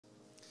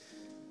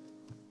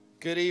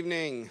Good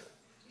evening.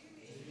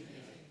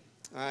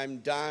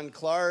 I'm Don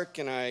Clark,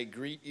 and I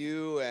greet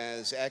you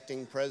as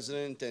Acting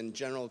President and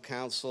General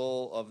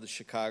Counsel of the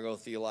Chicago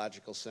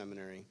Theological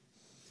Seminary.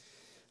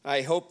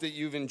 I hope that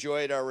you've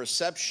enjoyed our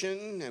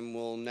reception and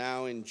will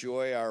now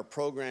enjoy our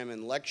program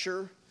and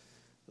lecture,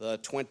 the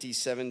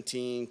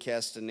 2017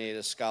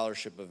 Castañeda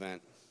Scholarship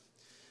Event.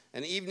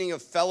 An evening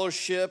of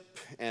fellowship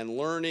and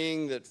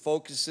learning that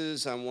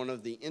focuses on one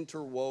of the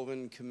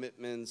interwoven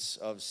commitments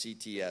of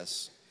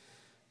CTS,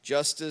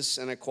 justice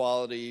and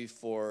equality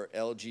for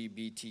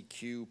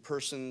LGBTQ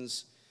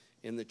persons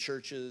in the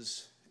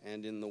churches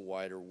and in the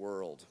wider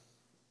world.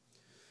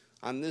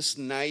 On this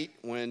night,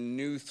 when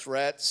new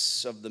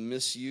threats of the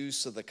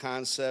misuse of the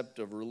concept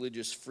of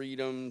religious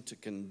freedom to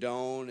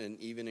condone and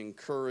even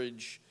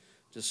encourage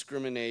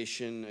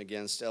discrimination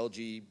against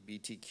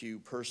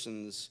LGBTQ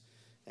persons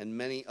and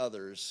many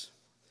others,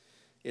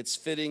 it's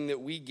fitting that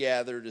we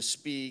gather to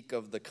speak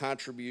of the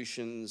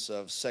contributions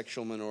of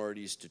sexual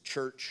minorities to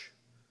church,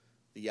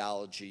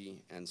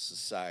 theology, and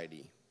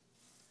society.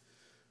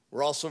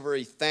 We're also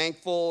very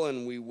thankful,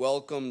 and we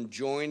welcome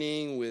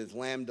joining with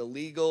Lambda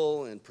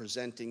Legal in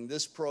presenting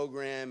this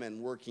program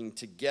and working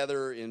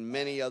together in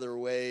many other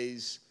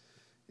ways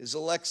is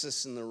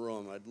Alexis in the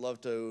room. I'd love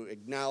to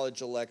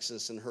acknowledge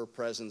Alexis and her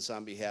presence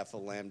on behalf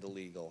of Lambda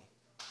Legal.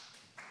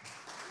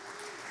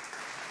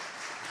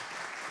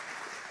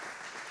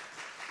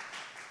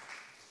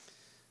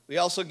 We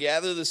also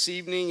gather this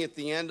evening at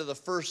the end of the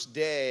first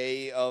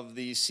day of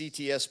the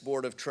CTS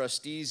Board of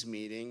Trustees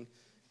meeting,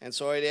 and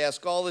so I'd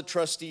ask all the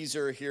trustees who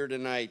are here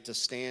tonight to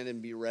stand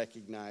and be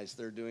recognized.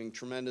 They're doing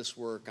tremendous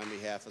work on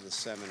behalf of the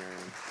seminary.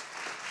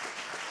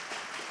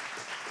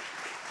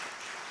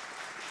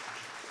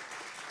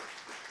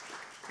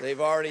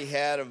 They've already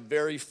had a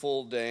very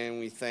full day,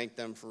 and we thank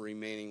them for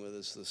remaining with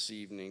us this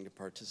evening to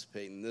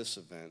participate in this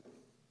event.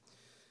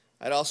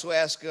 I'd also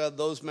ask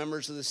those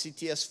members of the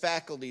CTS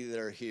faculty that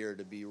are here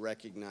to be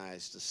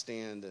recognized, to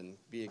stand and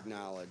be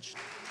acknowledged.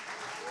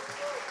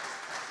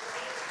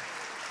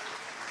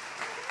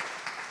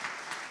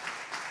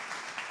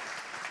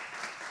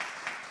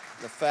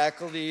 The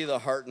faculty, the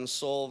heart and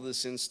soul of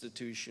this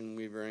institution,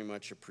 we very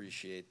much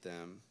appreciate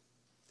them.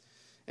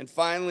 And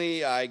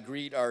finally, I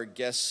greet our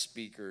guest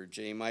speaker,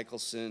 Jay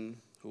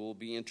Michaelson, who will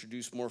be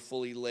introduced more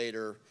fully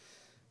later.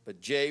 But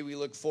Jay, we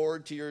look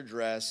forward to your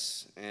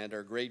address and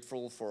are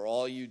grateful for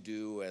all you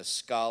do as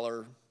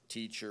scholar,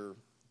 teacher,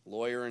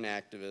 lawyer, and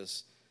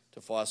activist to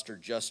foster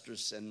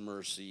justice and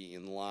mercy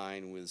in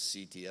line with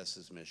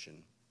CTS's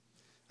mission.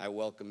 I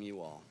welcome you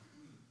all.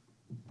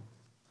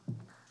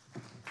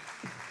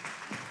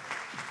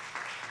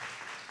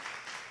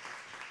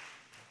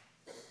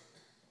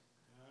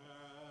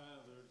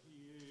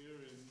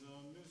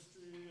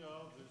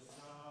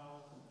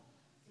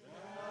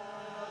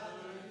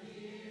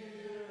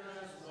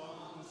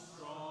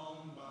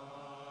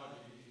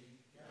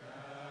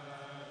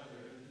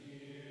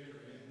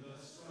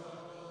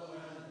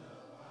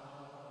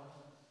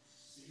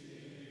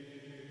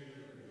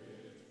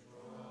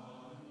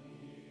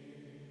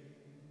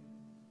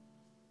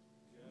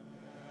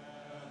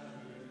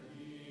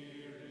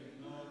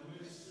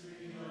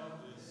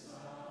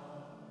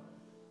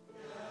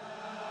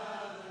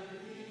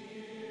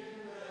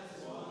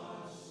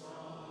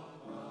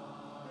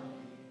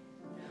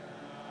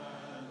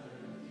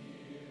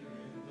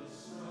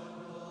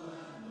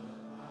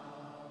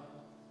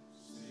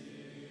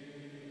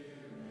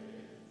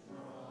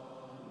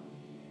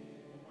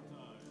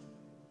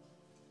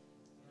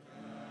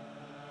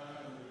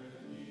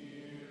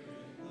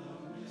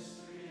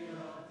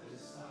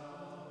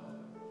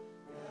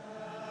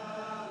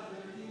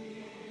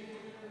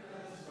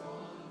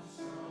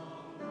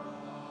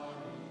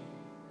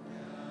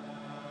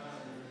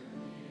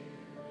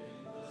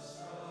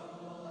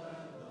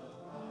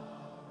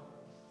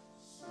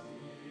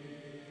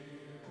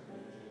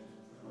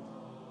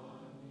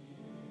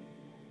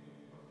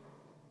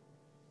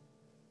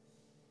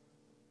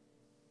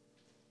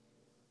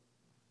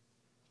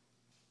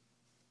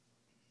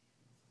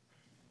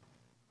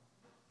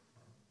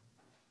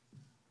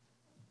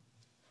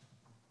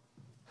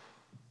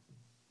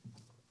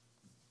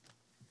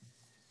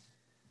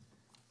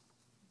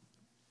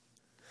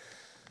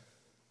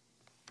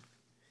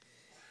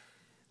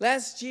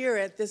 Last year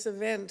at this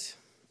event,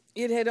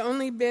 it had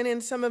only been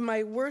in some of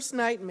my worst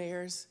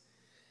nightmares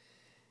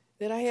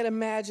that I had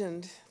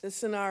imagined the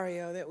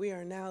scenario that we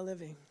are now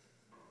living.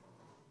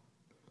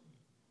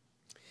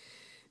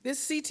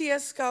 This CTS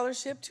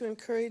scholarship to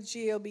encourage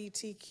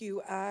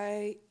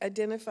LGBTQI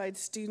identified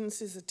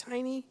students is a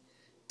tiny,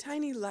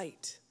 tiny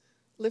light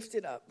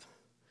lifted up,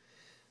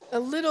 a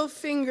little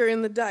finger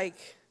in the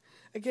dike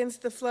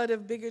against the flood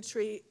of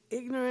bigotry,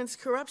 ignorance,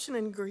 corruption,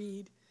 and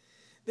greed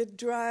that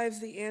drives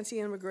the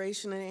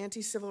anti-immigration and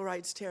anti-civil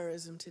rights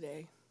terrorism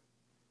today.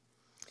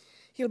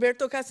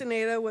 Gilberto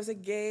Castañeda was a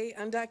gay,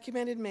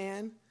 undocumented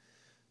man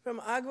from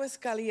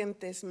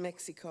Aguascalientes,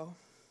 Mexico.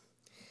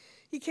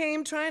 He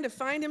came trying to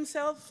find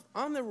himself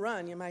on the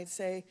run, you might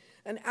say,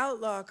 an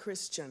outlaw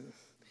Christian,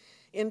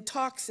 in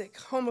toxic,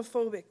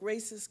 homophobic,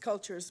 racist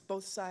cultures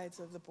both sides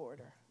of the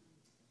border.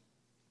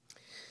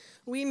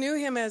 We knew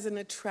him as an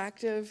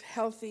attractive,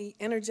 healthy,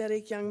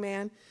 energetic young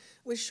man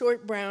with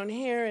short brown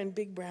hair and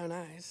big brown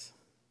eyes.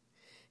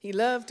 He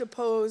loved to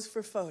pose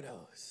for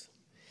photos,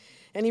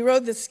 and he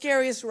rode the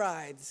scariest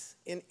rides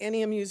in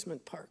any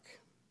amusement park.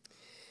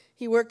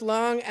 He worked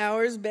long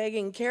hours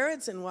bagging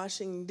carrots and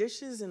washing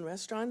dishes in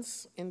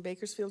restaurants in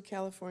Bakersfield,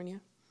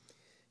 California.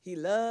 He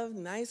loved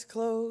nice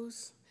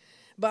clothes,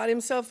 bought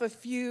himself a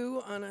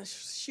few on a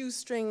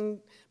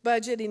shoestring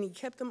budget, and he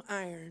kept them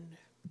ironed.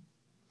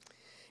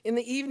 In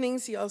the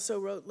evenings, he also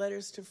wrote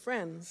letters to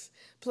friends,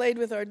 played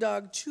with our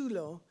dog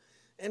Chulo,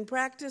 and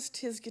practiced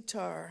his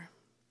guitar,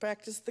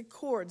 practiced the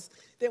chords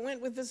that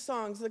went with the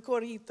songs, the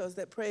corritos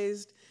that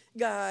praised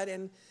God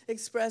and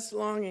expressed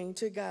longing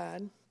to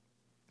God.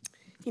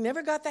 He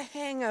never got the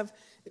hang of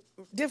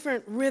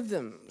different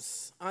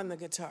rhythms on the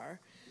guitar.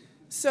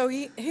 So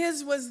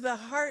his was the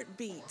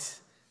heartbeat,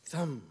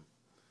 thumb,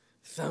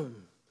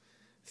 thumb,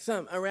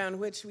 thumb, around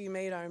which we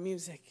made our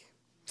music.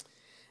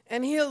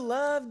 And he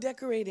loved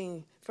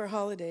decorating for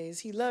holidays.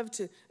 He loved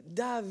to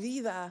da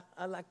vida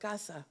a la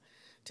casa,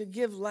 to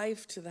give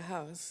life to the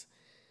house.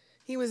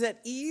 He was at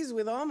ease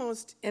with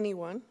almost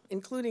anyone,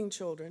 including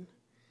children.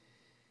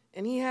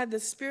 And he had the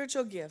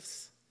spiritual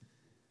gifts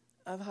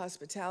of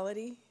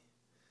hospitality,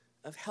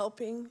 of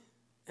helping,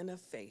 and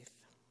of faith.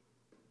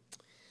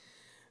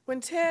 When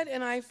Ted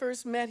and I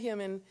first met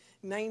him in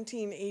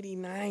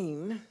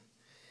 1989,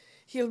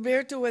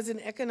 Gilberto was an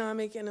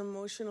economic and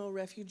emotional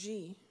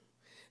refugee,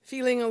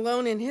 feeling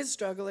alone in his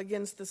struggle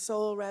against the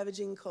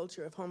soul-ravaging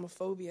culture of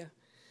homophobia,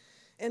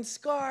 and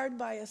scarred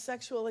by a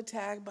sexual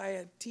attack by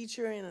a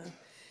teacher in a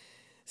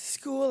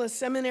school, a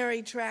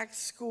seminary tract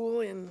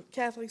school,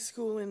 Catholic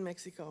school in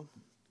Mexico.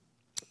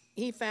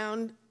 He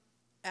found,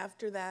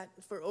 after that,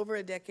 for over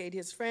a decade,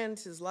 his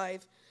friends, his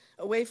life,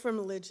 away from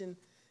religion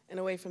and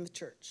away from the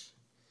church.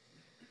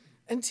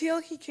 Until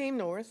he came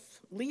north,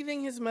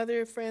 leaving his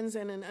mother, friends,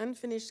 and an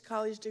unfinished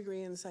college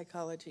degree in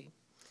psychology.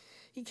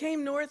 He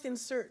came north in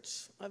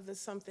search of the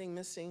something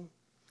missing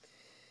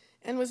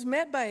and was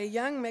met by a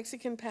young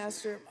Mexican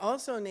pastor,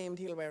 also named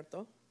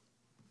Gilberto,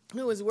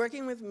 who was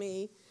working with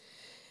me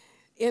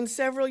in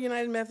several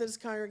United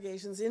Methodist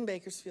congregations in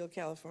Bakersfield,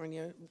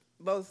 California,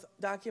 both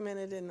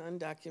documented and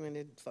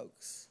undocumented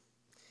folks.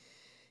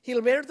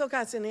 Gilberto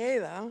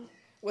Castañeda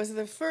was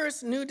the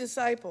first new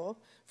disciple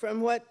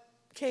from what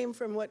came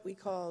from what we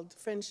called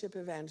friendship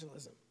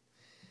evangelism.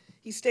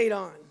 He stayed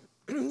on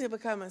to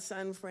become a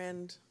son,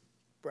 friend,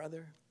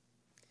 brother.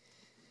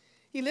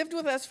 He lived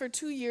with us for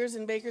 2 years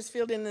in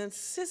Bakersfield and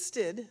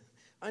insisted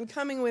on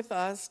coming with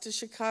us to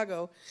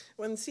Chicago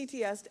when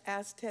CTS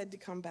asked Ted to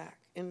come back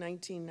in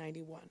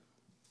 1991.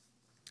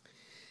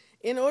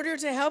 In order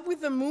to help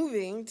with the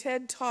moving,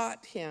 Ted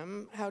taught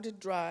him how to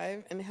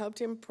drive and helped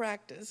him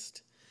practice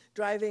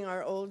driving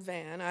our old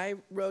van. I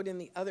rode in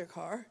the other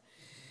car.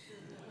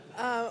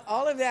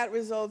 All of that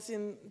results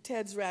in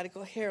Ted's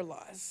radical hair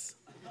loss.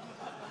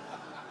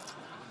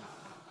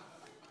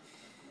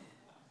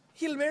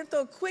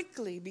 Gilberto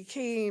quickly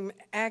became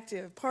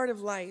active, part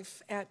of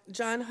life at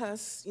John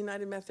Huss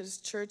United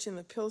Methodist Church in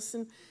the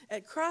Pilsen,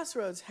 at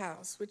Crossroads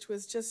House, which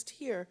was just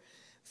here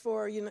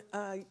for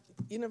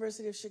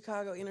University of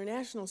Chicago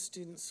international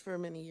students for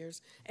many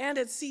years, and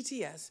at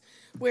CTS,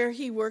 where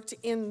he worked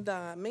in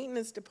the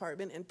maintenance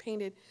department and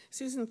painted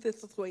Susan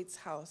Thistlethwaite's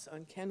house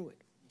on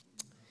Kenwood.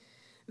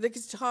 The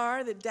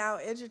guitar that Dow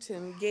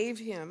Edgerton gave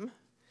him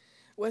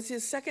was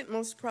his second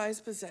most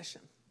prized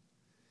possession.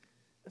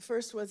 The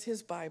first was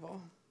his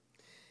Bible.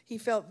 He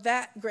felt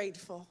that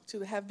grateful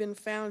to have been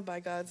found by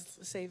God's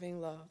saving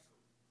love.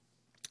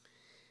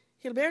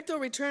 Gilberto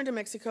returned to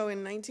Mexico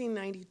in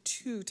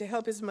 1992 to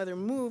help his mother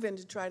move and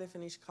to try to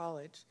finish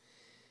college.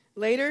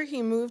 Later,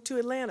 he moved to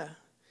Atlanta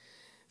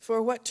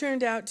for what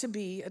turned out to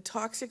be a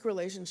toxic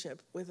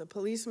relationship with a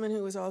policeman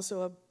who was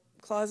also a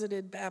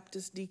closeted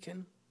Baptist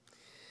deacon.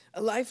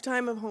 A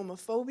lifetime of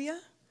homophobia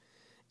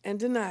and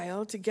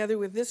denial, together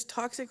with this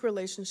toxic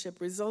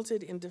relationship,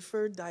 resulted in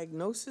deferred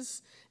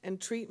diagnosis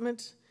and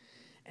treatment.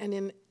 And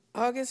in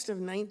August of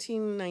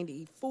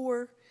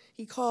 1994,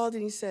 he called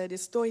and he said,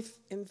 "Estoy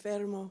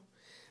enfermo,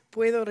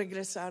 puedo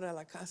regresar a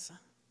la casa.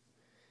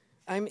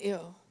 I'm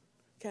ill,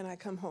 can I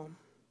come home?"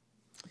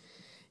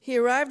 He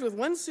arrived with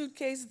one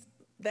suitcase,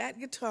 that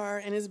guitar,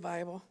 and his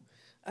Bible,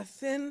 a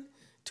thin,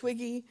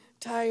 twiggy,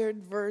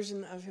 tired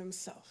version of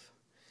himself.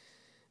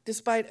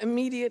 Despite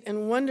immediate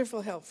and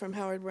wonderful help from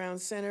Howard Brown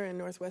Center and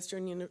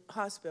Northwestern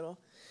Hospital,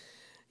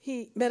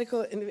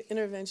 medical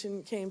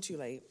intervention came too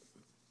late.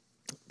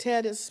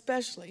 Ted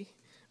especially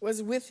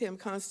was with him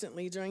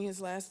constantly during his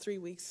last 3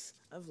 weeks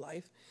of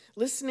life,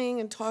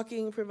 listening and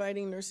talking,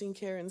 providing nursing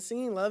care, and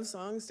singing love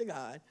songs to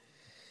God,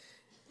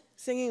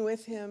 singing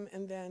with him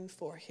and then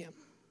for him.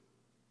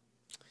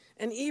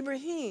 And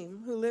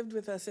Ibrahim, who lived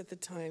with us at the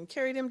time,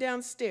 carried him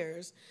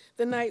downstairs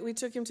the night we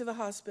took him to the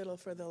hospital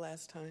for the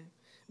last time.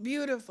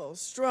 Beautiful,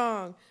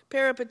 strong,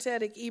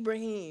 peripatetic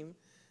Ibrahim,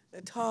 a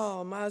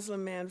tall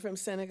Muslim man from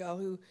Senegal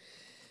who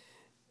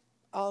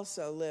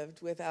also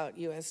lived without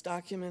U.S.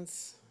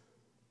 documents.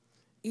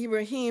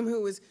 Ibrahim,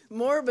 who was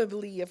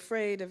morbidly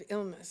afraid of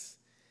illness,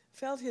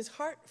 felt his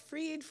heart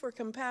freed for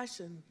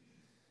compassion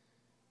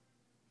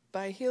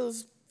by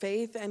Hill's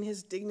faith and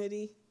his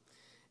dignity,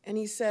 and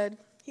he said,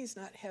 "He's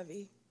not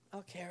heavy,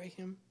 I'll carry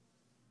him."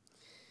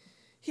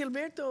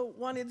 Gilberto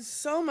wanted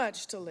so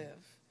much to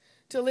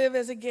live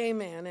as a gay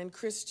man and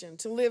Christian,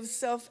 to live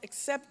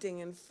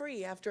self-accepting and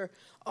free after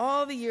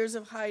all the years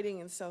of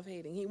hiding and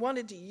self-hating. He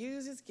wanted to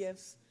use his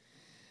gifts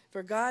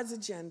for God's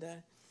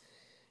agenda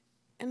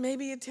and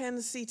maybe attend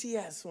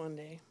CTS one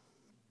day.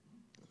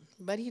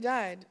 But he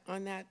died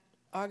on that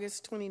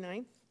August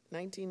 29th,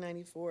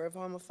 1994, of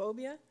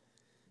homophobia,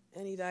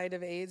 and he died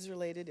of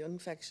AIDS-related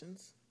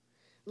infections.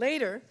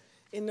 Later,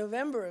 in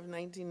November of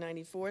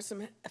 1994,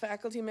 some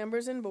faculty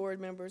members and board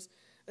members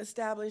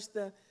established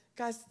the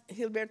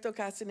Gilberto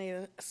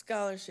Castañeda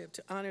Scholarship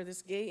to honor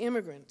this gay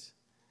immigrant,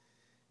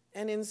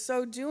 and in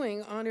so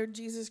doing honored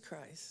Jesus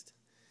Christ,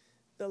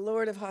 the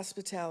Lord of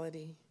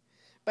hospitality,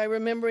 by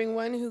remembering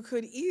one who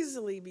could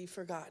easily be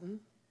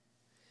forgotten,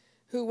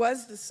 who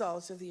was the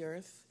salt of the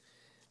earth,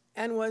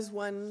 and was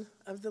one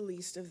of the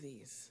least of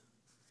these.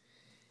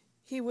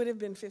 He would have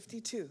been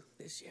 52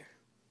 this year.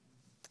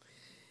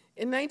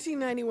 In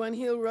 1991,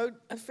 Gil wrote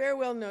a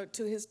farewell note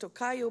to his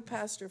Tocayo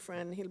pastor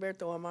friend,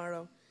 Gilberto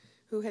Amaro,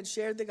 who had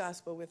shared the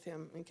gospel with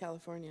him in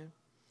California.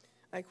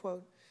 I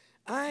quote,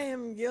 "I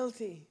am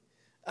guilty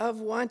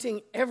of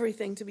wanting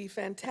everything to be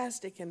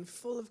fantastic and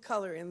full of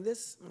color in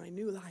this, my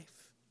new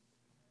life.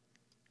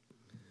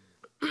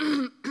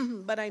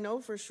 But what I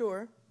know for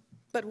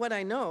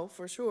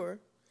sure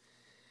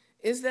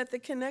is that the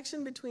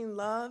connection between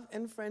love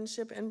and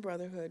friendship and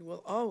brotherhood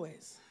will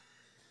always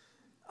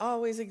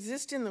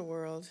exist in the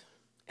world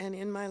and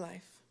in my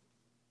life.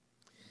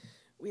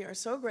 We are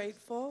so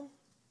grateful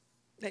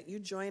that you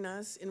join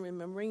us in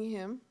remembering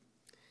him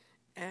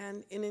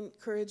and in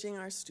encouraging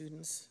our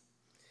students.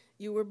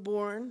 You were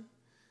born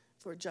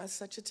for just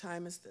such a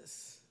time as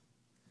this.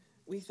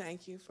 We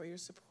thank you for your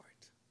support."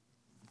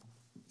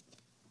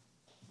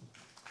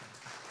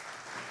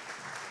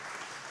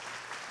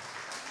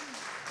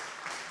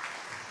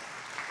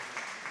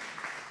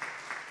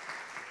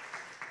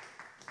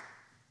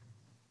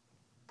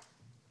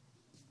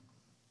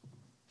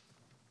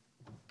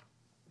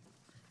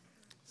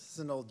 This is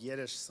an old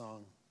Yiddish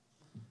song.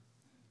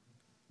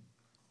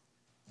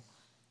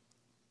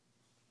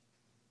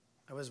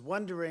 I was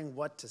wondering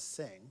what to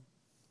sing,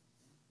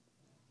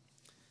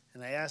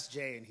 and I asked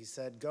Jay, and he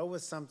said, go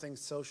with something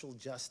social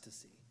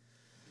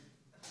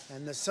justice-y.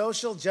 And the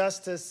social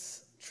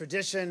justice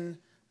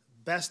tradition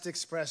best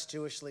expressed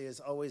Jewishly is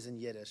always in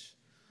Yiddish.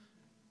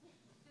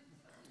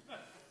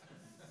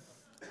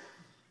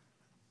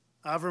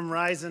 Avram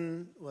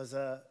Reisen was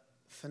a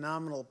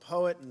phenomenal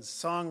poet and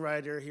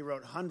songwriter. He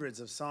wrote hundreds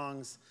of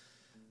songs.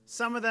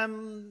 Some of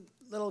them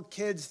little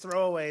kids'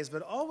 throwaways,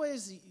 but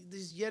always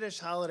these Yiddish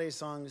holiday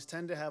songs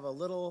tend to have a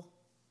little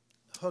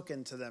hook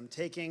into them,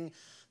 taking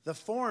the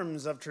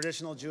forms of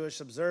traditional Jewish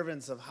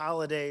observance of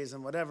holidays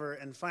and whatever,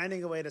 and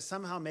finding a way to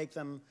somehow make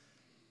them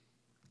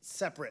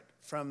separate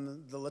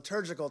from the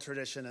liturgical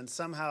tradition and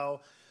somehow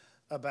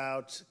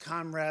about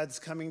comrades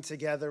coming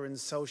together in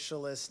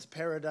socialist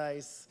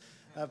paradise,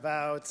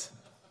 about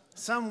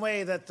some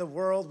way that the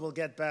world will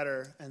get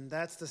better, and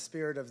that's the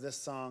spirit of this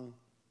song.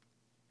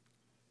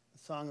 A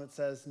song that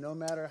says, no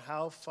matter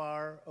how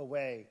far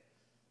away,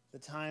 the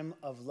time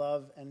of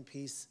love and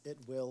peace, it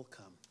will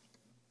come.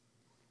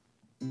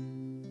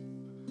 Und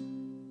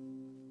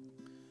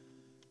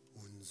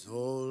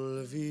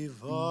soll wie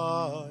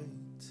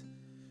weit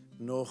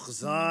noch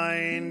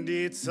sein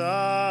die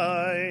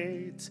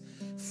Zeit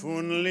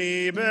von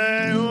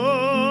Liebe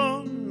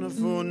und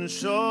von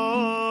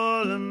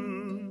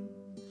Scholem,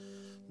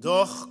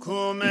 doch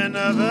kommen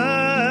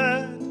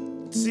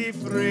wird sie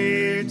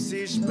früh,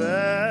 sie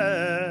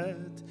spät,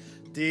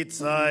 die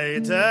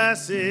Zeit,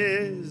 es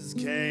ist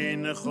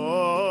kein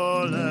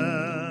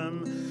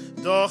Cholem,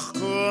 doch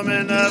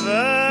kommen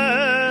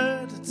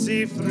wird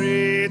sie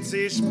früh,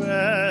 sie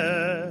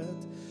spät,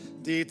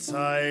 die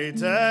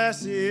Zeit,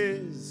 es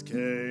ist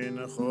kein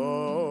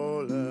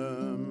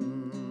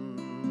Cholem.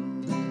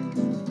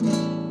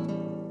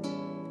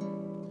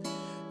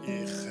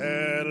 Ich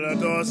höre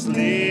das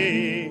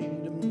Lied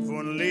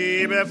von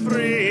Liebe,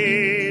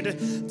 Fried,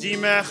 die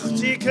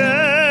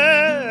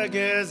mächtige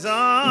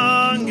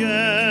Gesangen,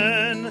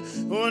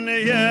 und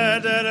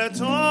jeder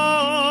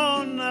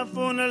Ton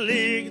von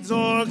Lied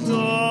sagt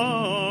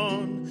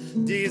Ton,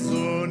 die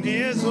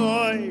Sonne ist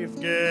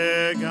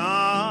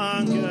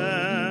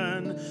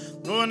aufgegangen,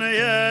 und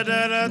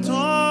jeder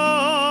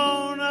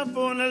Ton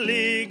von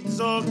Lied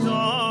sagt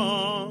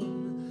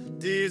Ton,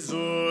 die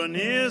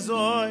Sonne ist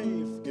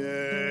aufgegangen.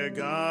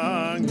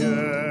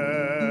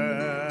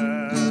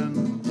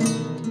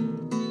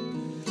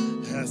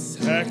 Es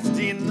heckt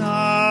die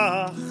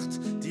Nacht,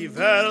 die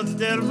Welt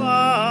der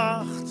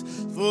Wacht,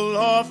 voll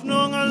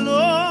Hoffnung,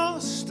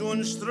 Lust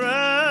und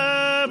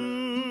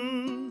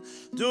Streben.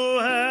 Du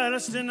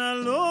hörst in der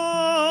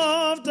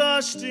Luft,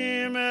 das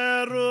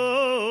Stimme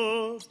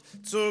ruft,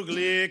 zu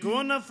Glück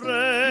und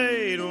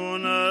Freude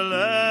und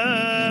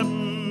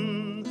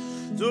Leben.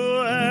 Du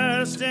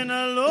hörst in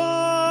der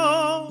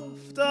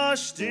Luft, der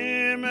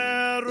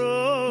Stimme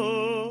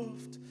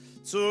ruft,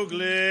 zu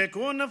Glück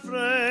und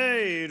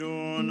Freude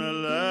und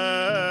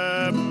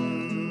Leben.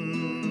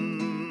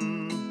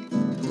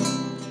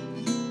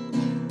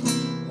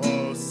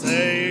 Oh,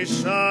 say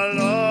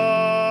Shalom,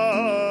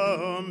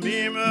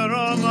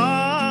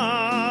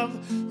 bimromav,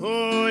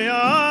 oh,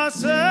 ja,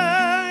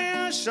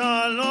 say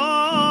Shalom,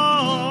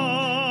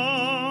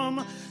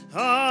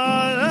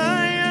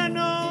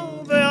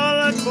 aleinu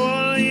ve'al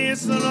kol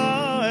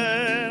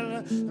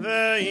Yisrael,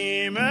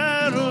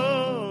 ve'imeru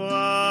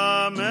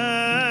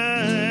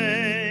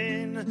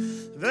amen,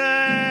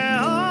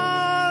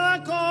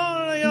 ve'al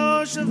kol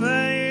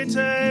yoshvei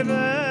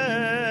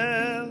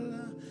tevel,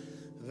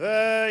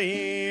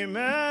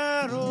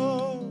 ve'imeru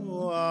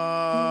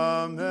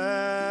amen.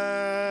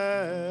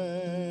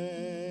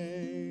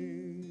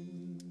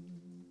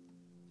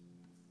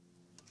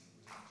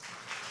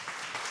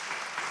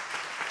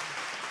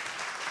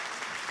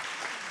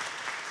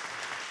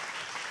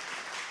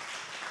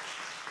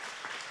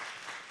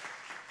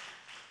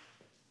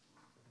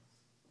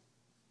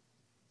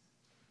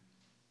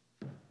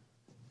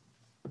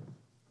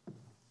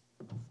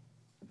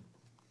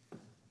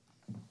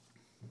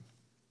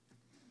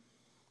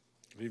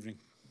 Good evening.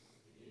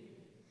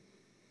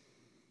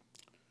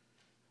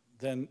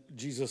 Then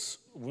Jesus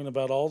went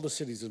about all the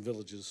cities and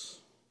villages,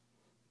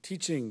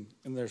 teaching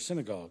in their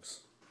synagogues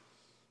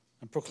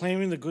and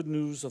proclaiming the good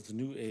news of the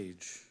new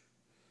age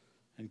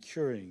and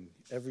curing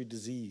every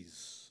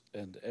disease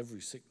and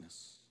every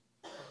sickness.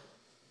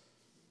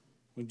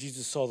 When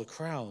Jesus saw the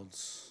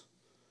crowds,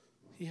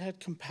 he had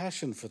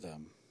compassion for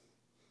them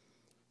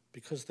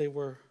because they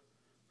were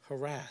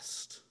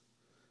harassed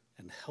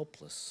and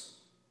helpless,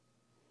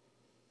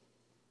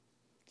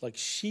 like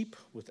sheep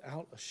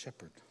without a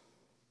shepherd.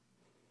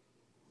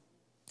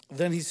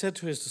 Then he said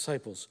to his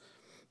disciples,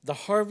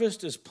 "The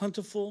harvest is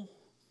plentiful,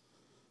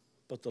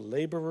 but the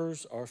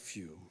laborers are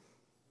few.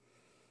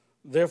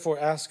 Therefore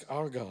ask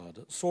our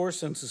God,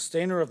 source and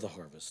sustainer of the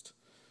harvest,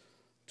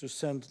 to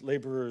send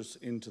laborers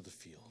into the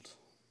field."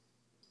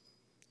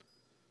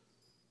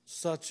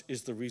 Such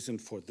is the reason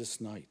for this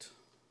night,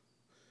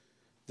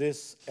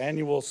 this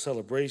annual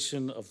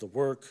celebration of the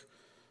work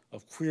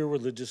of queer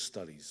religious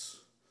studies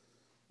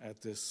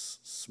at this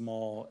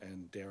small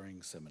and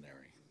daring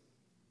seminary.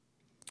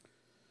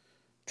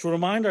 To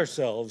remind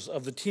ourselves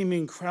of the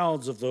teeming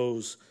crowds of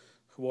those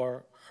who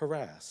are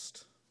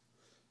harassed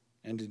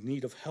and in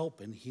need of help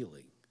and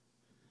healing,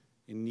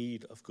 in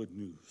need of good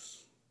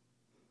news.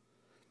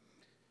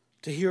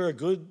 To hear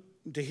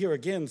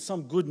again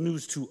some good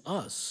news to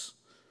us,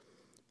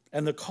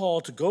 and the call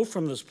to go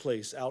from this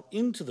place out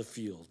into the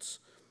fields,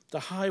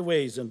 the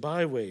highways and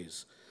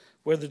byways,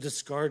 where the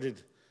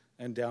discarded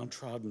and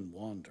downtrodden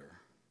wander,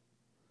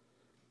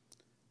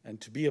 and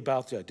to be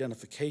about the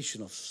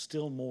identification of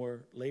still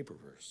more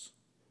laborers,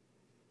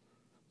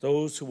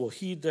 those who will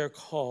heed their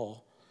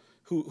call,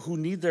 who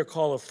need their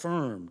call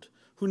affirmed,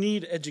 who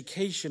need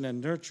education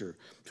and nurture,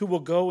 who will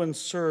go and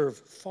serve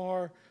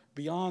far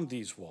beyond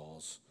these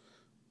walls,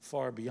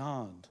 far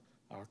beyond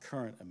our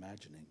current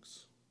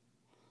imaginings.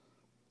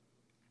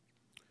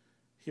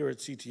 Here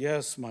at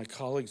CTS, my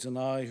colleagues and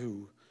I,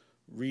 who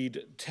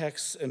read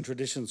texts and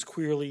traditions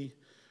queerly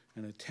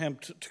and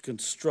attempt to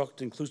construct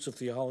inclusive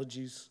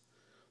theologies,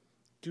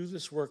 do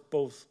this work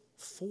both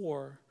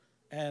for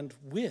and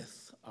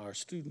with our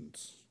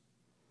students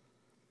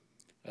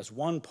as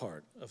one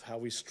part of how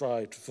we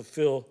strive to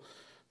fulfill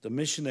the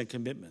mission and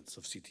commitments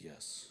of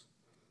CTS.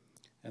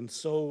 And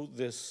so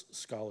this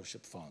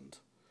scholarship fund,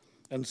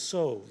 and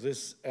so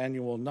this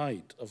annual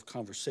night of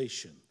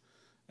conversation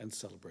and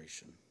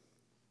celebration.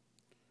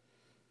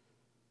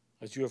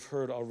 As you have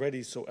heard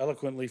already so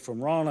eloquently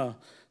from Rana,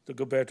 the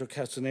Gilberto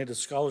Castañeda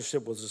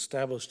Scholarship was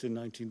established in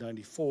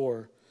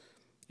 1994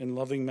 in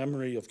loving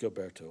memory of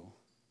Gilberto,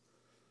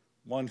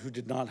 one who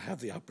did not have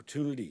the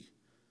opportunity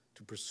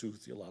to pursue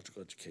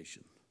theological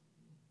education.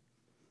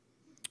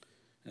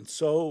 And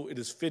so it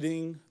is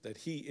fitting that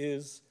he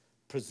is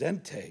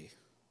presente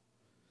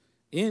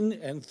in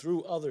and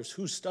through others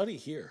who study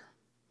here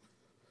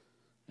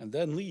and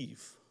then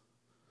leave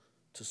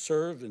to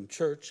serve in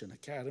church and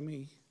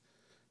academy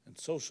and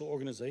social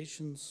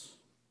organizations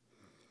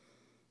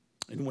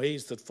in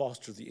ways that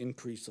foster the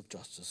increase of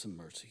justice and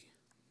mercy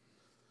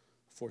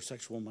for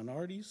sexual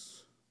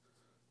minorities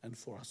and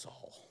for us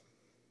all.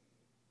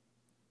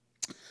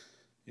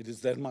 It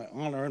is then my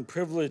honor and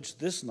privilege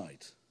this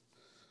night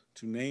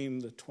to name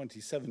the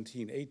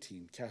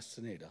 2017-18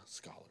 Castañeda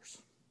Scholars.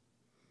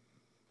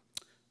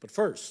 But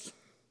first,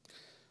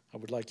 I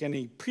would like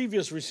any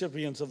previous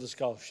recipients of the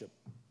scholarship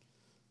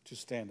to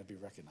stand and be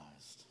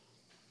recognized.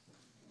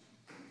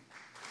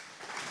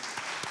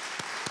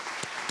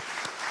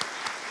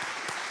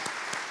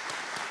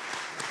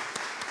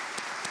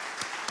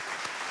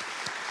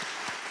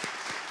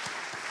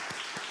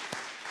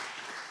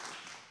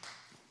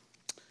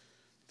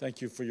 Thank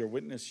you for your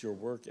witness, your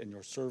work, and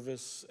your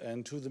service,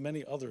 and to the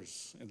many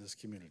others in this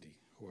community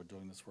who are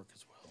doing this work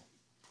as well.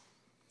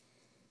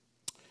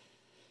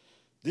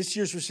 This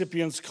year's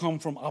recipients come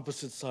from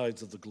opposite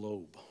sides of the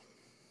globe.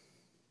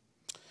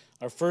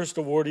 Our first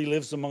awardee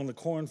lives among the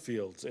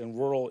cornfields in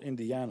rural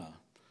Indiana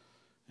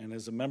and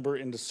is a member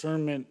in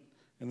discernment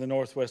in the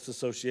Northwest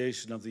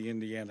Association of the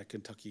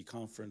Indiana-Kentucky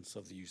Conference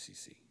of the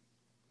UCC.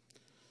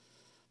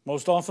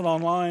 Most often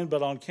online,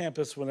 but on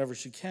campus whenever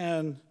she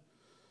can,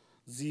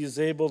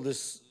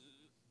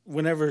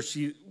 whenever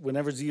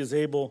Z is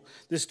able,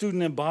 this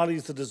student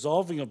embodies the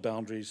dissolving of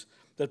boundaries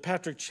that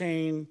Patrick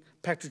Chang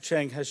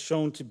has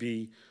shown to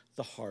be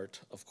the heart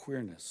of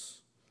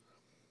queerness.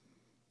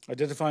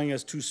 Identifying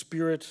as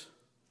two-spirit,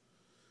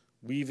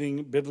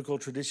 weaving biblical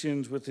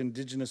traditions with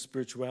indigenous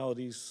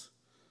spiritualities,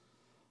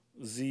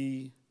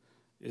 Z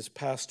is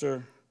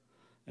pastor,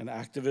 an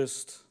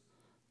activist,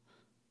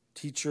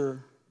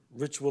 teacher,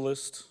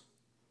 ritualist.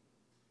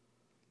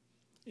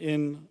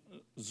 In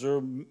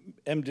Zur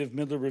MDiv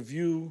Midler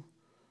Review,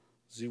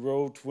 Z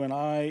wrote, when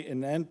I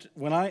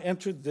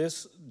entered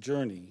this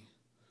journey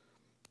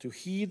to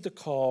heed the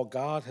call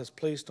God has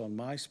placed on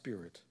my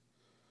spirit,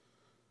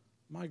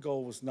 my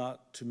goal was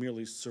not to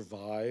merely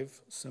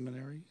survive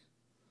seminary,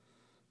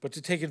 but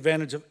to take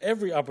advantage of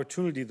every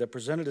opportunity that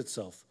presented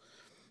itself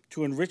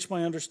to enrich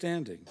my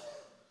understanding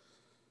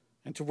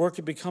and to work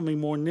at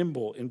becoming more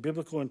nimble in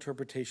biblical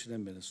interpretation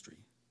and ministry,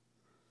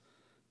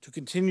 to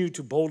continue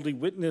to boldly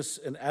witness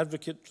and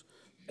advocate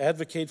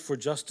for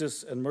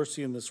justice and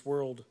mercy in this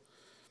world,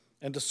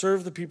 and to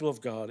serve the people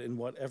of God in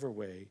whatever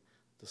way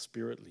the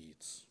Spirit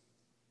leads.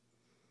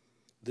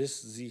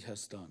 This Z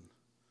has done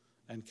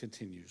and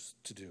continues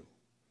to do.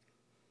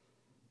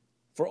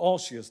 For all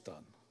she has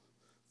done,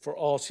 for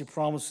all she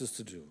promises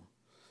to do,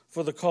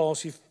 for the call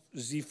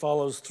Z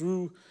follows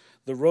through,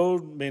 the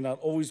road may not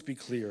always be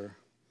clear.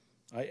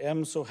 I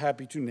am so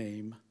happy to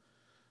name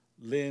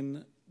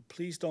Lynn,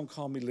 please don't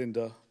call me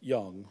Linda,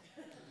 Young,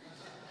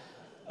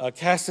 a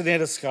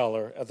Castañeda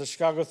scholar at the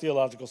Chicago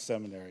Theological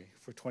Seminary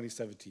for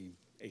 2017-18.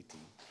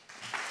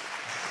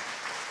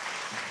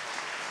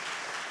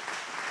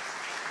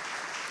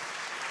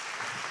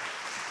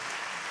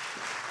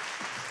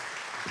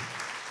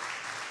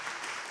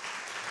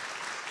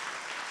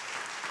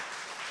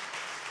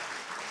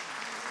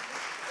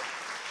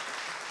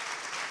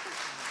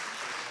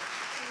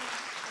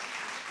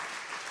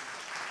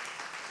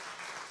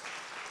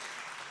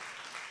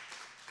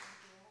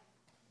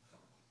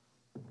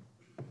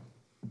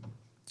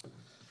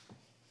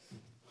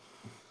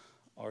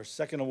 Our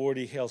second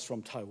awardee hails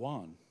from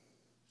Taiwan.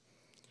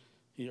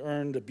 He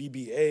earned a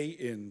BBA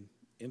in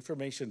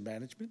Information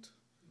Management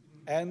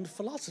and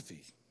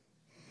Philosophy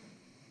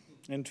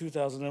in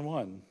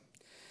 2001.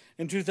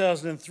 In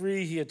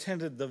 2003, he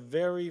attended the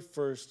very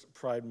first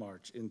Pride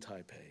March in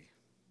Taipei,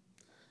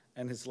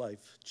 and his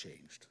life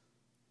changed.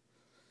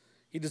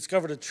 He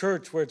discovered a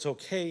church where it's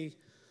okay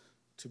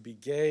to be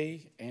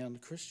gay and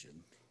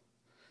Christian,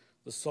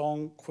 the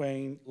Song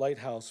Quang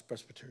Lighthouse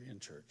Presbyterian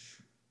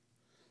Church.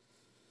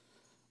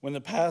 When the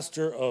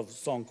pastor of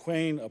Song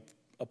Quang,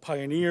 a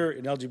pioneer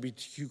in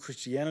LGBTQ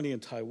Christianity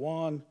in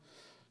Taiwan,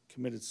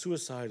 committed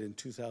suicide in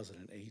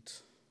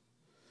 2008,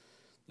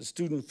 the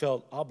student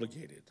felt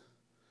obligated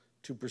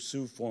to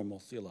pursue formal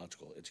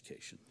theological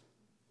education.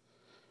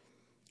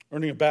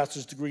 Earning a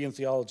bachelor's degree in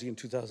theology in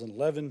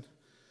 2011,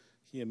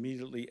 he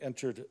immediately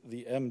entered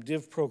the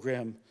MDiv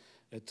program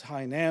at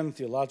Tainan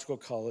Theological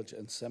College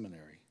and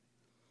Seminary.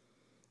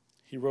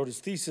 He wrote his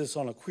thesis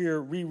on a queer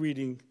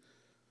rereading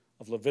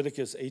of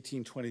Leviticus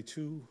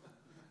 18:22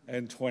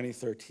 and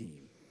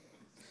 20:13.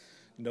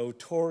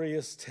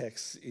 Notorious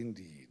texts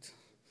indeed.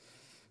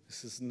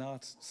 This is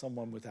not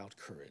someone without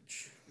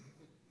courage.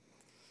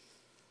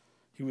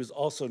 He was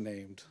also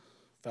named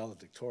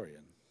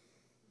valedictorian.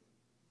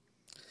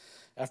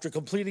 After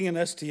completing an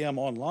STM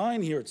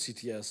online here at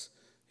CTS,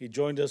 he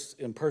joined us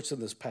in person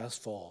this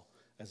past fall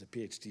as a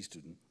PhD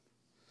student.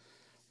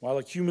 While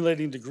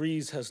accumulating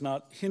degrees has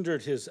not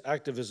hindered his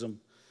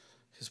activism,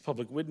 his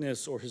public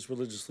witness, or his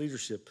religious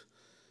leadership,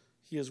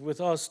 he is with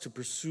us to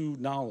pursue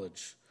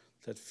knowledge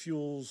that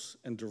fuels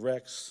and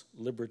directs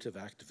liberative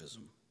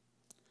activism.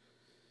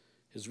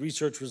 His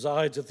research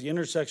resides at the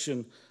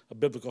intersection of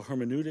biblical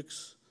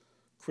hermeneutics,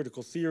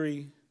 critical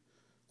theory,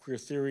 queer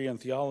theory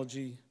and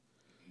theology,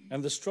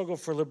 and the struggle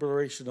for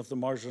liberation of the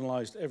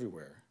marginalized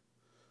everywhere,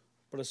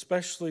 but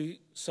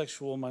especially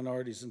sexual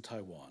minorities in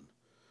Taiwan,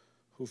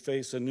 who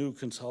face a new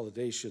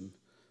consolidation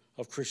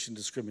of Christian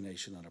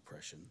discrimination and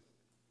oppression.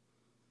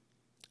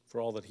 For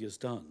all that he has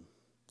done,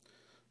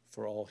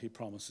 for all he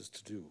promises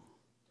to do,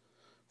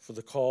 for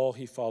the call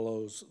he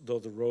follows, though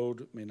the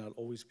road may not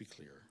always be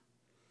clear,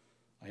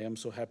 I am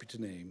so happy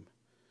to name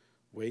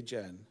Wei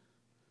Jian,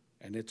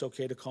 and it's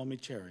okay to call me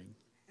Charing,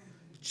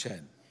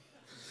 Chen,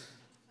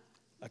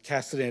 a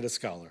Castañeda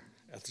scholar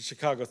at the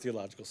Chicago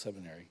Theological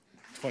Seminary,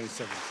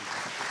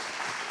 2017.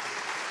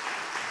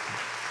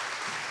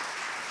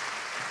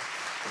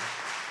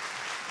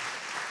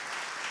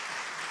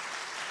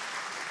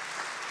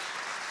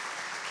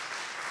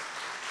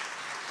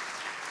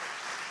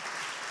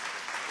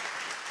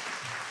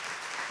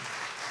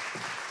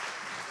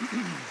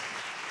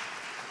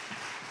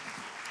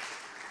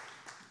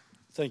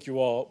 Thank you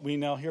all. We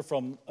now hear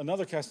from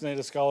another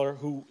Castañeda scholar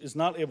who is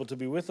not able to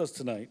be with us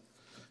tonight,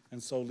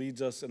 and so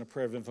leads us in a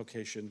prayer of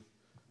invocation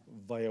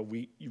via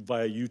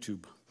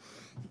YouTube.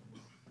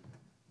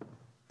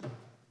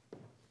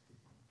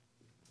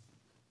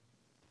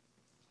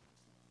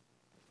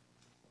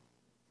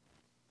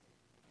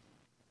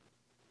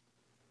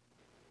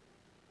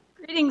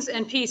 Greetings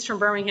and peace from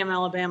Birmingham,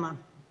 Alabama.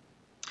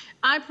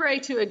 I pray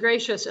to a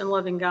gracious and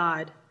loving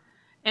God,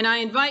 and I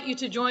invite you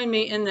to join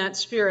me in that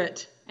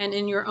spirit and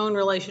in your own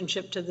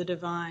relationship to the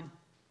divine.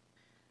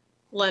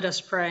 Let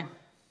us pray.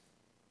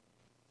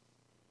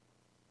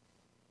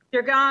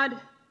 Dear God,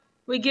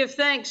 we give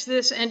thanks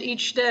this and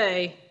each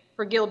day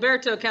for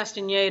Gilberto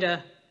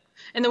Castañeda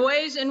and the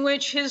ways in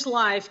which his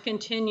life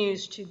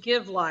continues to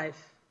give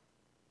life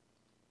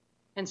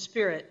and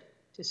spirit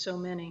to so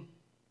many.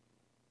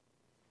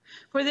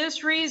 For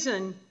this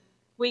reason,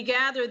 we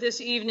gather this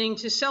evening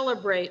to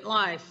celebrate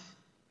life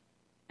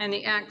and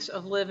the acts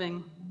of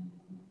living.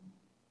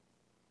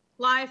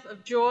 Life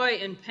of joy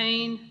and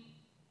pain,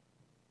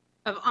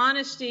 of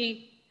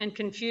honesty and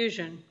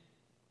confusion,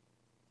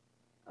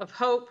 of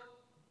hope,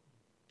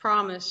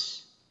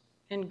 promise,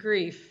 and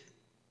grief.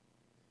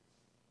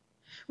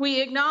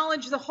 We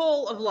acknowledge the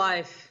whole of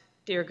life,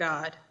 dear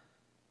God.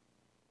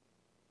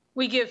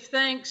 We give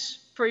thanks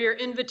for your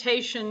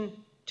invitation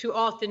to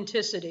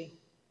authenticity,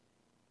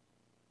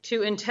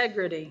 to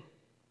integrity,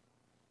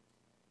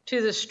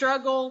 to the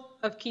struggle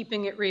of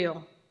keeping it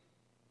real.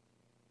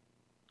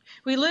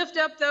 We lift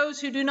up those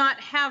who do not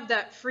have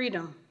that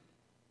freedom,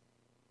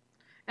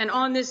 and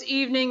on this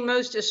evening,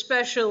 most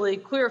especially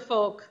queer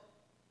folk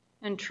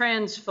and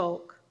trans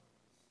folk,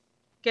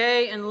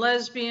 gay and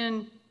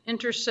lesbian,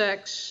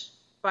 intersex,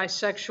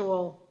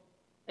 bisexual,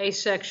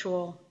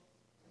 asexual,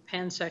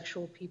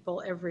 pansexual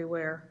people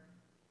everywhere.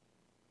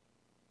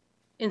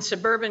 In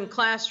suburban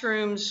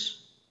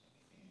classrooms,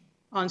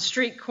 on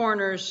street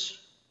corners,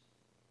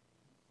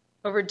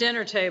 over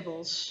dinner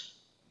tables,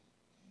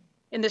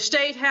 in the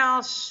State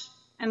House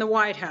and the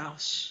White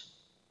House,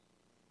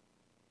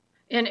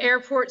 in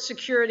airport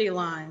security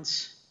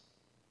lines,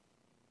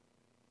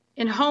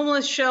 in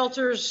homeless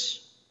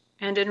shelters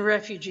and in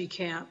refugee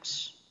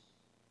camps,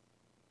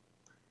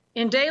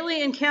 in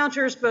daily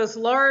encounters both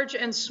large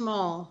and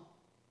small,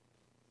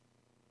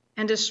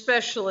 and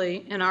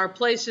especially in our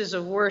places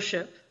of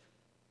worship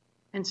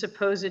and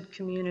supposed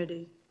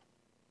community.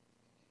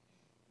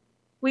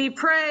 We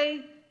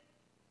pray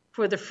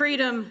for the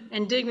freedom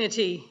and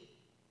dignity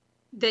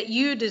that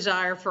you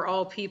desire for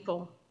all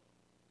people.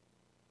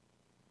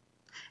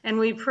 And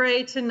we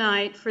pray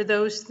tonight for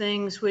those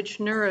things which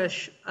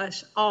nourish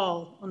us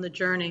all on the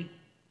journey,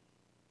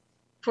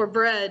 for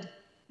bread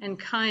and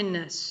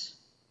kindness,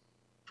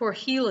 for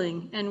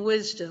healing and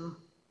wisdom,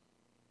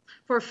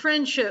 for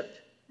friendship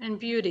and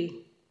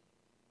beauty,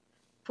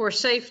 for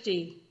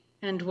safety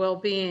and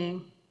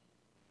well-being,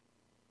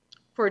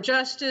 for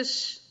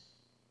justice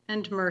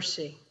and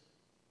mercy.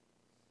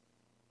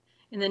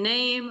 In the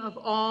name of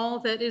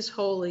all that is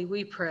holy,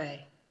 we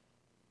pray.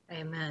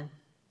 Amen.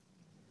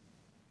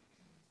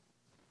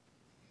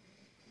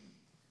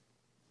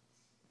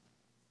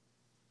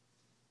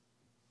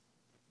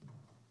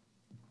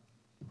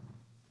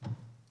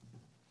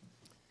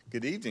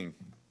 Good evening.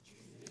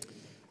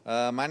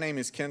 My name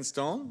is Ken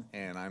Stone,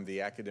 and I'm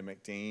the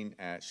academic dean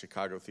at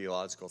Chicago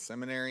Theological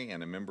Seminary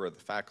and a member of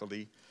the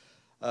faculty.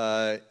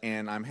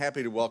 And I'm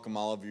happy to welcome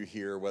all of you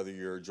here, whether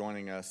you're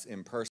joining us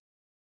in person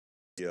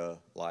or via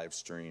live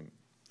stream.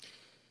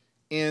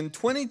 In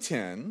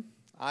 2010,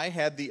 I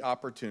had the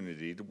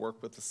opportunity to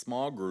work with a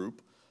small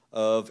group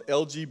of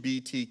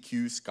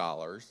LGBTQ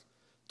scholars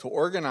to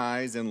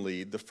organize and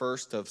lead the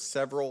first of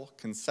several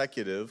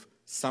consecutive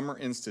summer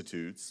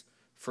institutes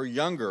for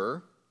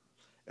younger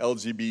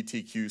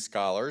LGBTQ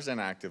scholars and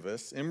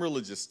activists in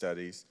religious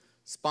studies,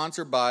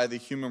 sponsored by the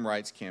Human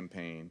Rights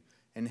Campaign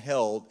and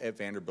held at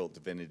Vanderbilt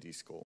Divinity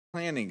School.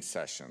 Planning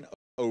session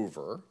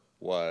over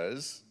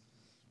was,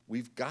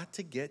 we've got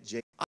to get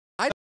Jay.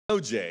 I don't know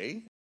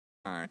Jay,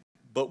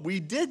 but we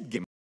did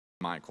get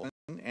Michaelson,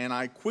 and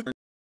I quickly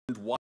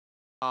learned why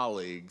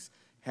colleagues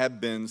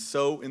have been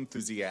so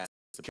enthusiastic,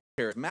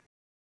 charismatic,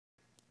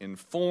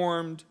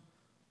 informed,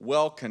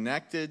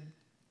 well-connected,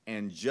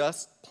 and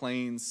just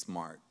plain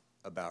smart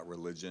about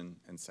religion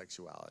and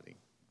sexuality.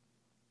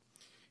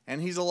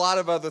 And he's a lot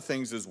of other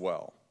things as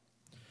well.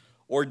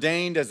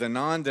 Ordained as a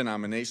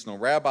non-denominational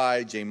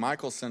rabbi, Jay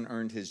Michaelson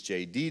earned his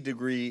JD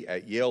degree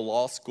at Yale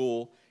Law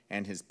School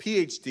and his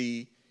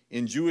PhD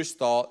in Jewish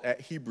thought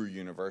at Hebrew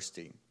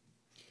University.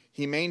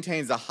 He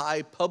maintains a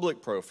high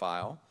public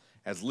profile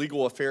as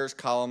legal affairs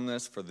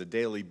columnist for the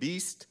Daily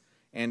Beast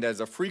and as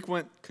a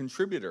frequent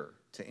contributor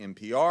to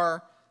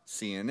NPR,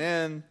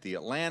 CNN, The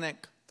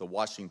Atlantic, The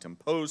Washington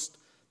Post,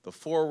 The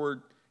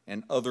Forward,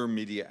 and other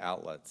media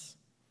outlets.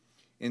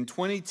 In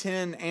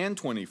 2010 and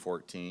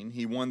 2014,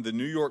 he won the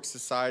New York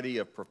Society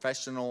of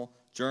Professional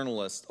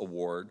Journalists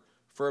Award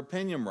for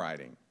opinion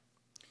writing.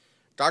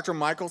 Dr.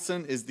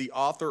 Michaelson is the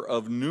author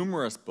of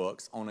numerous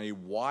books on a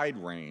wide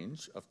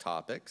range of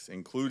topics,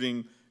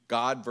 including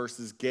God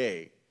versus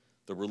Gay,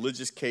 The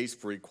Religious Case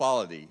for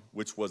Equality,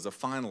 which was a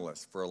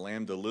finalist for a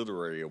Lambda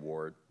Literary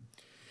Award,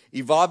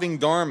 Evolving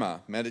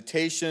Dharma,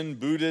 Meditation,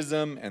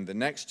 Buddhism, and the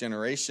Next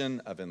Generation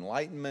of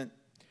Enlightenment,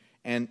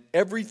 and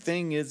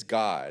Everything is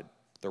God,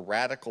 The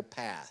Radical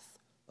Path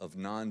of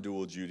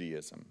Non-Dual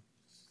Judaism.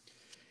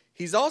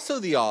 He's also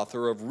the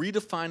author of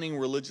Redefining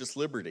Religious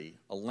Liberty,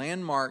 a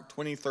landmark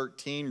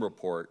 2013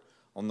 report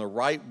on the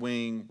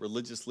right-wing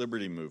religious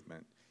liberty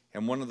movement,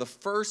 and one of the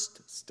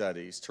first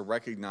studies to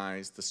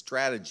recognize the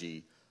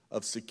strategy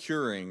of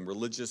securing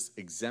religious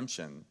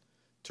exemption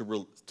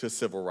to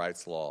civil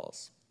rights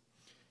laws.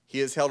 He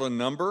has held a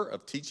number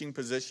of teaching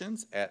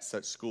positions at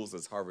such schools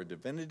as Harvard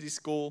Divinity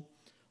School,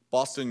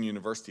 Boston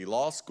University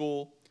Law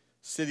School,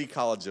 City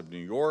College of New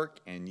York,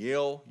 and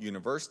Yale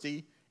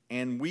University,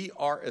 and we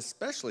are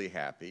especially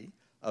happy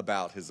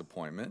about his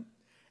appointment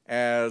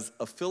as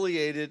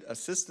affiliated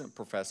assistant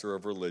professor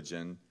of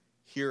religion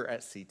here at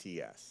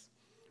CTS,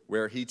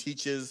 where he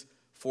teaches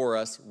for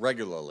us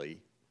regularly,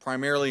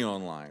 primarily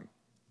online.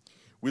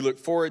 We look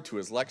forward to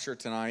his lecture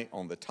tonight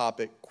on the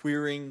topic,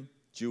 Queering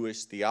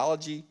Jewish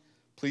Theology.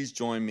 Please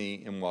join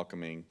me in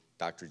welcoming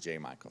Dr. J.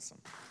 Michaelson.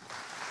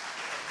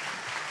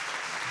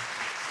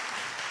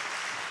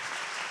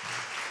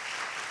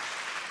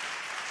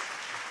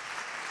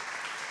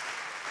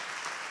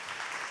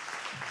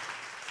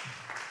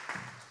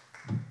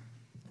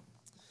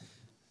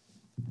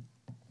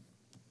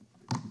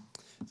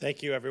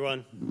 Thank you,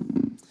 everyone.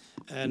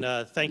 And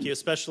thank you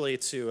especially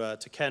to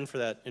Ken for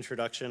that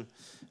introduction.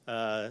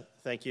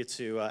 Thank you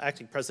to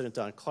Acting President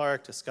Don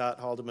Clark, to Scott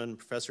Haldeman,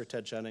 Professor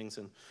Ted Jennings,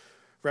 and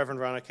Reverend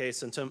Ronna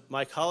Case, and to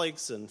my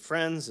colleagues and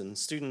friends and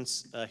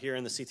students here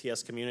in the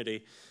CTS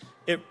community.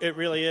 It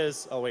really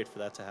is, I'll wait for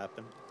that to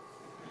happen.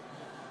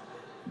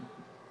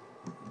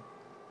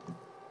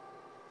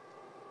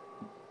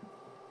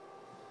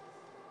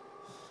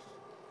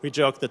 We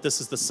joke that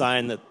this is the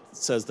sign that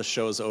says the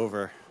show's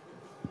over.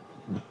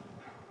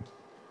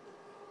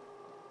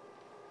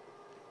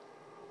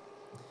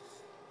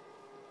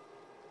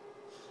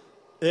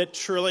 It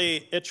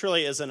truly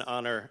is an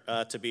honor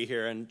to be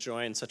here and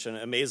join such an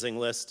amazing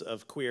list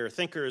of queer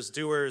thinkers,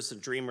 doers,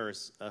 and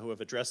dreamers who have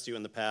addressed you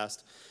in the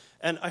past.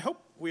 And I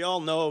hope we all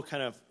know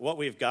kind of what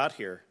we've got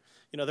here.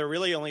 You know, there are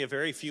really only a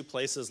very few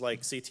places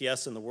like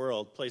CTS in the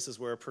world, places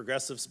where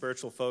progressive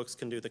spiritual folks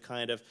can do the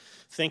kind of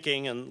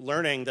thinking and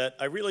learning that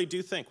I really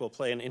do think will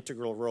play an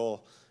integral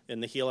role in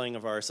the healing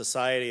of our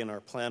society and our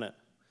planet.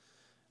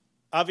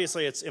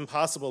 Obviously, it's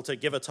impossible to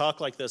give a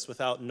talk like this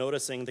without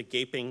noticing the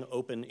gaping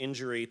open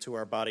injury to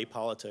our body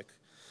politic,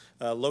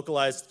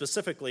 localized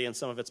specifically in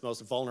some of its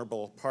most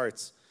vulnerable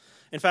parts.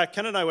 In fact,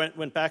 Ken and I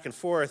went back and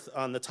forth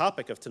on the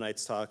topic of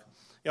tonight's talk.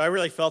 You know, I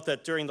really felt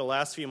that during the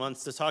last few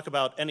months to talk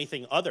about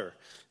anything other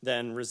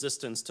than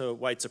resistance to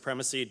white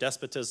supremacy,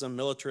 despotism,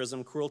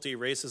 militarism, cruelty,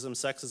 racism,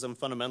 sexism,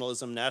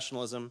 fundamentalism,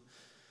 nationalism,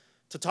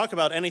 to talk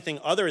about anything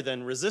other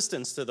than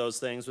resistance to those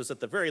things was at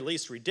the very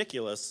least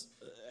ridiculous,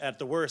 at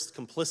the worst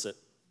complicit.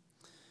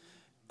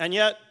 And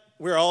yet,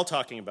 we're all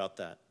talking about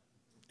that,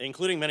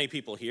 including many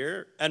people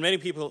here, and many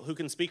people who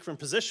can speak from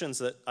positions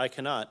that I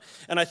cannot.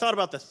 And I thought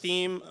about the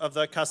theme of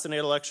the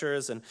Castañeda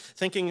lectures, and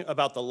thinking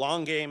about the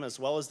long game as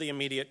well as the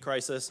immediate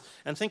crisis,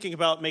 and thinking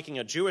about making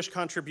a Jewish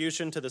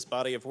contribution to this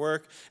body of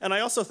work. And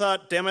I also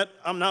thought, damn it,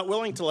 I'm not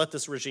willing to let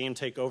this regime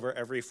take over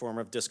every form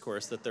of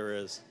discourse that there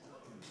is.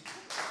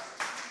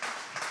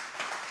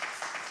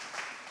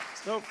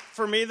 So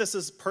for me, this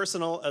is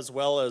personal as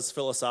well as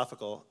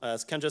philosophical.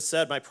 As Ken just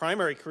said, my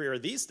primary career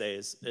these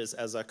days is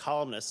as a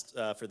columnist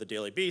for the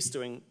Daily Beast,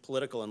 doing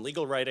political and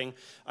legal writing.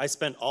 I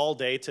spent all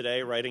day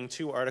today writing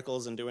 2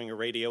 articles and doing a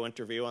radio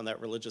interview on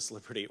that religious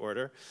liberty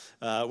order,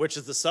 which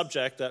is the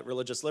subject, that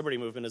religious liberty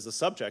movement is the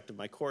subject of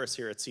my course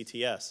here at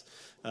CTS.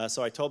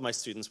 So I told my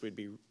students it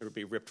would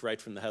be ripped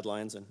right from the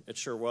headlines, and it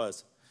sure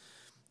was.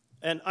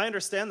 And I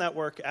understand that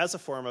work as a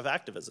form of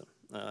activism.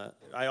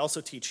 I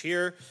also teach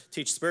here,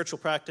 teach spiritual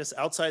practice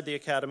outside the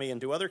academy, and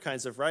do other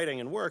kinds of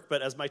writing and work.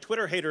 But as my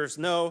Twitter haters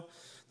know,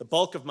 the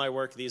bulk of my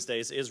work these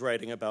days is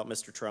writing about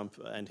Mr. Trump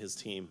and his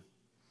team.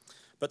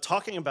 But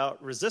talking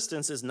about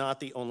resistance is not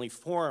the only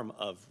form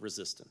of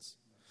resistance.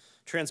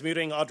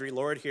 Transmuting Audre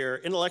Lorde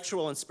here,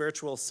 intellectual and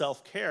spiritual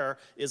self-care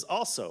is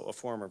also a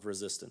form of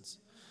resistance,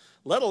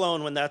 let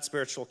alone when that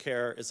spiritual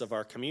care is of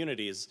our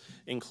communities,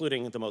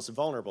 including the most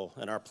vulnerable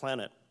in our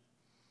planet.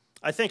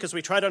 I think as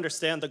we try to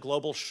understand the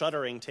global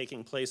shuddering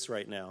taking place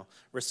right now,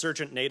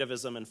 resurgent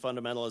nativism and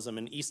fundamentalism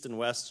in East and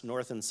West,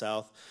 North and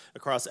South,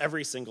 across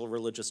every single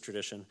religious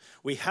tradition,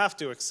 we have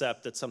to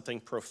accept that something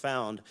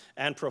profound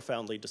and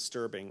profoundly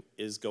disturbing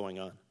is going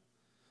on.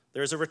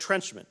 There's a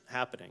retrenchment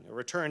happening, a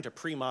return to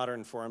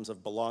pre-modern forms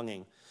of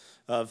belonging,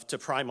 to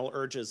primal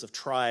urges of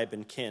tribe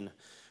and kin.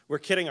 We're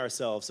kidding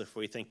ourselves if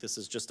we think this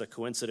is just a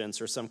coincidence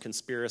or some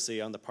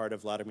conspiracy on the part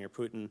of Vladimir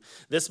Putin.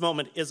 This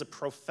moment is a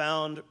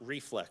profound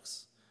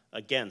reflex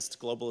against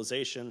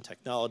globalization,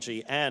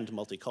 technology, and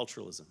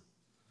multiculturalism.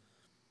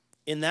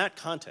 In that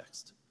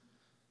context,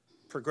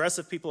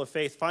 progressive people of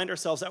faith, find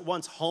ourselves at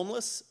once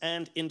homeless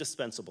and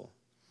indispensable.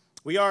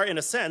 We are, in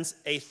a sense,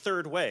 a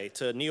third way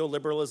to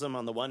neoliberalism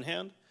on the one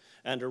hand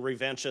and a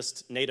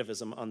revanchist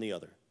nativism on the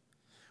other.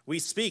 We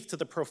speak to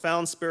the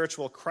profound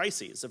spiritual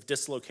crises of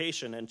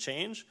dislocation and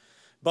change,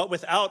 but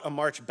without a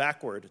march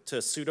backward to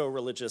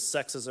pseudo-religious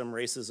sexism,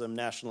 racism,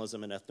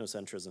 nationalism, and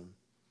ethnocentrism.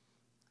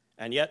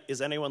 And yet,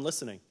 is anyone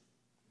listening?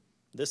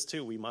 This,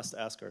 too, we must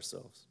ask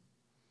ourselves.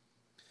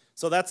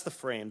 So that's the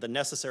frame, the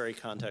necessary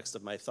context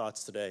of my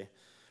thoughts today.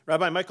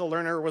 Rabbi Michael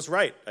Lerner was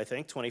right, I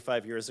think,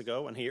 25 years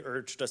ago when he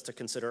urged us to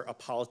consider a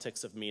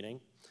politics of meaning.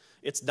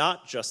 It's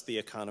not just the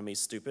economy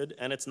stupid,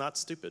 and it's not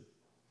stupid.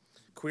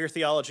 Queer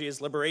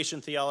theologies,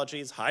 liberation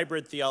theologies,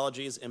 hybrid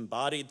theologies,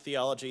 embodied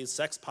theologies,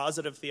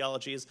 sex-positive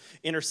theologies,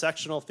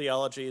 intersectional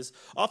theologies.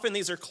 Often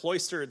these are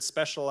cloistered,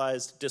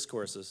 specialized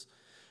discourses.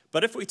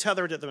 But if we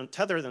tether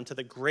them to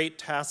the great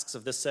tasks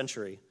of this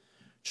century,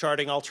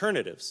 charting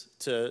alternatives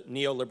to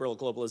neoliberal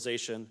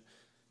globalization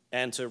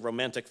and to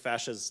romantic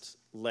fascist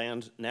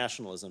land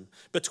nationalism,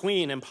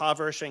 between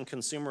impoverishing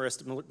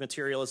consumerist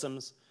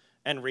materialisms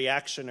and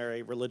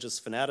reactionary religious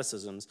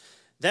fanaticisms,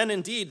 then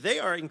indeed they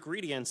are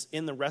ingredients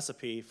in the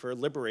recipe for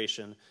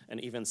liberation and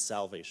even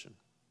salvation.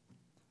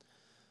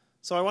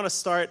 So I want to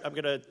start, I'm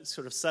going to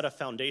sort of set a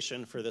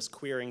foundation for this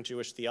Queering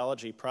Jewish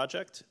Theology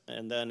project,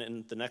 and then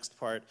in the next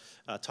part,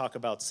 talk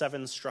about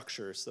 7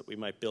 structures that we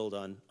might build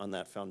on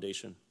that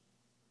foundation.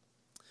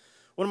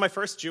 One of my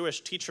first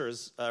Jewish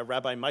teachers,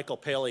 Rabbi Michael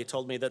Paley,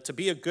 told me that to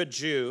be a good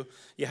Jew,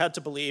 you had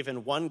to believe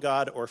in one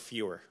God or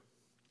fewer.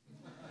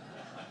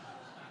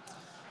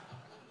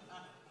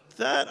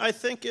 That, I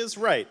think, is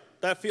right.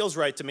 That feels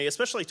right to me,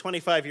 especially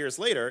 25 years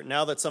later,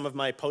 now that some of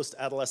my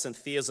post-adolescent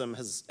theism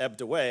has ebbed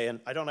away,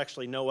 and I don't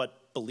actually know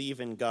what believe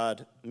in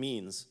God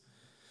means.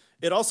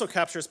 It also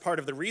captures part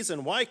of the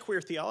reason why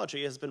queer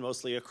theology has been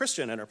mostly a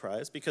Christian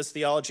enterprise, because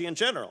theology in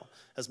general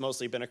has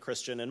mostly been a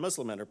Christian and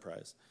Muslim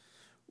enterprise.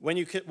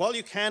 While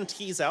you can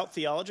tease out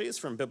theologies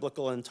from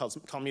biblical and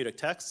Talmudic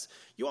texts,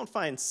 you won't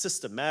find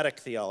systematic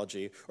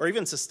theology or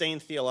even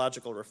sustained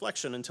theological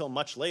reflection until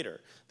much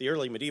later, the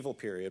early medieval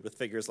period, with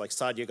figures like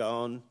Saadia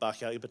Gaon,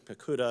 Bachya ibn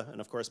Pekuda,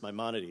 and of course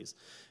Maimonides.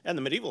 And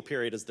the medieval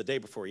period is the day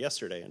before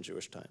yesterday in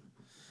Jewish time.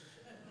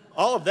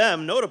 All of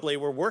them, notably,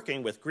 were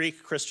working with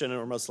Greek, Christian,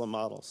 or Muslim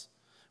models.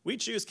 We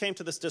Jews came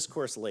to this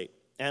discourse late,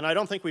 and I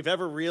don't think we've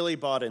ever really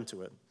bought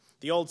into it.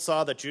 The old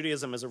saw that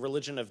Judaism is a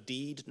religion of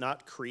deed,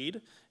 not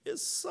creed,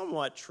 is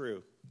somewhat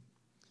true.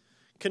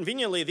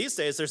 Conveniently, these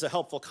days, there's a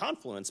helpful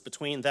confluence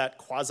between that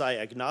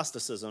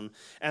quasi-agnosticism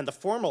and the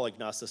formal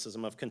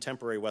agnosticism of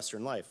contemporary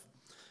Western life.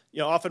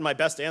 Often my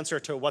best answer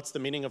to what's the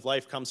meaning of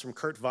life comes from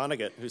Kurt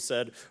Vonnegut, who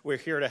said, "We're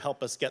here to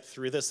help us get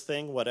through this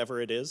thing,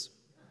 whatever it is."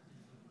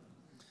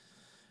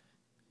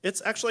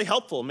 It's actually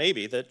helpful,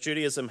 maybe, that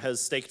Judaism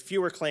has staked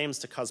fewer claims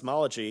to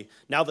cosmology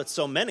now that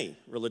so many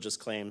religious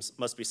claims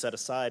must be set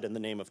aside in the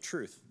name of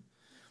truth.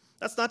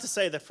 That's not to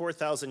say that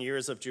 4,000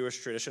 years of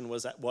Jewish tradition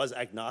was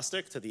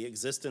agnostic to the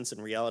existence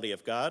and reality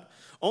of God,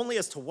 only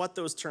as to what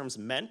those terms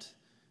meant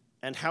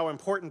and how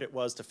important it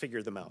was to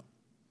figure them out.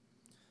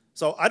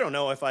 So I don't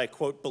know if I,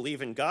 quote,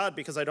 believe in God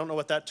because I don't know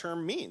what that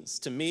term means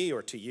to me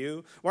or to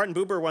you. Martin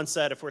Buber once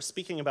said, if we're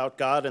speaking about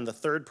God in the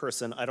third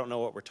person, I don't know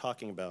what we're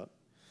talking about.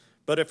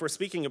 But if we're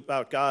speaking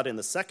about God in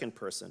the second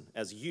person,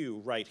 as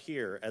you right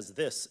here, as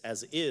this,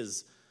 as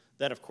is,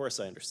 then of course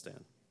I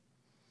understand.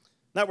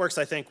 That works,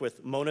 I think,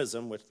 with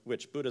monism,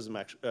 which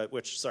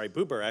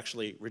Buber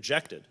actually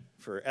rejected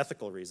for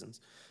ethical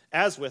reasons,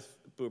 as with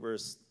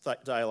Buber's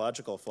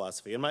dialogical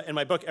philosophy. In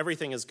my book,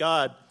 Everything is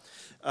God,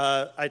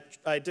 I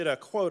adapted a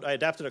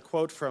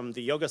quote from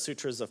the Yoga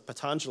Sutras of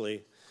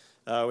Patanjali,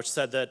 which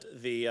said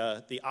that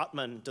the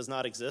Atman does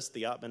not exist,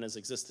 the Atman is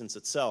existence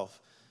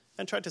itself,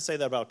 and tried to say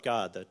that about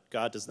God, that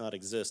God does not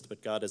exist,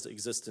 but God is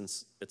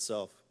existence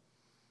itself.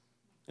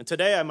 And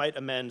today I might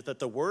amend that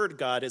the word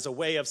God is a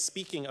way of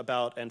speaking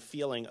about and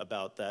feeling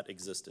about that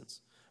existence,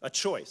 a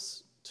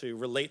choice to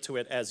relate to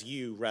it as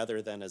you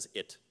rather than as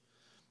it.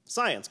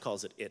 Science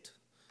calls it it.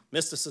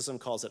 Mysticism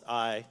calls it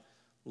I.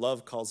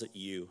 Love calls it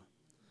you.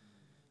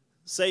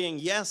 Saying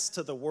yes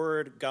to the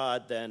word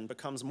God then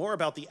becomes more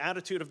about the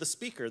attitude of the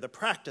speaker, the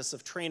practice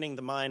of training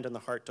the mind and the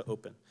heart to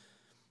open.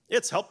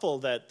 It's helpful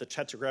that the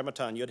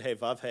Tetragrammaton Yud-He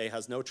Vav-He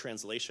has no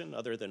translation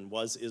other than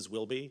was, is,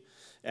 will be,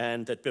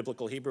 and that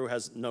Biblical Hebrew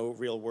has no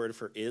real word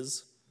for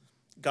is.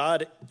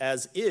 God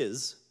as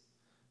is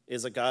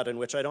a God in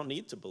which I don't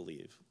need to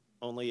believe,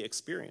 only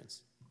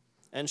experience.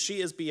 And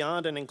she is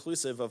beyond and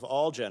inclusive of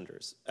all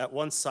genders, at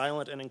once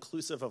silent and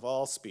inclusive of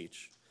all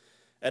speech.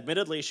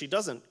 Admittedly, she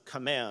doesn't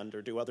command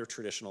or do other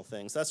traditional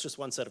things. That's just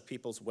one set of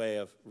people's way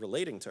of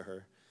relating to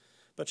her.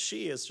 But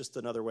she is just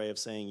another way of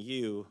saying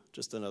you,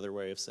 just another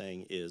way of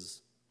saying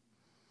is.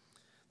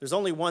 There's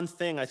only one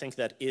thing I think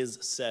that is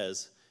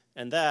says,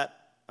 and that,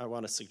 I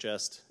want to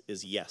suggest,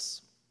 is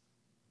yes.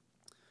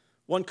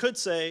 One could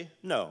say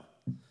no.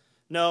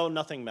 No,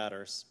 nothing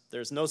matters.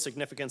 There's no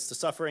significance to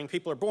suffering.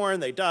 People are born,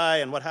 they die,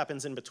 and what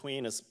happens in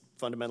between is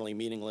fundamentally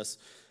meaningless.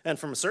 And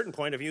from a certain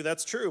point of view,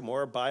 that's true.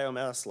 More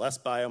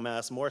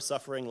biomass, more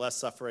suffering, less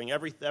suffering.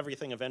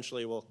 Everything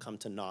eventually will come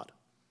to naught.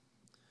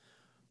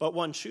 But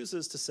one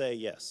chooses to say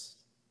yes.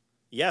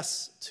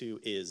 Yes to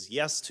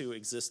yes to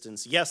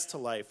existence, yes to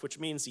life, which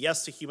means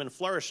yes to human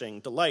flourishing,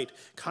 delight,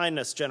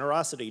 kindness,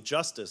 generosity,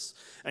 justice,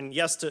 and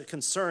yes to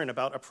concern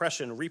about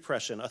oppression,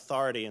 repression,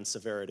 authority, and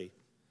severity.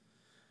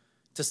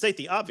 To state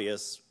the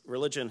obvious,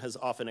 religion has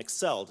often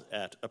excelled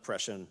at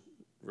oppression,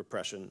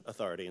 repression,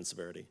 authority, and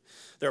severity.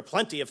 There are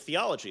plenty of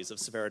theologies of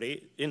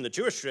severity. In the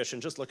Jewish tradition,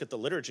 just look at the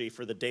liturgy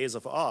for the days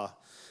of awe,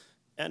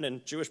 and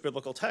in Jewish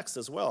biblical texts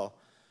as well.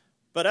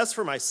 But as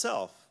for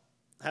myself,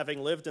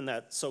 having lived in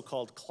that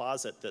so-called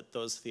closet that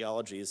those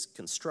theologies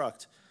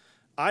construct,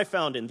 I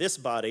found in this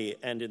body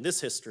and in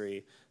this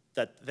history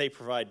that they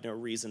provide no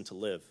reason to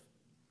live.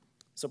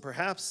 So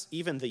perhaps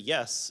even the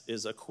yes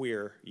is a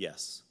queer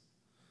yes.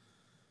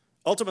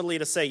 Ultimately,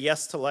 to say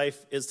yes to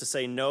life is to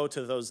say no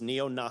to those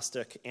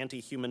neo-Gnostic,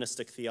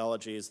 anti-humanistic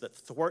theologies that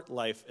thwart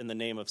life in the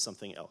name of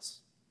something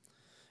else.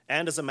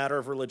 And as a matter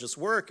of religious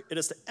work, it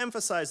is to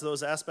emphasize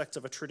those aspects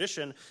of a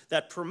tradition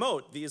that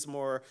promote these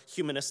more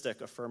humanistic,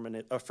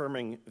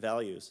 affirming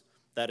values.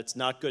 That it's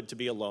not good to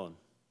be alone,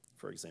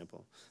 for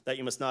example. That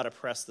you must not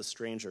oppress the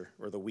stranger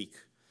or the weak.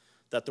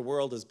 That the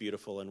world is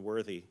beautiful and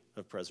worthy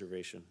of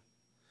preservation.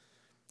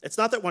 It's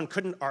not that one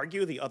couldn't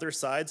argue the other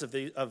sides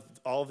of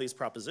all of these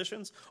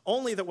propositions,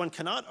 only that one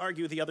cannot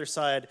argue the other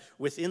side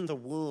within the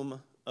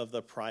womb of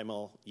the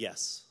primal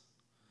yes.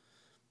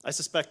 I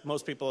suspect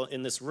most people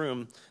in this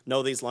room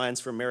know these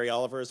lines from Mary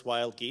Oliver's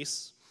Wild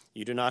Geese.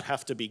 You do not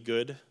have to be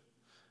good.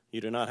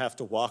 You do not have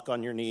to walk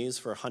on your knees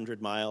for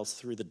 100 miles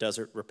through the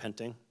desert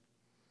repenting.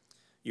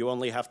 You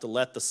only have to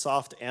let the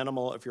soft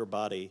animal of your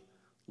body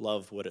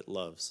love what it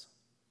loves.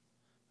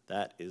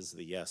 That is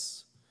the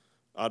yes.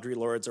 Audre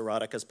Lorde's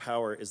erotic as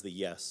power is the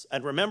yes.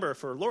 And remember,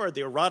 for Lorde,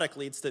 the erotic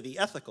leads to the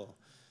ethical.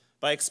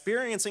 By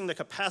experiencing the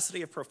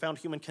capacity of profound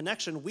human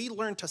connection, we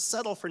learn to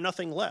settle for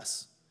nothing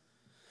less.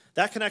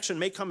 That connection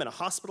may come in a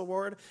hospital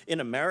ward, in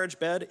a marriage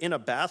bed, in a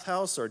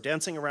bathhouse, or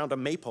dancing around a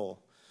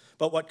maypole.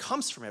 But what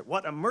comes from it,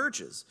 what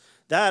emerges,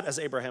 that, as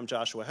Abraham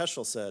Joshua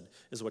Heschel said,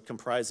 is what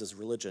comprises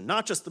religion.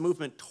 Not just the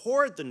movement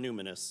toward the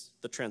numinous,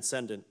 the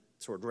transcendent,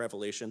 toward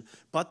revelation,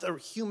 but the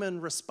human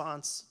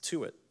response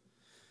to it.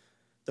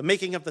 The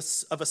making of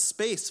a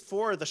space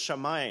for the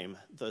shamayim,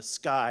 the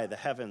sky, the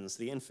heavens,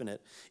 the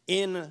infinite,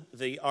 in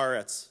the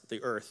aretz,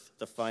 the earth,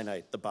 the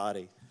finite, the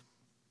body.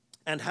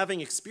 And having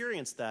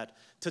experienced that,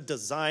 to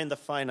design the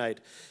finite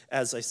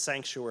as a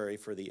sanctuary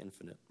for the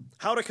infinite.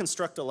 How to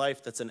construct a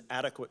life that's an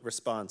adequate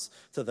response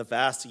to the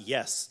vast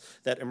yes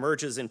that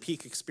emerges in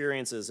peak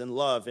experiences, in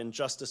love, in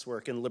justice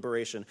work, in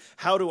liberation.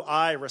 How do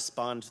I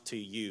respond to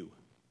you?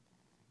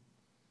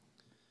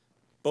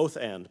 Both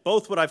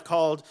what I've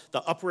called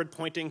the upward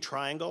pointing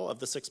triangle of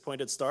the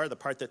six-pointed star, the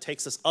part that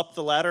takes us up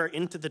the ladder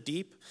into the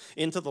deep,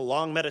 into the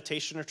long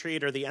meditation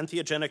retreat or the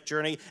entheogenic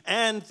journey,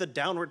 and the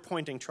downward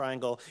pointing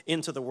triangle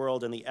into the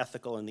world and the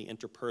ethical and the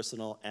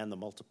interpersonal and the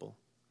multiple.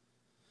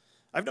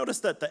 I've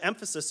noticed that the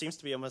emphasis seems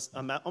to be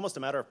almost a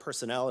matter of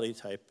personality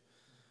type.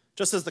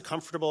 Just as the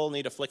comfortable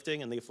need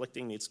afflicting and the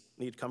afflicting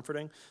need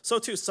comforting, so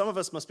too some of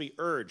us must be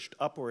urged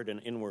upward and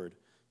inward,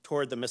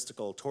 toward the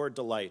mystical, toward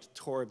delight,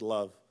 toward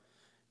love.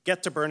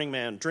 Get to Burning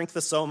Man, drink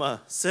the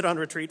soma, sit on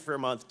retreat for a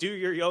month, do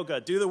your yoga,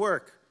 do the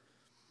work.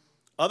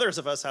 Others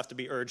of us have to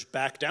be urged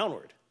back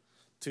downward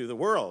to the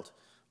world.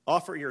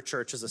 Offer your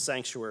church as a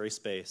sanctuary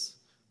space.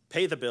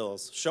 Pay the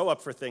bills, show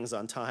up for things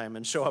on time,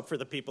 and show up for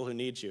the people who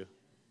need you.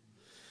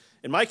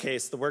 In my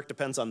case, the work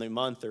depends on the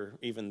month or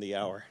even the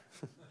hour.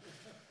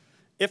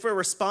 If we're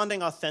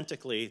responding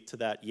authentically to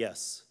that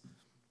yes,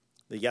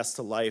 the yes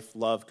to life,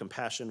 love,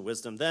 compassion,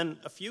 wisdom, then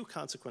a few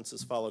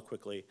consequences follow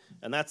quickly,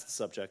 and that's the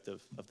subject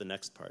of the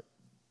next part.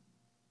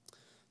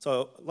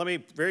 So let me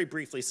very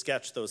briefly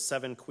sketch those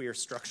 7 queer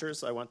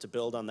structures I want to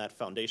build on that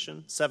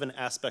foundation, 7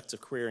 aspects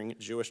of queering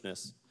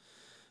Jewishness.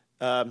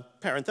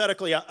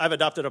 Parenthetically, I've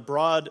adopted a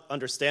broad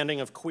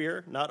understanding of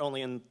queer, not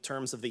only in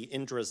terms of the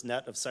Indra's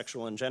net of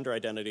sexual and gender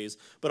identities,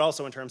 but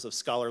also in terms of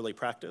scholarly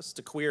practice.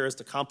 To queer is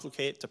to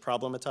complicate, to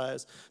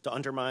problematize, to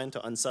undermine,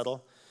 to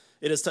unsettle.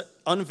 It is to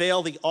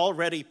unveil the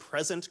already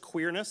present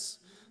queerness,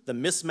 the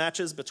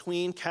mismatches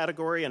between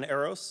category and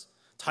eros,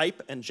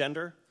 type and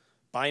gender,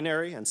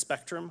 binary and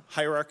spectrum,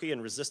 hierarchy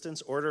and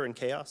resistance, order and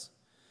chaos.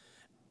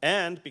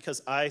 And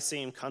because I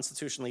seem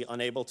constitutionally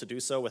unable to do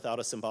so without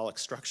a symbolic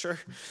structure,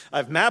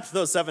 I've mapped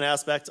those 7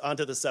 aspects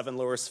onto the 7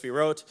 lower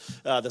sfirot,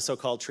 the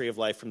so-called tree of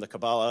life from the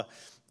Kabbalah,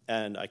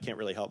 and I can't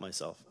really help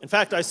myself. In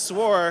fact, I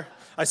swore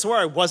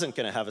I wasn't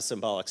going to have a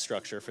symbolic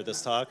structure for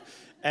this talk,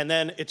 and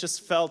then it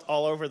just felt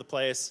all over the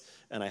place,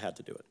 and I had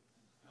to do it.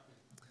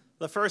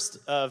 The first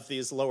of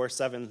these lower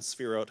 7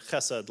 sfirot,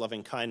 chesed,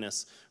 loving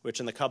kindness, which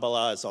in the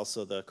Kabbalah is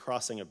also the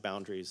crossing of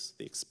boundaries,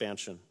 the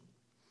expansion.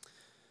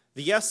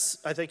 The yes,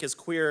 I think, is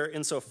queer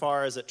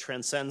insofar as it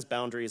transcends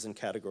boundaries and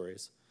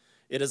categories.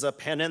 It is a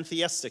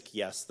panentheistic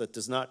yes that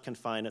does not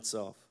confine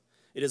itself.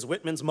 It is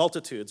Whitman's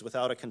multitudes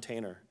without a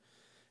container.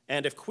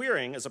 And if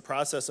queering is a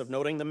process of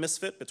noting the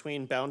misfit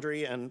between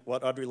boundary and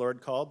what Audre Lorde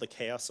called the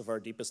chaos of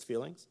our deepest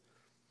feelings,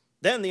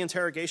 then the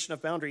interrogation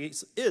of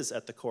boundaries is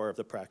at the core of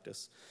the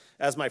practice.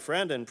 As my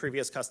friend and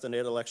previous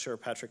Castañeda lecturer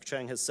Patrick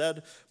Cheng has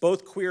said,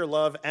 both queer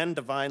love and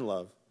divine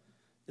love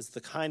is the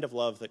kind of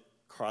love that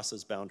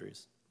crosses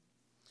boundaries.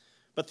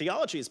 But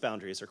theology's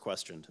boundaries are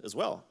questioned as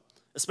well,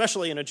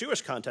 especially in a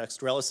Jewish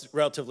context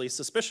relatively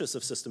suspicious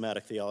of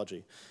systematic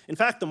theology. In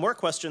fact, the more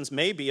questions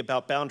may be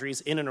about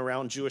boundaries in and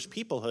around Jewish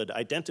peoplehood,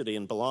 identity,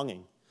 and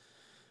belonging.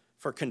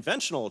 For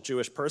conventional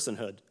Jewish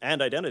personhood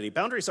and identity,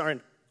 boundaries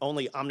aren't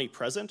only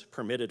omnipresent,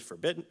 permitted,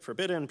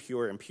 forbidden,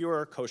 pure,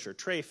 impure, kosher,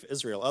 treif,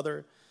 Israel,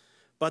 other,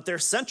 but they're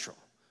central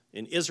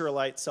in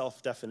Israelite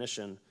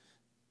self-definition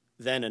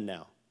then and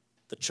now.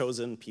 The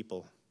chosen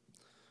people,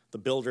 the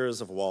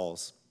builders of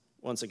walls.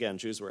 Once again,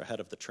 Jews were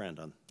ahead of the trend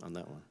on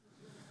that one.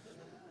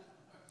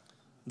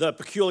 The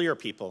peculiar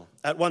people,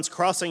 at once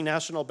crossing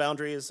national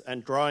boundaries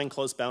and drawing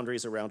close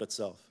boundaries around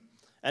itself.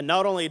 And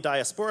not only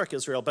diasporic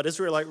Israel, but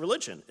Israelite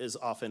religion is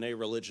often a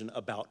religion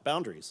about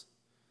boundaries,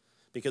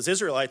 because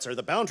Israelites are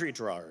the boundary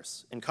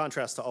drawers, in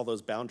contrast to all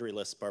those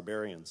boundaryless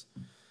barbarians.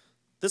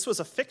 This was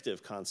a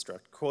fictive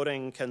construct.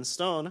 Quoting Ken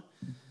Stone,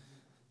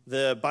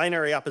 the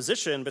binary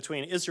opposition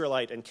between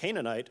Israelite and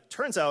Canaanite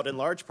turns out in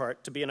large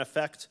part to be an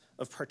effect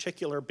of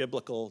particular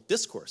biblical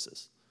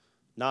discourses,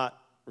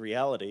 not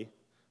reality,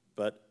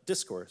 but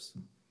discourse.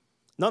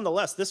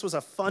 Nonetheless, this was a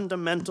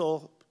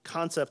fundamental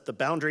concept, the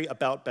boundary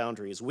about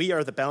boundaries. We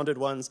are the bounded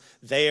ones,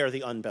 they are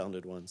the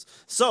unbounded ones.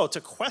 So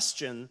to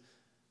question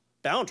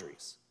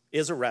boundaries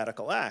is a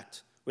radical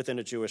act within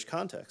a Jewish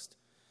context,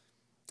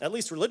 at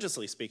least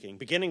religiously speaking,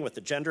 beginning with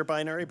the gender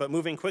binary, but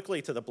moving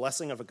quickly to the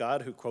blessing of a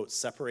God who, quote,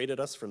 separated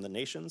us from the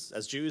nations,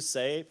 as Jews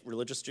say,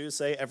 religious Jews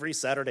say, every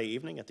Saturday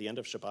evening at the end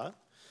of Shabbat.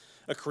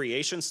 A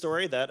creation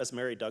story that, as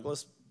Mary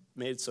Douglas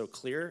made so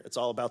clear, it's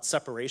all about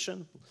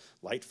separation,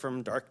 light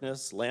from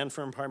darkness, land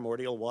from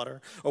primordial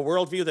water, a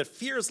worldview that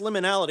fears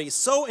liminality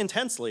so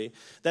intensely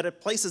that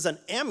it places an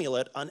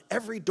amulet on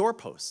every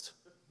doorpost.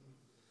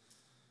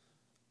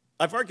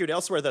 I've argued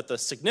elsewhere that the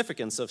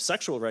significance of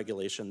sexual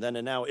regulation then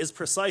and now is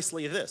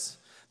precisely this,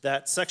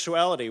 that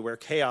sexuality where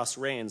chaos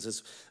reigns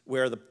is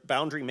where the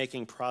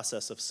boundary-making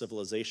process of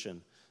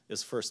civilization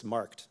is first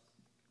marked.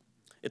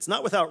 It's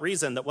not without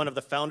reason that one of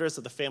the founders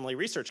of the Family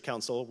Research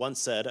Council once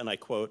said, and I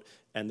quote,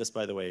 and this,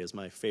 by the way, is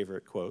my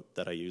favorite quote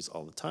that I use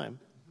all the time,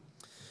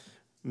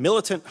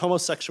 militant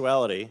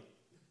homosexuality,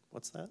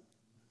 what's that?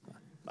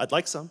 I'd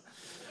like some.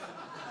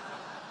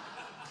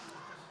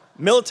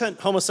 Militant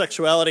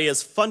homosexuality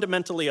is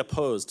fundamentally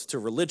opposed to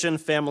religion,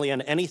 family,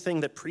 and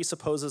anything that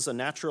presupposes a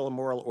natural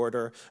moral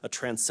order, a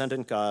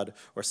transcendent God,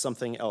 or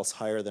something else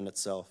higher than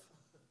itself.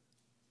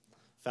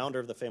 Founder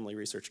of the Family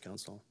Research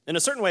Council. In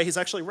a certain way, he's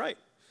actually right.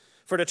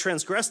 For to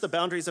transgress the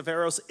boundaries of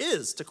Eros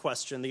is to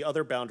question the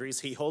other boundaries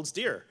he holds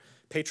dear.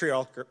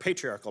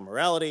 Patriarchal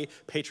morality,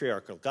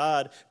 patriarchal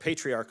God,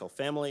 patriarchal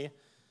family,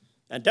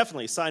 and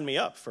definitely sign me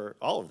up for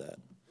all of that.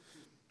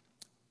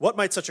 What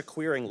might such a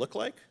queering look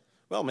like?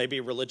 Well, maybe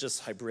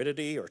religious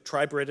hybridity or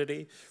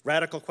tribridity,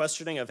 radical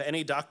questioning of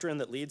any doctrine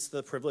that leads to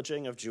the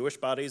privileging of Jewish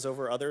bodies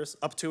over others,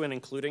 up to and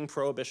including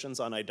prohibitions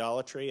on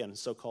idolatry and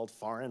so-called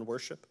foreign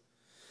worship.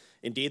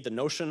 Indeed, the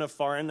notion of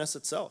foreignness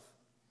itself.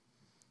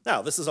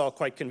 Now, this is all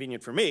quite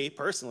convenient for me,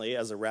 personally,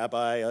 as a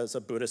rabbi, as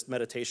a Buddhist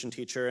meditation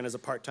teacher, and as a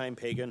part-time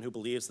pagan who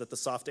believes that the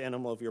soft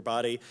animal of your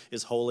body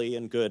is holy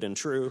and good and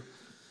true.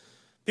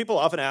 People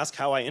often ask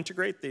how I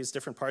integrate these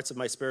different parts of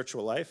my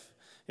spiritual life.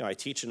 You know, I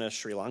teach in a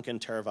Sri Lankan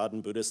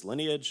Theravadan Buddhist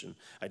lineage, and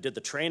I did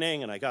the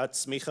training, and I got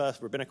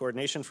smicha, rabbinic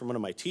ordination, from one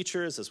of my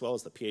teachers, as well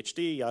as the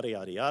PhD, yada,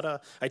 yada,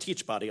 yada. I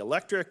teach body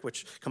electric,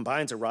 which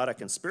combines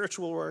erotic and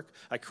spiritual work.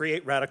 I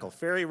create radical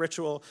fairy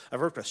ritual. I've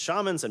worked with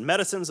shamans and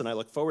medicines, and I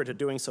look forward to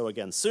doing so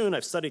again soon.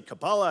 I've studied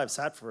Kabbalah. I've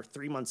sat for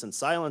 3 months in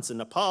silence in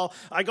Nepal.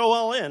 I go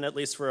all in, at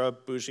least for a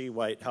bougie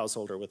white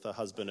householder with a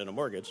husband and a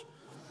mortgage.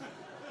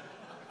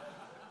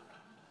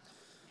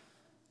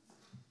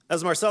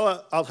 As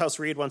Marcella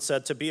Althaus-Reed once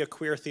said, to be a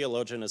queer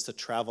theologian is to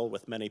travel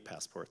with many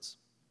passports.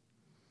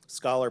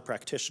 Scholar,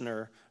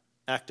 practitioner,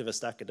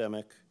 activist,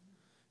 academic,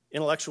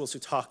 intellectuals who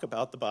talk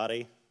about the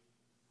body,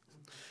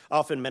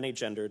 often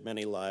many-gendered,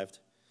 many-lived.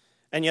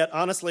 And yet,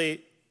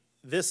 honestly,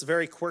 this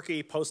very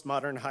quirky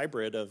postmodern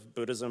hybrid of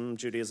Buddhism,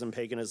 Judaism,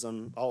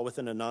 paganism, all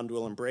within a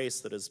non-dual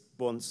embrace that is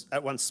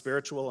at once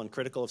spiritual and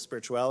critical of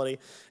spirituality,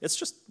 it's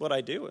just what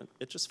I do.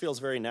 It just feels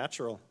very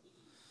natural.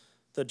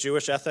 The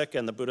Jewish ethic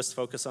and the Buddhist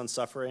focus on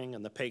suffering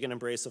and the pagan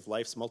embrace of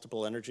life's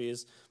multiple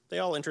energies, they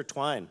all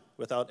intertwine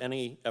without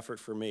any effort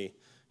for me.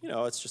 You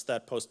know, it's just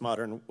that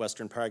postmodern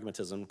Western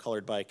pragmatism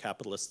colored by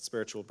capitalist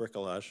spiritual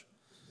bricolage.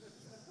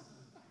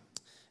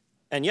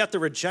 And yet the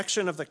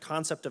rejection of the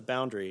concept of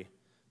boundary,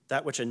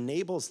 that which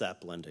enables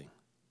that blending,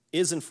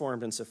 is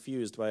informed and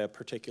suffused by a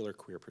particular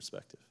queer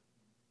perspective.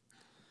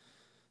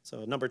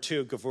 So number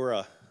 2,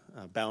 gevura,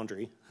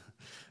 boundary,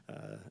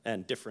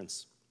 and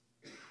difference.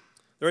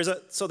 There's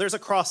a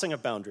crossing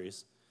of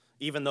boundaries,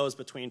 even those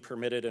between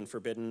permitted and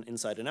forbidden,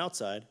 inside and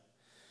outside,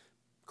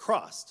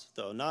 crossed,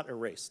 though not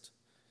erased.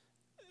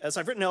 as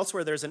I've written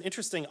elsewhere, there's an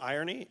interesting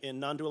irony in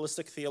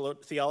non-dualistic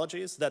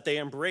theologies that they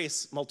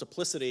embrace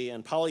multiplicity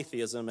and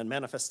polytheism and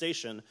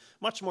manifestation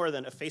much more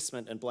than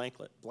effacement and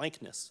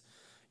blankness.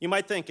 You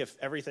might think if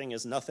everything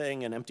is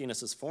nothing and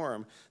emptiness is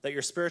form, that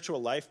your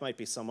spiritual life might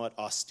be somewhat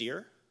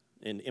austere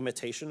in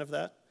imitation of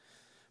that.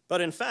 But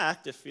in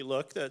fact, if you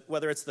look at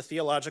whether it's the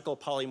theological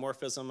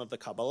polymorphism of the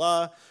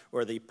Kabbalah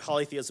or the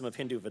polytheism of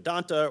Hindu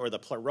Vedanta or the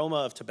pleroma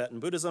of Tibetan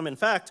Buddhism, in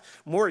fact,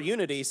 more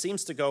unity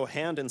seems to go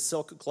hand in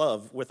silk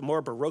glove with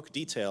more Baroque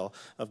detail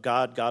of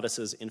God,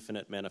 goddesses,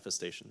 infinite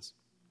manifestations.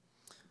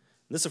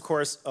 This, of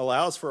course,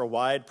 allows for a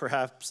wide,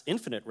 perhaps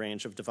infinite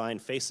range of divine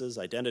faces,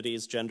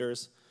 identities,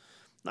 genders,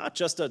 not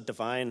just a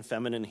divine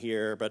feminine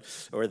here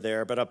or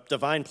there, but a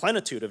divine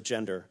plenitude of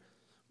gender.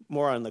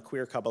 More on the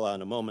queer Kabbalah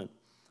in a moment.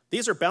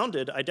 These are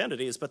bounded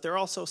identities, but they're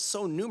also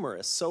so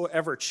numerous, so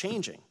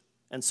ever-changing,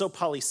 and so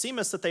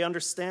polysemous that they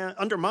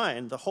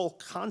undermine the whole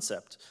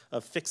concept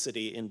of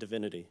fixity in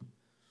divinity.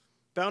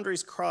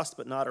 Boundaries crossed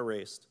but not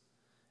erased,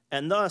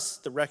 and thus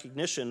the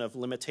recognition of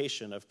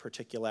limitation, of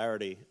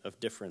particularity, of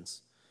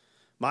difference.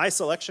 My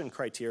selection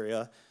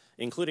criteria,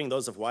 including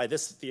those of why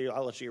this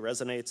theology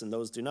resonates and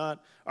those do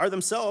not, are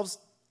themselves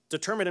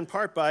determined in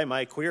part by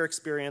my queer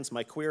experience,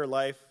 my queer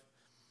life.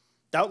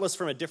 Doubtless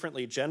from a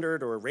differently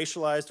gendered or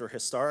racialized or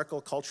historical,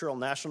 cultural,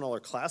 national,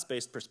 or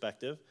class-based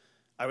perspective,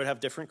 I would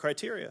have different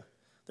criteria.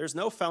 There's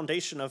no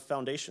foundation of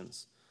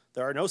foundations.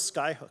 There are no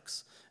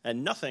skyhooks,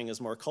 and nothing is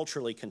more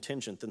culturally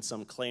contingent than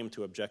some claim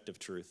to objective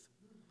truth.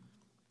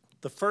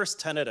 The first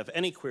tenet of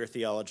any queer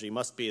theology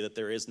must be that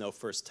there is no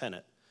first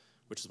tenet,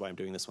 which is why I'm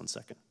doing this one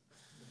second.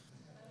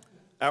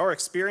 Our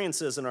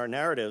experiences and our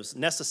narratives,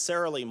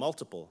 necessarily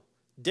multiple,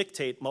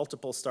 dictate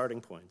multiple starting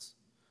points.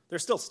 They're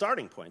still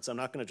starting points. I'm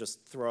not going to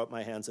just throw up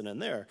my hands in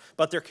there,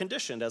 but they're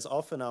conditioned, as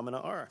all phenomena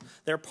are.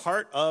 They're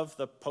part of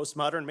the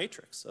postmodern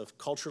matrix of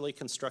culturally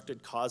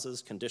constructed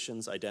causes,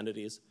 conditions,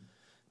 identities.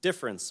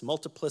 Difference,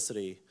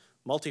 multiplicity,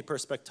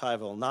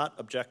 multi-perspectival, not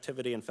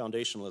objectivity and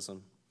foundationalism.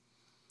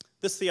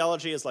 This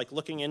theology is like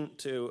looking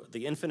into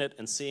the infinite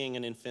and seeing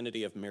an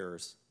infinity of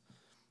mirrors.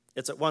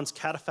 It's at once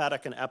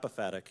cataphatic and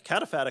apophatic.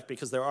 Cataphatic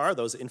because there are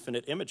those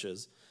infinite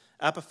images.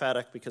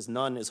 Apophatic because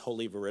none is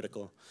wholly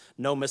veridical.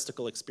 No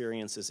mystical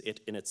experience is it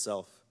in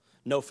itself.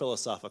 No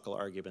philosophical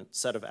argument,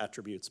 set of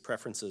attributes,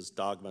 preferences,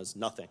 dogmas,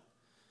 nothing.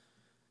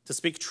 To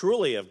speak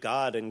truly of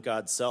God and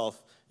God's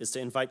self is to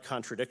invite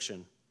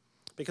contradiction,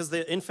 because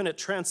the infinite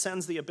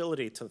transcends the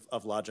ability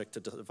of logic to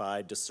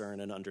divide, discern,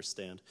 and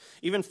understand.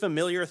 Even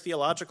familiar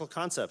theological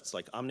concepts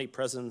like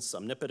omnipresence,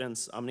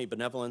 omnipotence,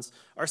 omnibenevolence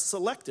are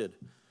selected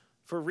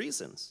for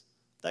reasons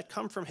that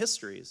come from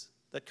histories,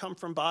 that come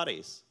from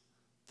bodies,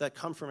 that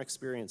come from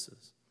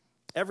experiences.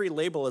 Every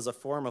label is a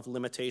form of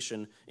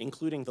limitation,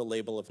 including the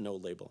label of no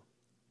label.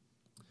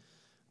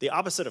 The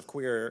opposite of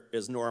queer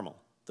is normal,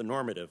 the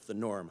normative, the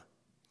norm.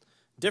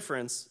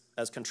 Difference,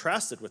 as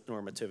contrasted with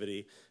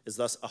normativity, is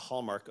thus a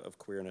hallmark of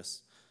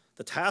queerness.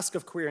 The task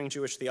of queering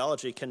Jewish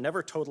theology can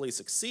never totally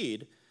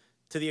succeed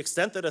to the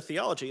extent that a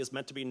theology is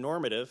meant to be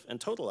normative and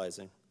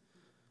totalizing.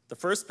 The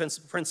first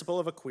principle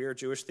of a queer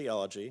Jewish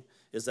theology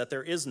is that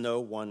there is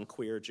no one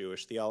queer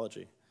Jewish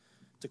theology.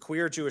 To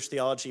queer Jewish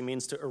theology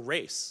means to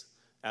erase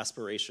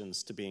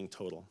aspirations to being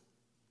total,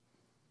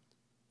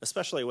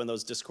 especially when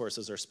those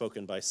discourses are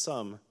spoken by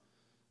some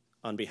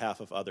on behalf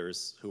of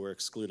others who are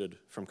excluded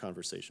from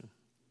conversation.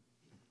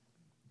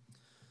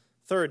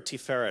 Third,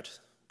 tiferet,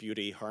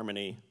 beauty,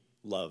 harmony,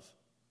 love.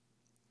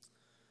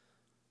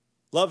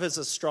 Love is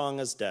as strong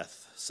as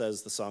death,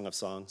 says the Song of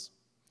Songs.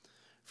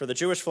 For the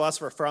Jewish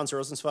philosopher Franz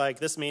Rosenzweig,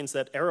 this means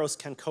that eros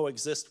can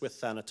coexist with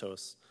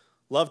thanatos.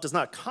 Love does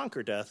not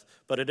conquer death,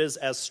 but it is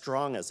as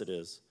strong as it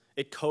is.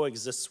 It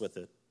coexists with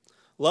it.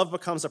 Love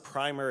becomes a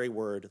primary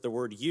word, the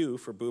word you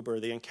for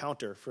Buber, the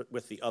encounter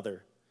with the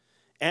other,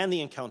 and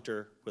the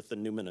encounter with the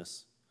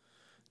numinous.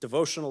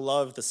 Devotional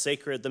love, the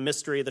sacred, the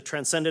mystery, the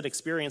transcendent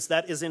experience,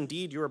 that is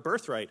indeed your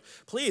birthright.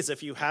 Please,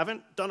 if you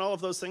haven't done all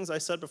of those things I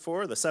said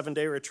before, the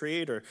 7-day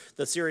retreat or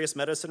the serious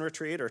medicine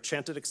retreat or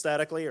chanted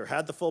ecstatically or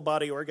had the full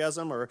body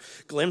orgasm or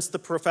glimpsed the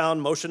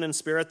profound motion and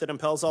spirit that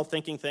impels all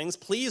thinking things,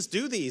 please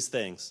do these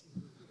things.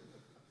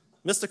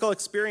 Mystical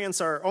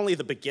experience are only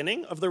the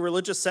beginning of the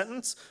religious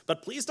sentence,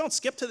 but please don't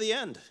skip to the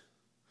end.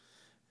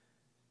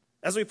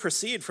 As we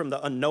proceed from the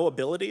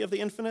unknowability of the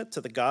infinite to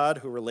the God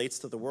who relates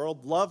to the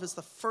world, love is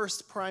the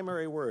first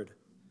primary word.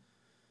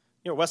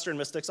 Western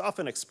mystics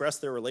often express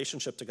their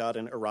relationship to God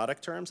in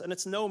erotic terms, and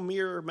it's no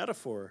mere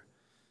metaphor.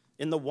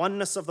 In the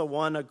oneness of the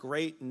one, a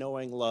great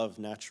knowing love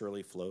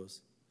naturally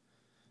flows.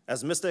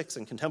 As mystics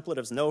and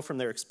contemplatives know from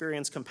their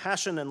experience,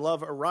 compassion and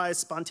love arise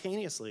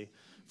spontaneously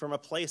from a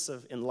place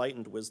of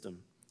enlightened wisdom.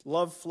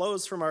 Love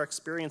flows from our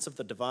experience of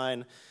the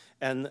divine,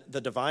 and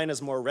the divine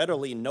is more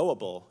readily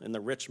knowable in the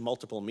rich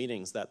multiple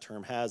meanings that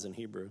term has in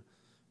Hebrew,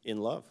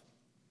 in love.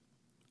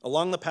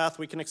 Along the path,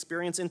 we can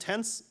experience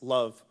intense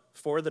love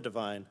for the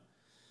divine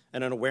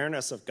and an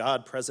awareness of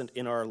God present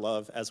in our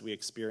love as we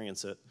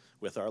experience it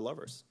with our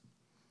lovers.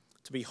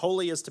 To be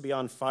holy is to be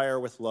on fire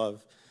with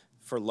love,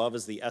 for love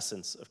is the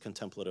essence of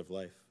contemplative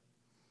life.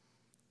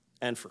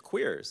 And for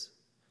queers,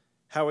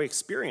 how we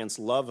experience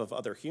love of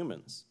other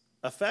humans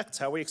affects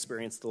how we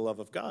experience the love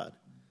of God.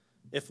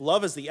 If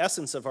love is the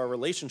essence of our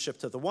relationship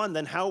to the one,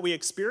 then how we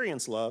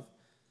experience love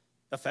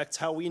affects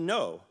how we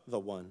know the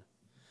one.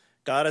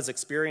 God as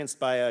experienced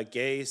by a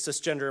gay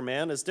cisgender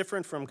man is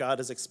different from God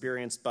as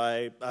experienced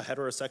by a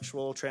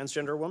heterosexual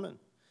transgender woman.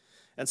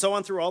 And so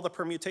on through all the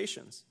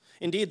permutations.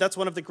 Indeed, that's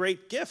one of the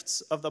great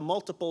gifts of the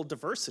multiple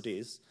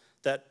diversities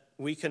that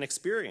we can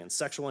experience.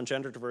 Sexual and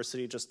gender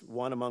diversity, just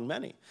one among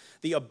many.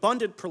 The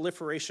abundant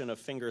proliferation of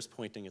fingers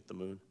pointing at the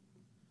moon.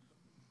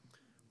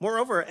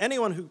 Moreover,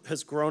 anyone who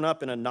has grown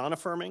up in a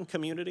non-affirming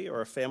community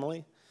or a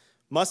family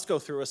must go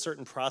through a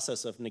certain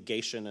process of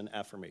negation and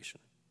affirmation.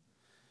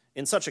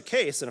 In such a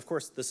case, and of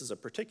course this is a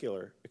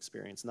particular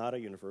experience, not a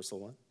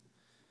universal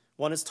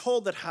one is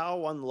told that how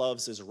one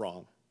loves is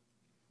wrong,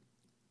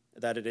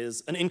 that it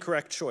is an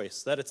incorrect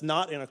choice, that it's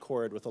not in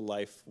accord with a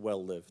life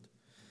well lived.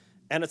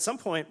 And at some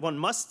point, one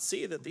must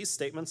see that these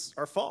statements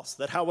are false,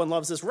 that how one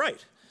loves is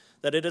right,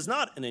 that it is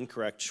not an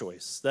incorrect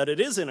choice, that it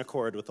is in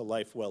accord with a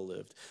life well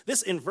lived.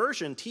 This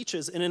inversion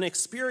teaches in an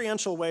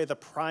experiential way the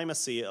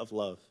primacy of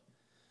love.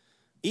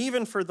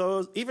 Even for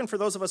those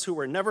of us who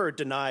were never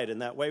denied in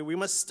that way, we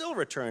must still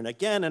return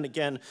again and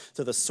again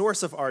to the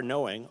source of our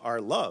knowing,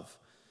 our love,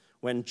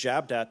 when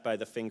jabbed at by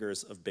the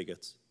fingers of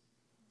bigots.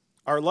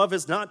 Our love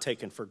is not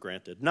taken for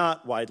granted,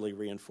 not widely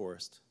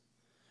reinforced.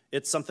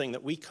 It's something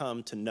that we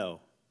come to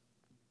know.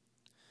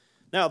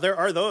 Now, there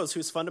are those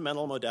whose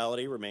fundamental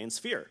modality remains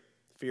fear.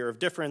 Fear of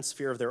difference,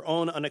 fear of their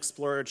own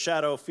unexplored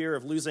shadow, fear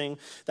of losing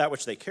that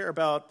which they care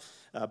about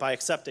by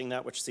accepting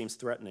that which seems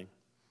threatening.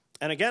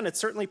 And again, it's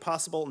certainly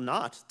possible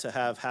not to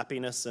have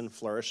happiness and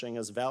flourishing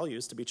as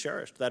values to be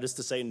cherished. That is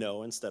to say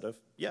no instead of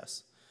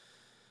yes.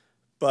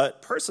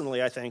 But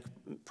personally, I think,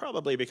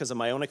 probably because of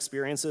my own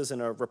experiences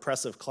in a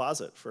repressive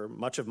closet for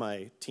much of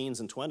my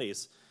teens and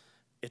 20s,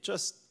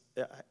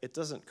 it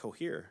doesn't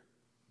cohere.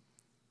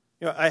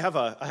 You know, I have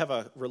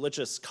a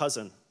religious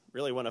cousin,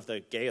 really one of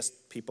the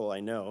gayest people I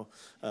know,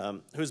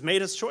 who's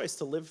made his choice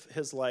to live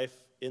his life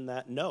in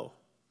that no.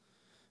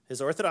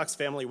 His Orthodox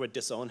family would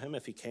disown him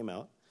if he came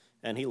out,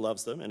 and he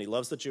loves them, and he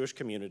loves the Jewish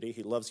community,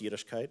 he loves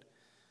Yiddishkeit.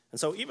 And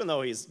so even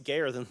though he's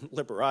gayer than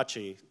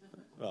Liberace,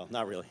 well,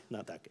 not really,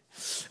 not that gay.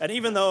 And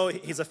even though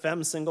he's a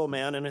femme single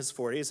man in his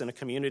 40s in a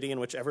community in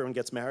which everyone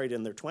gets married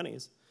in their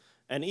 20s,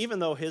 and even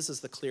though his is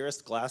the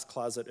clearest glass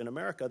closet in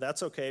America,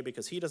 that's okay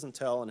because he doesn't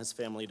tell and his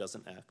family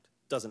doesn't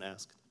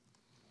ask.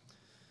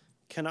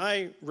 Can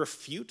I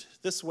refute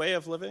this way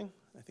of living?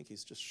 I think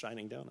he's just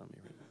shining down on me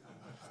right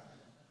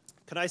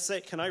now.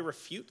 Can I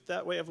refute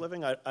that way of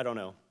living? I don't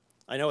know.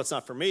 I know it's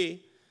not for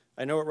me.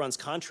 I know it runs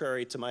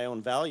contrary to my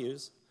own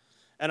values.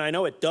 And I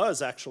know it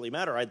does actually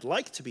matter. I'd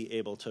like to be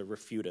able to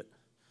refute it.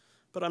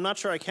 But I'm not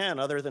sure I can,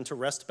 other than to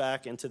rest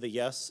back into the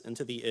yes,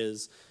 into the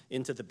is,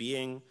 into the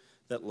being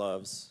that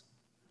loves,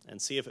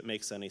 and see if it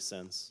makes any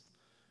sense,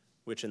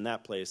 which in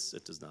that place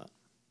it does not.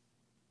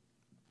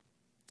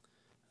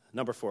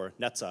 Number 4,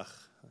 Netzach,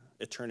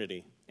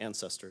 eternity,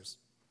 ancestors.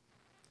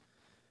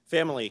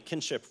 Family,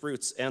 kinship,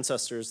 roots,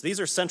 ancestors, these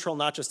are central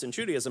not just in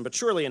Judaism, but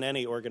surely in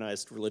any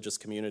organized religious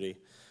community.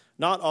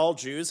 Not all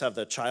Jews have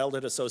the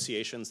childhood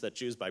associations that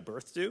Jews by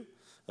birth do,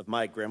 of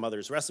my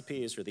grandmother's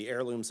recipes or the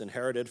heirlooms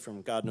inherited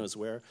from God knows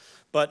where.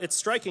 But it's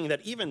striking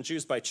that even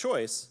Jews by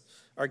choice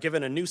are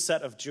given a new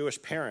set of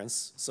Jewish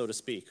parents, so to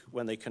speak,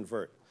 when they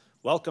convert.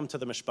 Welcome to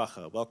the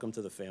mishpacha, welcome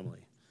to the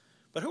family.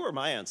 But who are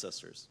my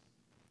ancestors?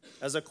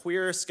 As a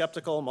queer,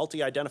 skeptical,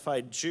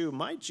 multi-identified Jew,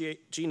 my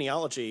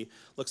genealogy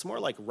looks more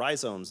like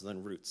rhizomes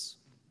than roots.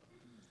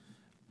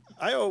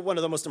 I owe one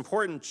of the most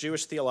important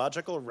Jewish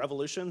theological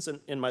revolutions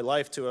in my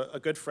life to a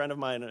good friend of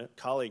mine, a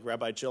colleague,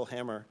 Rabbi Jill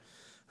Hammer,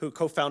 who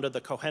co-founded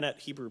the Kohenet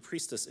Hebrew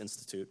Priestess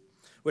Institute,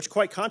 which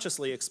quite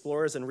consciously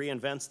explores and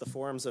reinvents the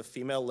forms of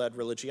female-led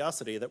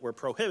religiosity that were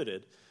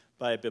prohibited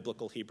by a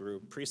biblical Hebrew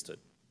priesthood.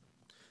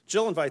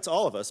 Jill invites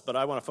all of us, but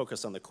I want to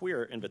focus on the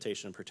queer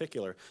invitation in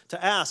particular,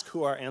 to ask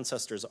who our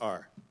ancestors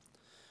are.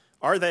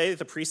 Are they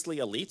the priestly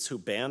elites who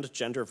banned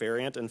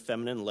gender-variant and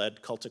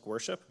feminine-led cultic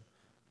worship?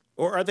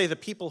 Or are they the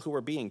people who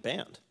were being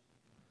banned?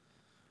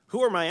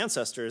 Who are my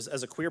ancestors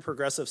as a queer,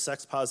 progressive,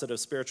 sex-positive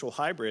spiritual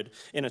hybrid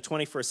in a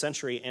 21st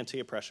century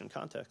anti-oppression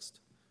context?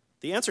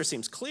 The answer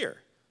seems clear.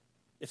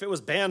 If it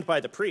was banned by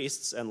the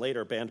priests and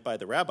later banned by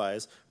the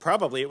rabbis,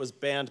 probably it was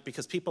banned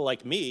because people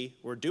like me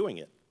were doing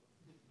it.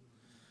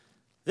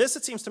 This,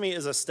 it seems to me,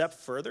 is a step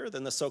further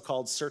than the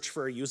so-called search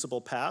for a usable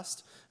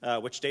past,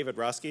 which David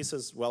Roskies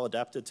has well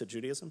adapted to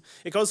Judaism.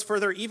 It goes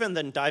further even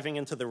than diving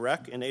into the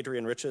wreck in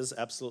Adrian Rich's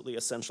Absolutely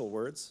Essential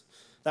Words.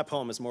 That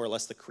poem is more or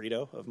less the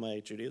credo of my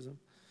Judaism.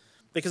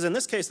 Because in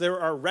this case, there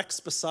are wrecks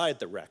beside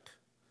the wreck,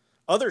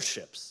 other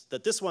ships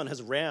that this one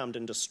has rammed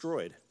and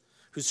destroyed,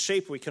 whose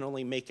shape we can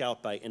only make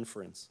out by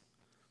inference.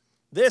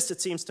 This,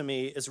 it seems to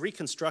me, is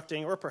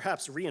reconstructing or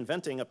perhaps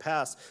reinventing a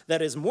past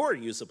that is more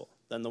usable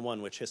than the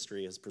one which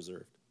history has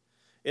preserved.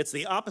 It's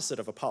the opposite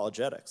of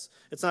apologetics.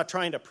 It's not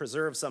trying to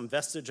preserve some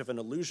vestige of an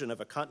illusion of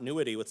a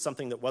continuity with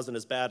something that wasn't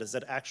as bad as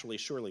it actually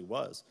surely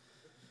was.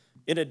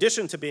 In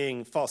addition to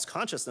being false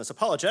consciousness,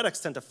 apologetics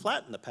tend to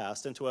flatten the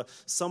past into a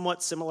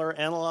somewhat similar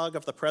analog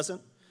of the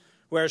present,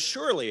 whereas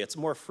surely it's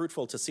more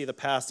fruitful to see the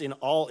past in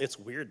all its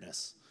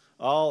weirdness,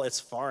 all its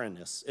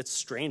foreignness, its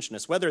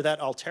strangeness, whether that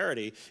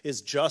alterity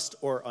is just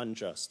or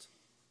unjust.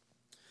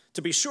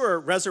 To be sure,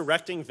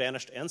 resurrecting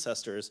vanished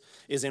ancestors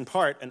is in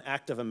part an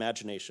act of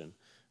imagination.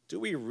 Do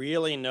we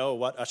really know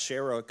what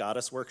Asherah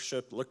goddess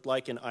worship looked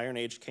like in Iron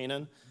Age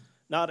Canaan?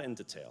 Not in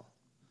detail.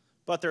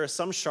 But there are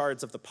some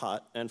shards of the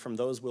pot, and from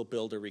those we'll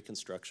build a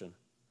reconstruction.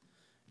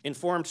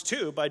 Informed,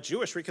 too, by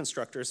Jewish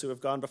reconstructors who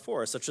have gone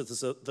before, such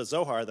as the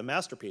Zohar, the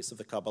masterpiece of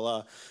the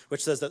Kabbalah,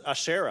 which says that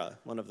Asherah,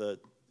 one of the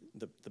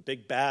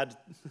big bad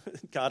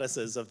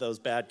goddesses of those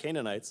bad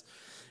Canaanites,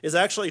 is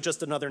actually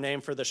just another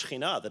name for the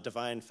Shekhinah, the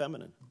divine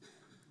feminine.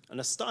 An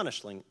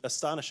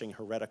astonishing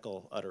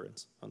heretical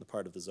utterance on the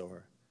part of the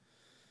Zohar.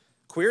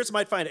 Queers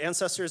might find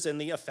ancestors in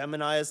the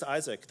effeminized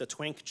Isaac, the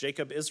twink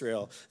Jacob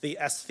Israel, the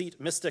aesthete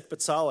mystic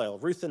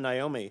Bezalel, Ruth and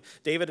Naomi,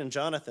 David and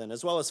Jonathan,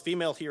 as well as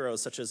female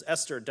heroes such as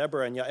Esther,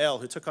 Deborah, and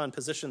Yael, who took on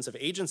positions of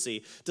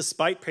agency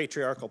despite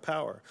patriarchal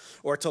power,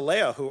 or to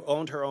Leah, who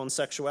owned her own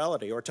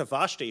sexuality, or to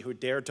Vashti, who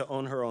dared to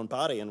own her own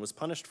body and was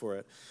punished for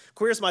it.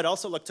 Queers might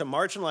also look to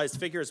marginalized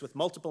figures with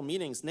multiple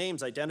meanings,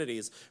 names,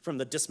 identities, from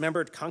the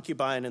dismembered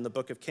concubine in the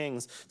Book of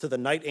Kings to the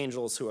night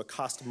angels who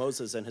accost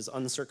Moses and his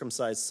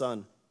uncircumcised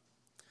son.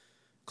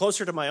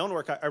 Closer to my own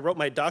work, I wrote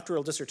my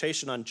doctoral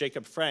dissertation on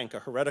Jacob Frank, a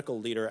heretical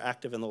leader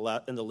active in the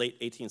late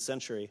 18th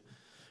century.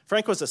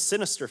 Frank was a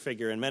sinister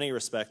figure in many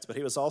respects, but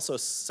he was also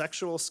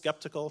sexual,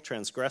 skeptical,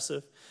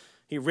 transgressive.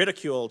 He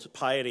ridiculed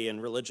piety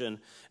and religion,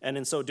 and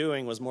in so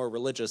doing was more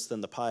religious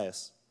than the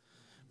pious.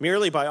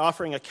 Merely by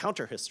offering a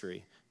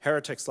counter-history,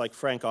 heretics like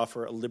Frank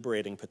offer a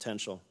liberating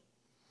potential.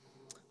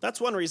 That's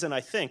one reason,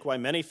 I think, why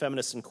many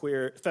feminists and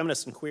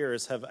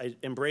queers have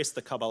embraced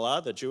the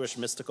Kabbalah, the Jewish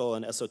mystical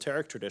and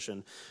esoteric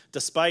tradition,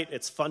 despite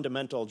its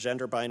fundamental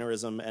gender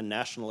binarism and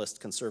nationalist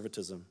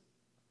conservatism.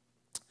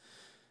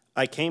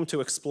 I came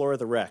to explore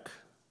the wreck,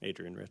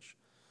 Adrian Rich.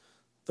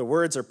 The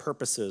words are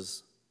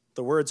purposes.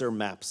 The words are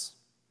maps.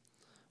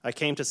 I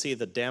came to see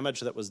the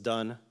damage that was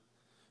done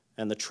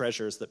and the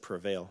treasures that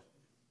prevail.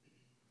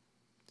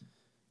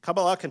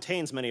 Kabbalah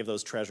contains many of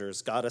those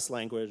treasures: goddess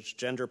language,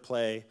 gender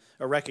play,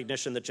 a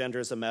recognition that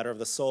gender is a matter of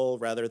the soul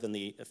rather than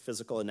the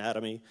physical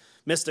anatomy,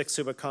 mystics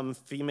who become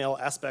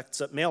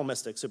male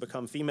mystics who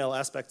become female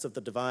aspects of the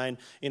divine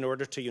in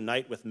order to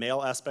unite with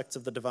male aspects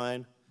of the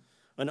divine,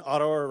 an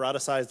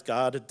autoeroticized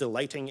God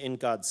delighting in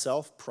God's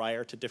self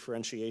prior to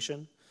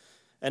differentiation,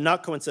 and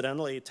not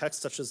coincidentally,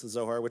 texts such as the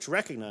Zohar, which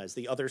recognize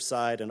the other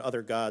side and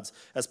other gods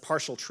as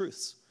partial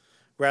truths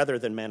rather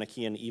than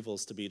Manichaean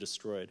evils to be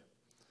destroyed.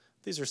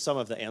 These are some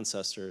of the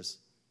ancestors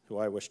who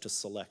I wish to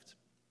select.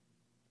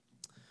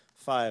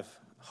 5,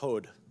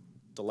 Hod,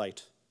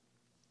 delight.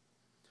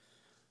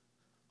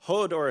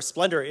 Hod, or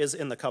splendor, is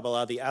in the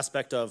Kabbalah the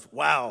aspect of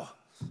wow,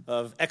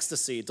 of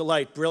ecstasy,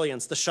 delight,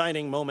 brilliance, the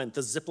shining moment,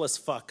 the zipless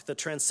fuck, the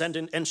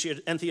transcendent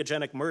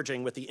entheogenic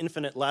merging with the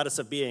infinite lattice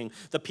of being,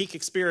 the peak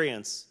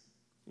experience,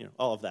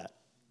 all of that.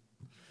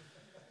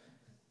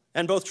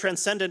 And both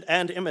transcendent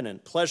and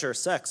immanent, pleasure,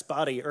 sex,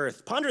 body,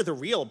 earth. Ponder the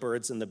real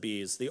birds and the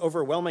bees, the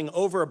overwhelming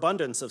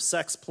overabundance of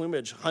sex,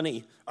 plumage,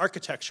 honey,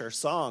 architecture,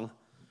 song,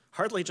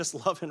 hardly just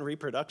love and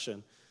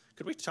reproduction.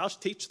 Could we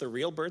teach the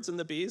real birds and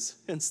the bees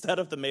instead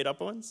of the made-up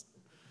ones?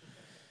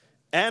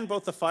 And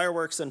both the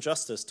fireworks and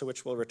justice, to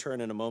which we'll return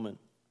in a moment.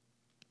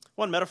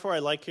 One metaphor I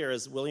like here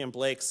is William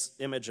Blake's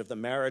image of the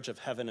marriage of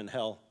heaven and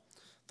hell,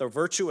 the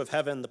virtue of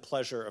heaven, the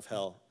pleasure of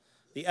hell,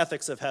 the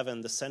ethics of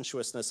heaven, the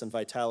sensuousness and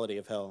vitality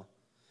of hell.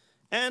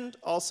 And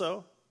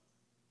also,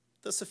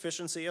 the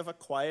sufficiency of a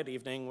quiet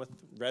evening with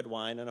red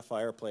wine and a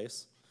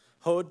fireplace.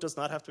 Hod does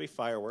not have to be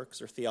fireworks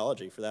or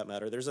theology, for that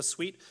matter. There's a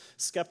sweet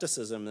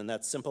skepticism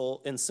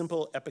in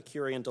simple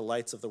Epicurean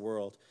delights of the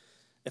world.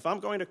 If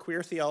I'm going to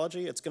queer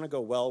theology, it's going to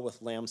go well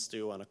with lamb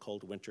stew on a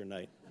cold winter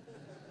night,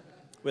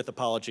 with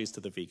apologies to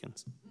the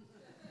vegans.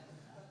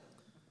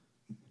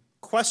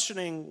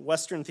 Questioning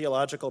Western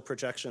theological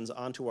projections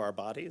onto our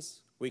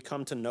bodies, we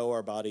come to know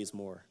our bodies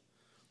more.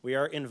 We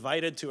are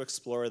invited to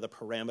explore the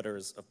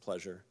parameters of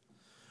pleasure.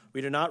 We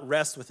do not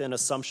rest within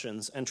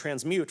assumptions and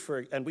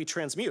we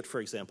transmute,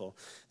 for example,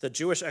 the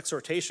Jewish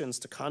exhortations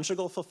to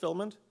conjugal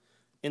fulfillment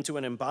into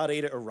an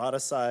embodied,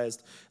 eroticized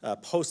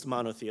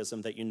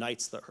post-monotheism that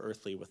unites the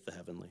earthly with the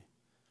heavenly.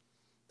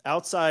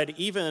 Outside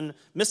even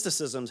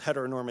mysticism's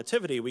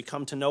heteronormativity, we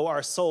come to know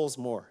our souls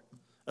more,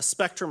 a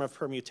spectrum of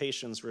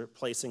permutations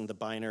replacing the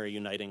binary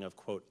uniting of,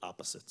 quote,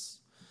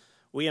 opposites.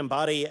 We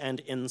embody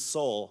and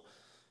ensoul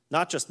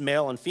not just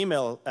male and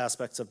female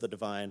aspects of the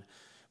divine,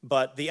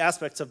 but the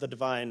aspects of the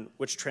divine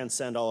which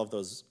transcend all of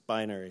those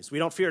binaries. We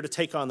don't fear to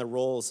take on the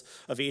roles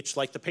of each,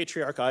 like the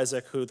patriarch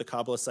Isaac, who the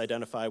Kabbalists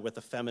identify with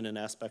the feminine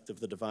aspect of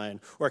the divine,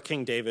 or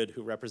King David,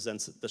 who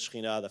represents the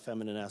Shekhinah, the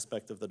feminine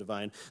aspect of the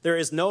divine. There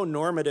is no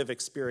normative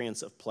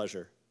experience of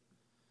pleasure.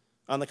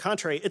 On the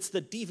contrary, it's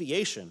the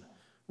deviation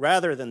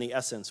rather than the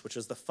essence, which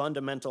is the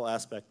fundamental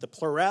aspect, the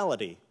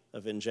plurality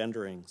of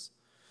engenderings.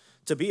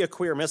 To be a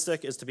queer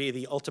mystic is to be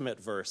the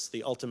ultimate verse,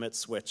 the ultimate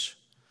switch.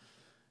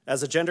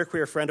 As a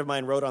genderqueer friend of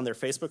mine wrote on their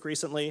Facebook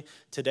recently,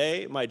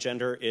 today my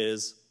gender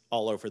is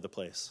all over the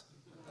place.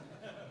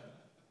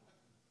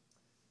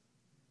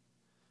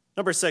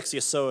 Number 6,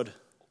 Yesod,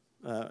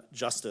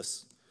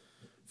 justice.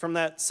 From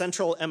that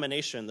central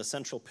emanation, the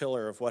central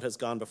pillar of what has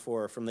gone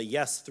before, from the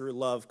yes through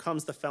love,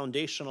 comes the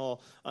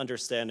foundational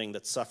understanding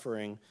that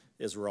suffering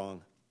is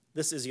wrong.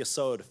 This is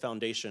Yesod,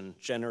 foundation,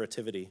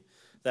 generativity.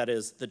 That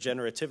is, the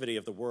generativity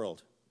of the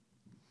world.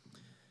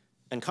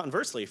 And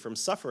conversely, from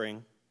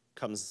suffering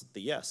comes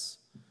the yes.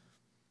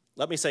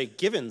 Let me say,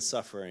 given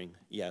suffering,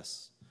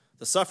 yes.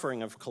 The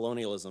suffering of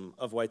colonialism,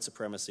 of white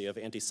supremacy, of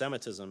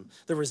anti-Semitism,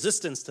 the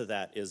resistance to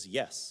that is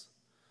yes.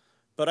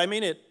 But I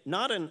mean it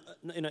not in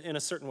a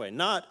certain way.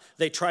 Not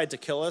they tried to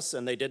kill us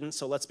and they didn't,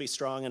 so let's be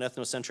strong and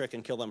ethnocentric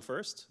and kill them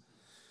first.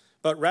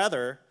 But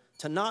rather,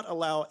 to not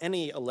allow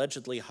any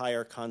allegedly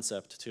higher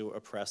concept to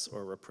oppress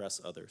or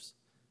repress others.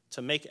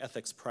 To make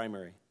ethics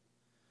primary.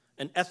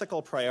 An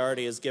ethical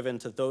priority is given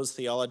to those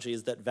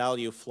theologies that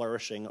value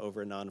flourishing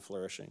over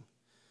non-flourishing.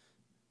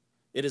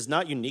 It is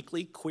not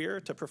uniquely queer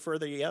to prefer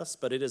the yes,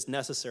 but it is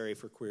necessary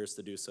for queers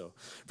to do so.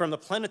 From the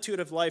plenitude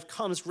of life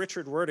comes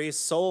Richard Rorty's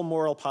sole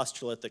moral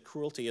postulate that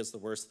cruelty is the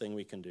worst thing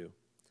we can do.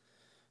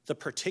 The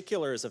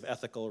particulars of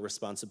ethical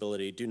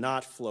responsibility do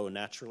not flow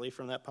naturally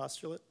from that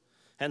postulate,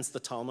 hence the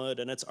Talmud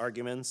and its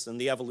arguments and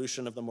the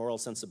evolution of the moral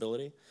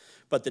sensibility,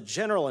 but the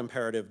general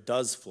imperative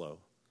does flow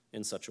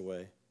in such a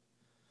way.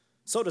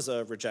 So does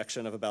a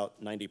rejection of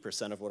about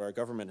 90% of what our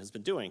government has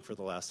been doing for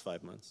the last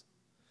 5 months.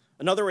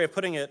 Another way of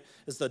putting it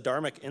is the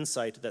dharmic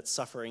insight that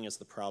suffering is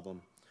the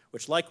problem,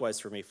 which likewise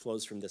for me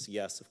flows from this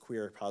yes of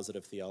queer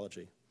positive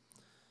theology.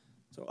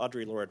 So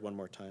Audre Lorde one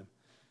more time.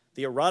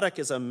 The erotic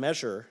is a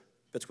measure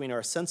between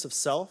our sense of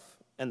self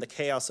and the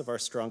chaos of our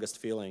strongest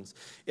feelings.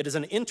 It is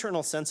an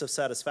internal sense of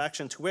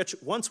satisfaction to which,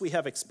 once we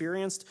have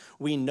experienced,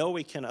 we know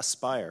we can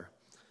aspire.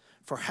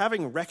 For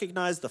having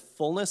recognized the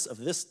fullness of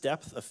this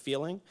depth of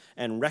feeling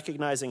and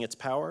recognizing its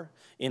power,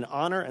 in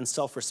honor and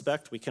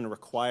self-respect, we can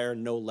require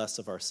no less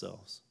of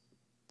ourselves.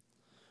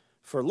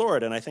 For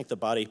Lorde, and I think the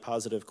body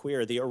positive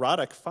queer, the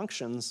erotic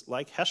functions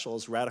like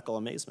Heschel's radical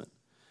amazement.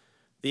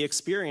 The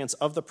experience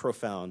of the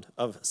profound,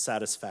 of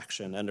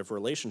satisfaction and of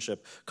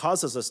relationship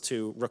causes us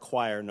to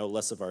require no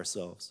less of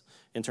ourselves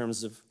in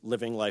terms of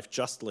living life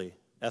justly,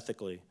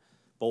 ethically,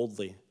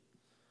 boldly.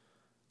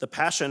 The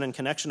passion and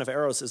connection of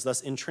Eros is thus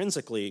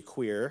intrinsically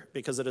queer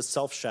because it is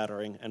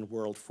self-shattering and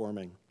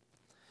world-forming.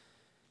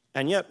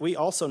 And yet we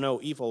also know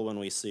evil when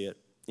we see it,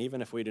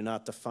 even if we do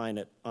not define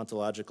it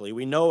ontologically.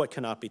 We know it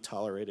cannot be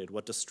tolerated,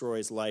 what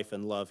destroys life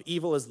and love.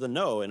 Evil is the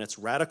no in its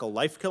radical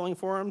life-killing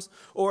forms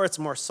or its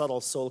more subtle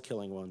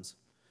soul-killing ones.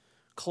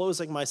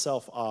 Closing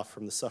myself off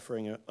from the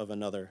suffering of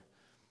another.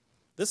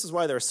 This is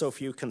why there are so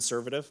few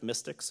conservative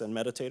mystics and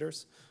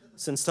meditators,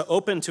 since to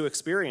open to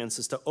experience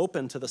is to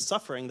open to the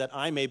suffering that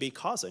I may be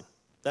causing,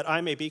 that I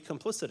may be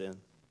complicit in.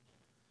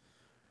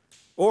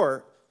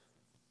 Or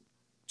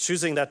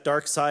choosing that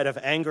dark side of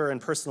anger and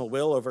personal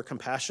will over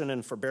compassion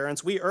and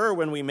forbearance, we err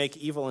when we make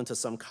evil into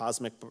some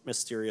cosmic,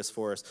 mysterious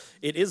force.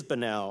 It is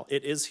banal.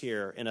 It is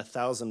here in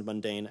 1,000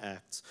 mundane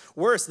acts.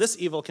 Worse, this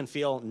evil can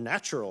feel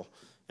natural,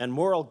 and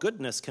moral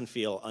goodness can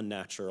feel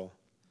unnatural.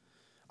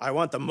 I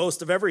want the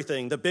most of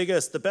everything, the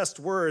biggest, the best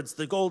words,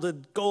 the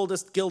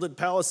goldest gilded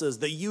palaces,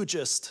 the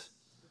hugest.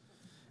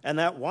 And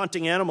that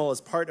wanting animal is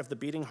part of the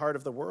beating heart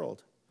of the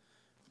world.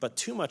 But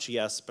too much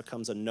yes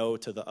becomes a no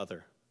to the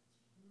other.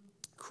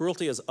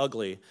 Cruelty is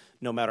ugly,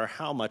 no matter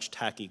how much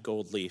tacky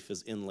gold leaf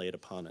is inlaid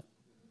upon it.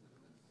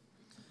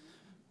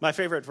 My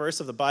favorite verse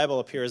of the Bible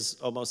appears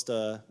almost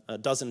a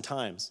dozen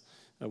times.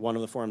 One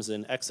of the forms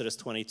in Exodus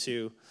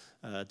 22,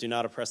 do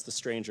not oppress the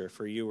stranger,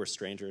 for you were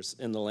strangers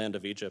in the land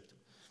of Egypt.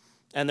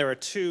 And there are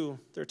two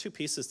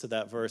pieces to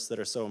that verse that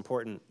are so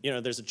important. You know,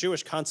 there's a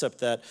Jewish concept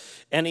that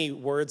any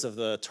words of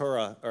the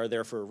Torah are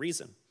there for a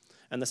reason.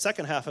 And the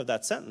second half of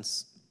that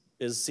sentence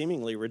is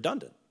seemingly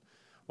redundant.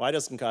 Why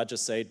doesn't God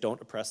just say,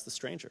 don't oppress the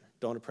stranger,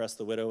 don't oppress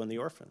the widow and the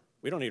orphan?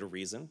 We don't need a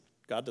reason.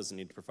 God doesn't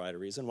need to provide a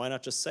reason. Why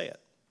not just say it?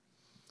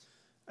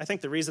 I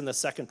think the reason the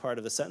second part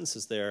of the sentence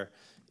is there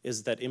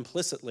is that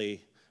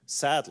implicitly,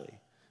 sadly,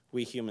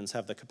 we humans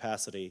have the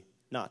capacity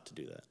not to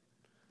do that.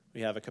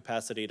 We have a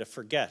capacity to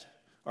forget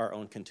our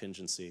own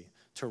contingency,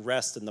 to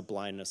rest in the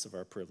blindness of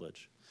our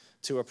privilege,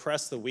 to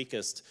oppress the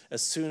weakest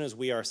as soon as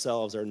we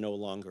ourselves are no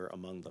longer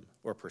among them,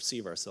 or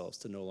perceive ourselves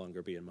to no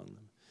longer be among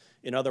them.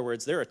 In other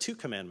words, there are two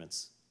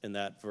commandments in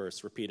that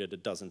verse repeated a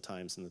dozen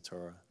times in the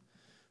Torah.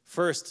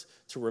 First,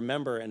 to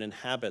remember and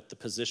inhabit the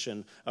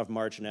position of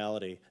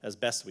marginality as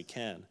best we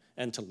can,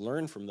 and to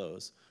learn from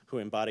those who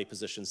embody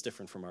positions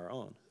different from our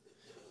own.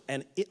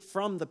 And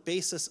from the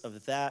basis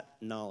of that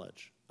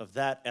knowledge, of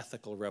that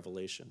ethical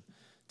revelation,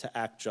 to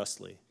act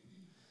justly.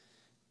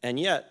 And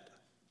yet,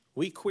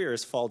 we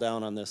queers fall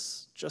down on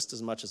this just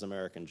as much as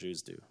American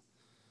Jews do.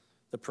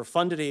 The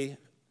profundity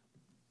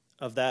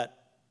of that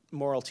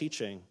moral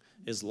teaching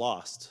is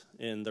lost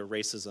in the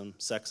racism,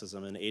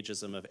 sexism, and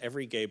ageism of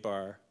every gay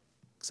bar,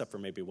 except for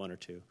maybe one or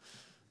two.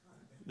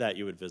 that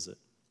you would visit.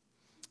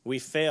 We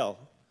fail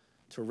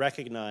to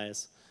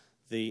recognize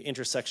the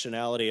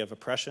intersectionality of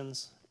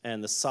oppressions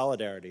and the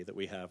solidarity that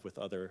we have with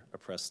other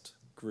oppressed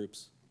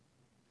groups.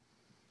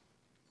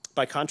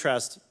 By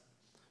contrast,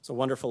 it's a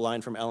wonderful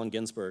line from Allen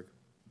Ginsberg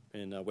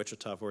in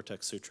Wichita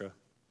Vortex Sutra.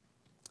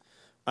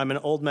 I'm an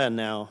old man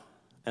now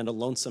and a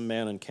lonesome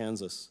man in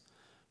Kansas,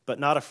 but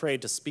not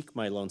afraid to speak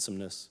my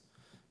lonesomeness,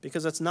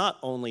 because it's not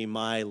only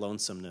my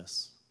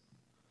lonesomeness.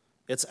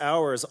 It's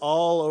ours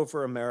all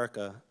over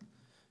America,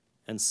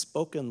 and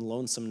spoken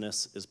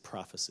lonesomeness is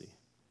prophecy.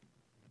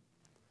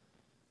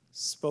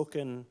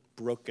 Spoken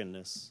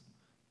brokenness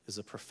is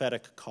a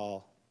prophetic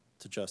call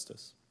to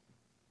justice.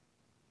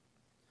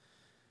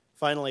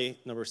 Finally,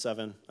 number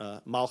 7,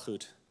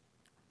 Malchut,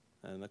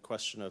 and the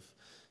question of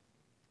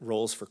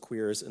roles for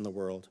queers in the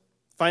world.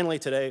 Finally,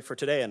 for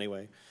today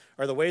anyway,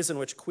 are the ways in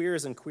which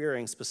queers and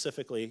queering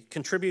specifically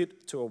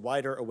contribute to a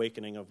wider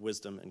awakening of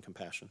wisdom and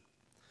compassion.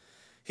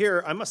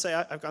 Here, I must say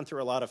I've gone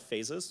through a lot of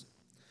phases.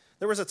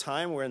 There was a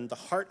time when the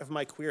heart of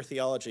my queer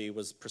theology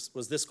was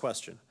this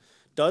question: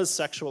 does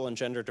sexual and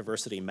gender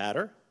diversity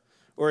matter?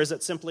 Or is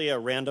it simply a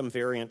random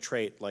variant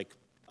trait like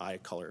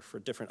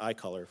different eye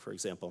color, for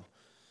example?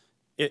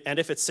 And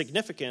if it's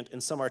significant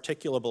in some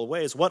articulable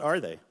ways, what are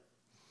they?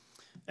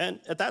 And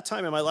at that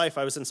time in my life,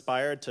 I was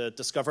inspired to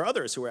discover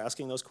others who were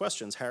asking those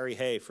questions. Harry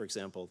Hay, for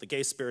example, the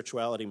gay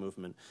spirituality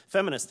movement,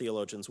 feminist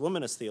theologians,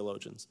 womanist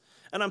theologians.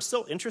 And I'm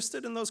still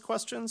interested in those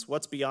questions.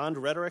 What's beyond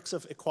rhetorics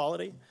of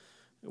equality?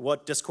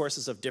 What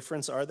discourses of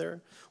difference are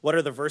there? What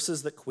are the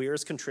verses that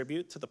queers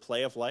contribute to the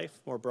play of life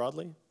more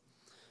broadly?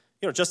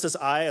 Just as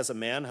I, as a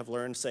man, have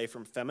learned, say,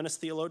 from feminist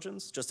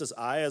theologians, just as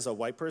I, as a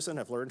white person,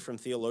 have learned from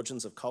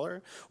theologians of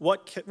color,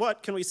 what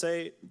can we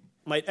say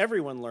might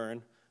everyone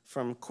learn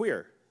from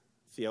queer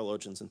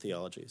theologians and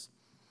theologies?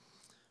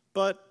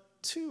 But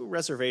 2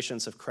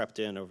 reservations have crept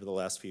in over the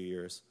last few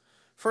years.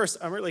 First,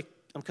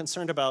 I'm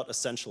concerned about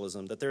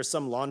essentialism, that there's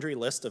some laundry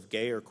list of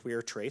gay or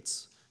queer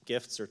traits,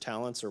 gifts or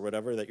talents or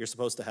whatever that you're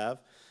supposed to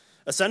have.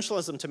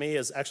 Essentialism to me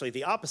is actually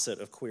the opposite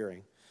of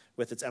queering,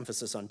 with its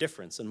emphasis on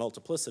difference and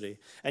multiplicity.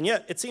 And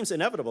yet, it seems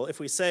inevitable if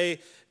we say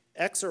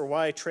X or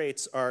Y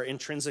traits are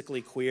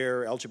intrinsically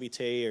queer,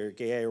 LGBT, or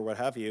gay, or what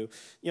have you,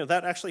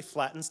 that actually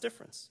flattens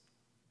difference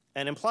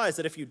and implies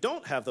that if you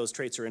don't have those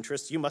traits or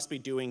interests, you must be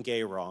doing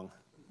gay wrong.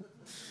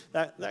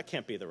 That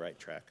can't be the right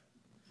track.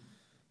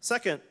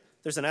 Second,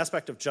 there's an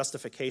aspect of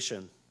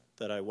justification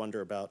that I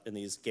wonder about in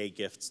these gay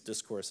gifts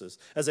discourses,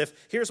 as if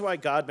here's why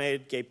God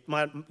made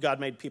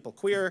people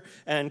queer,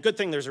 and good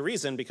thing there's a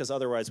reason, because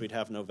otherwise we'd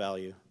have no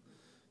value.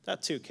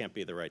 That too can't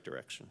be the right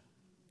direction.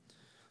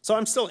 So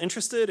I'm still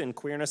interested in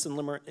queerness and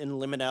in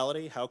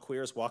liminality, how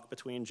queers walk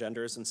between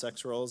genders and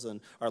sex roles and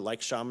are like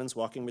shamans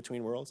walking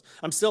between worlds.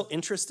 I'm still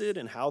interested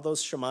in how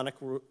those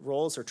shamanic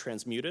roles are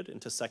transmuted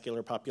into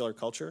secular popular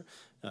culture.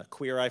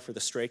 Queer eye for the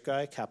straight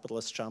guy,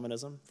 capitalist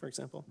shamanism, for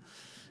example.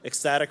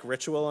 Ecstatic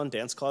ritual on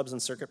dance clubs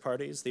and circuit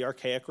parties, the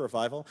archaic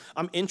revival.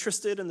 I'm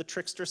interested in the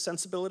trickster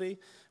sensibility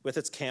with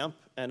its camp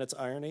and its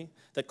irony,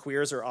 that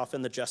queers are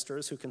often the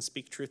jesters who can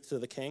speak truth to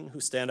the king,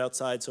 who stand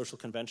outside social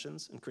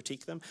conventions and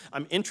critique them.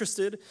 I'm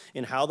interested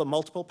in how the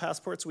multiple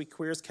passports we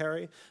queers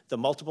carry, the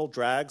multiple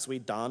drags we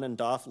don and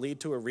doff,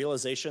 lead to a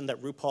realization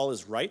that RuPaul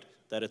is right,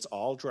 that it's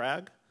all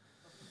drag,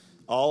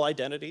 all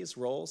identities,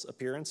 roles,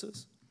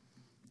 appearances.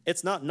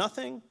 It's not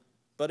nothing,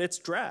 but it's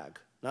drag,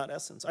 not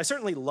essence. I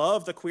certainly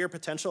love the queer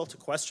potential to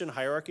question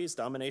hierarchies,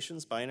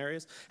 dominations,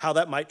 binaries, how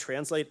that might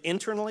translate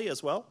internally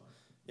as well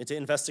into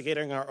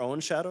investigating our own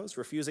shadows,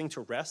 refusing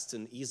to rest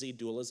in easy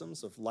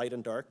dualisms of light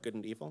and dark, good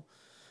and evil.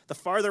 The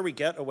farther we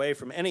get away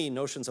from any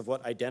notions of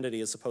what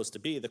identity is supposed to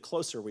be, the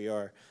closer we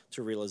are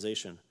to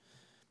realization.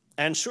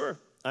 And sure,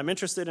 I'm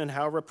interested in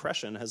how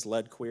repression has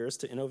led queers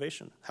to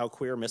innovation, how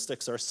queer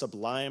mystics are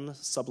sublime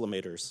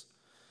sublimators.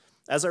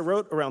 As I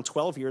wrote around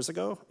 12 years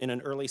ago in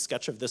an early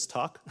sketch of this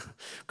talk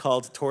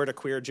called Toward a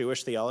Queer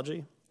Jewish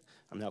Theology,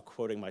 I'm now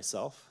quoting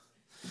myself,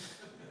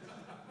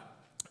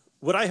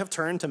 would I have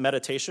turned to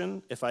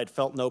meditation if I'd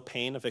felt no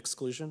pain of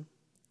exclusion?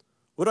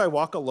 Would I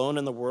walk alone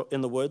in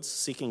the woods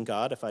seeking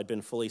God if I'd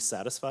been fully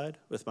satisfied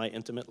with my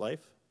intimate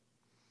life?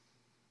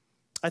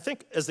 I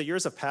think as the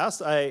years have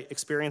passed, I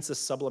experience this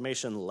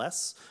sublimation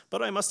less,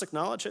 but I must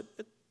acknowledge it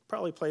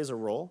probably plays a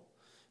role.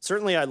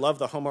 Certainly, I love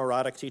the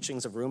homoerotic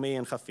teachings of Rumi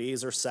and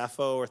Hafiz or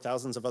Sappho or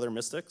thousands of other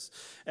mystics.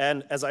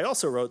 And as I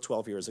also wrote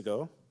 12 years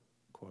ago,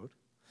 quote,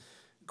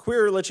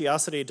 queer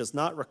religiosity does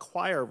not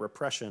require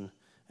repression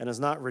and is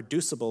not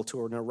reducible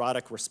to a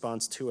neurotic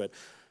response to it.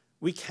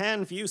 We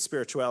can view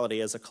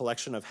spirituality as a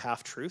collection of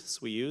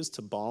half-truths we use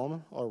to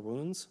balm our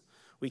wounds.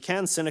 We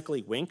can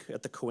cynically wink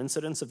at the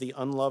coincidence of the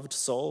unloved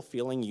soul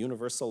feeling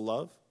universal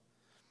love.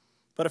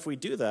 But if we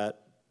do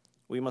that,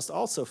 we must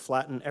also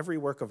flatten every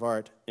work of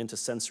art into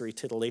sensory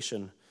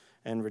titillation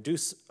and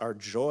reduce our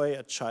joy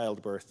at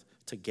childbirth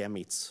to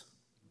gametes.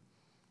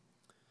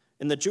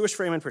 In the Jewish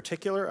frame in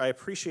particular, I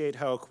appreciate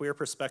how a queer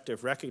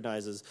perspective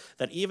recognizes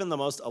that even the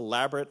most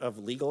elaborate of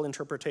legal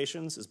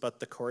interpretations is but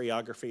the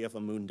choreography of a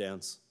moon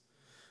dance.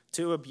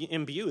 To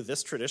imbue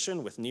this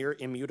tradition with near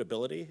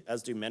immutability,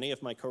 as do many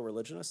of my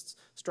co-religionists,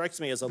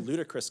 strikes me as a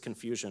ludicrous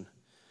confusion.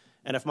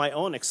 And if my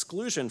own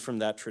exclusion from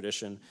that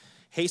tradition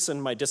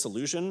hastened my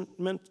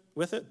disillusionment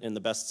with it, in the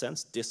best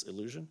sense,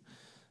 disillusion,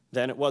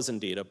 then it was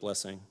indeed a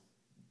blessing.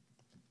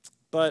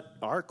 But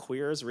are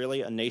queers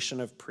really a nation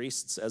of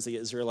priests, as the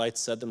Israelites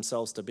said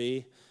themselves to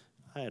be?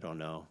 I don't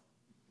know.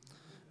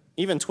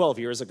 Even 12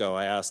 years ago,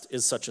 I asked,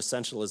 is such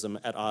essentialism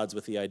at odds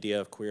with the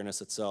idea of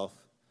queerness itself?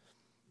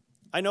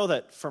 I know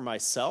that for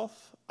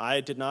myself,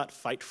 I did not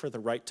fight for the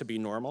right to be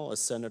normal,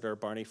 as Senator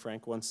Barney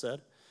Frank once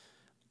said.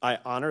 I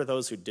honor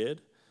those who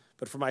did.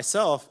 But for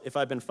myself, if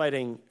I've been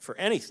fighting for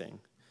anything,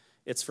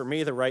 it's for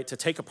me the right to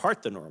take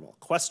apart the normal,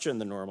 question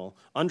the normal,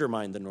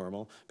 undermine the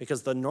normal,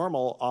 because the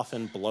normal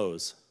often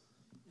blows.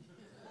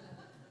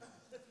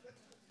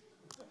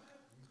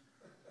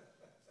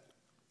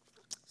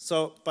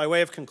 So, by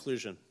way of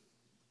conclusion,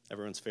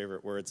 everyone's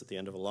favorite words at the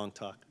end of a long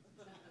talk.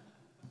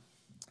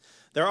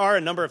 There are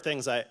a number of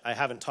things I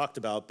haven't talked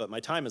about, but my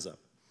time is up.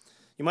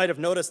 You might have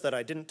noticed that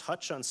I didn't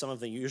touch on some of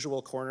the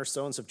usual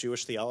cornerstones of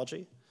Jewish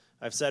theology.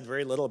 I've said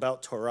very little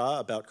about Torah,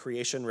 about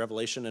creation,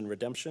 revelation, and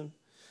redemption,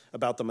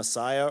 about the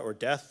Messiah or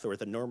death or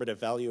the normative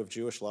value of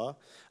Jewish law.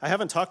 I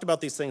haven't talked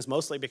about these things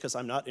mostly because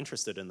I'm not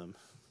interested in them.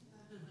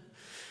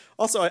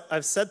 Also,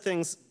 I've said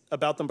things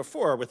about them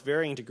before with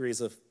varying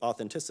degrees of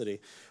authenticity.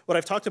 What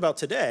I've talked about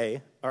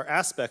today are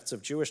aspects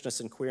of Jewishness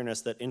and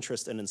queerness that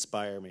interest and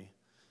inspire me,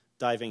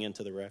 diving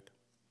into the wreck.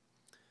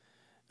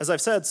 As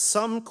I've said,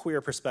 some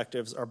queer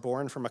perspectives are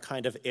born from a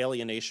kind of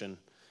alienation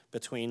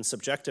between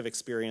subjective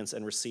experience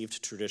and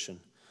received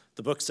tradition.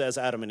 The book says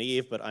Adam and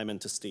Eve, but I'm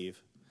into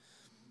Steve.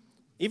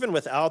 Even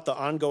without the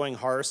ongoing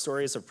horror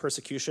stories of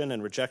persecution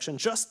and rejection,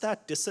 just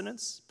that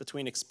dissonance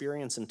between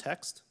experience and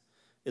text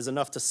is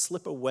enough to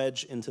slip a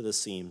wedge into the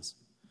seams.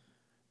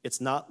 It's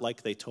not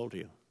like they told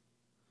you.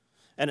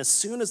 And as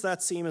soon as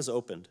that seam is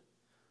opened,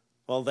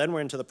 well, then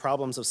we're into the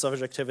problems of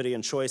subjectivity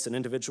and choice and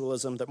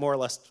individualism that more or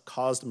less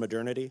caused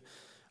modernity.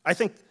 I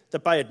think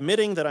that by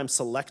admitting that I'm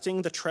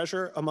selecting the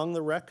treasure among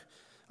the wreck,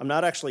 I'm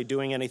not actually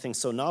doing anything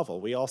so novel.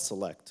 We all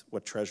select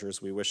what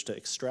treasures we wish to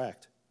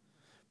extract.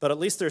 But at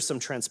least there's some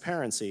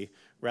transparency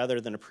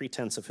rather than a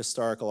pretense of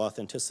historical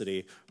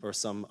authenticity or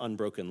some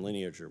unbroken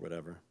lineage or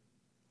whatever.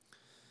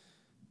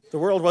 The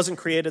world wasn't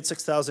created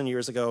 6,000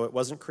 years ago. It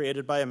wasn't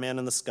created by a man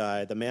in the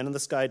sky. The man in the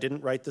sky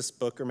didn't write this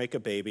book or make a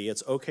baby.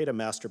 It's okay to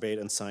masturbate,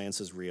 and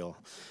science is real.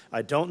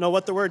 I don't know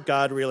what the word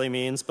God really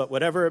means, but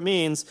whatever it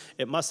means,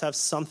 it must have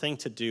something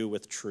to do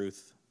with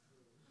truth.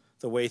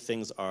 The way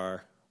things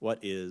are, what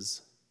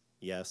is,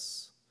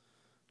 yes,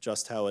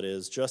 just how it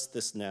is, just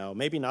this now.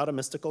 Maybe not a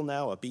mystical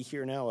now, a be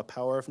here now, a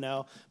power of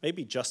now,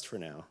 maybe just for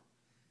now.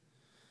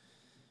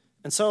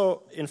 And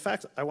so, in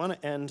fact, I want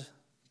to end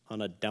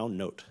on a down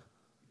note.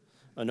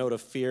 A note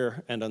of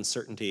fear and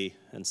uncertainty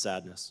and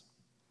sadness.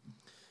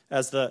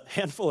 As the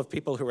handful of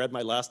people who read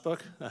my last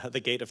book, The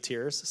Gate of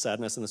Tears,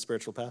 Sadness in the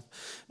Spiritual Path,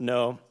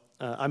 know,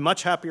 I'm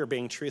much happier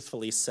being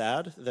truthfully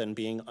sad than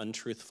being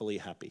untruthfully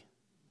happy.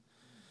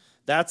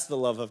 That's the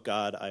love of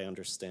God I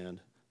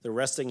understand, the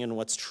resting in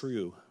what's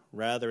true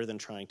rather than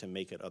trying to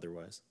make it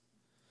otherwise.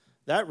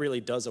 That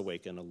really does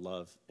awaken a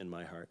love in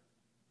my heart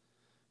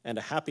and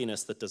a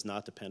happiness that does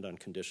not depend on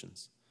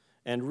conditions.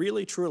 And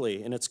really,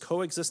 truly, in its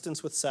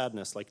coexistence with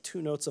sadness, like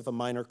two notes of a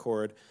minor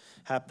chord,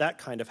 that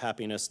kind of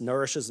happiness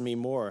nourishes me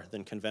more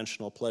than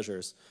conventional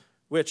pleasures,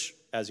 which,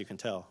 as you can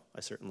tell, I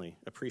certainly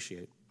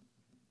appreciate.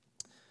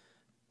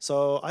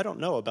 So I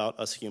don't know about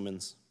us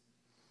humans.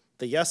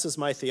 The yes is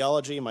my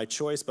theology, my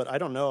choice, but I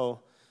don't know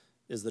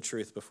is the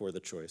truth before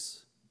the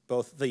choice.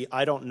 Both the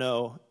I don't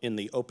know in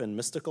the open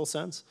mystical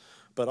sense,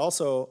 but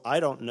also I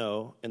don't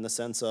know in the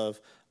sense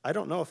of I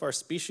don't know if our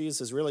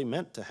species is really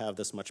meant to have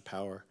this much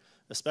power,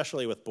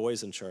 especially with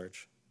boys in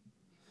charge.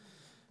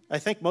 I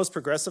think most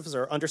progressives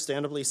are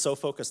understandably so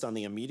focused on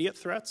the immediate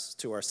threats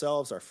to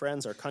ourselves, our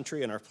friends, our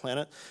country, and our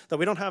planet that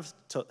we don't have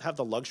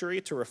the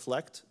luxury to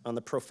reflect on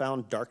the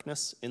profound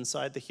darkness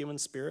inside the human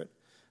spirit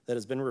that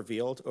has been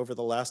revealed over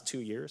the last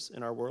 2 years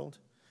in our world.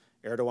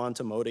 Erdogan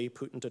to Modi,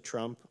 Putin to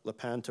Trump, Le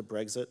Pen to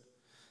Brexit,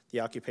 the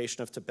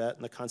occupation of Tibet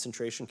and the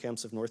concentration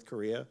camps of North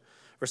Korea,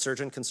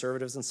 resurgent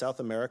conservatives in South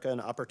America and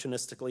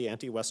opportunistically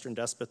anti-Western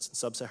despots in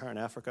sub-Saharan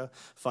Africa,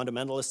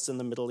 fundamentalists in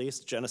the Middle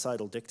East,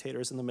 genocidal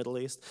dictators in the Middle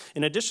East.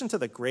 In addition to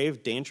the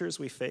grave dangers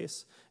we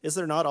face, is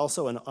there not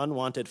also an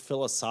unwanted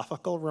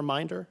philosophical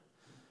reminder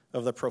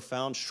of the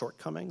profound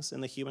shortcomings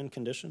in the human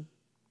condition?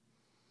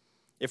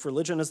 If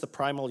religion is the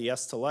primal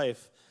yes to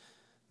life,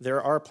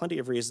 there are plenty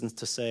of reasons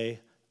to say,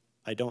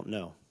 I don't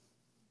know.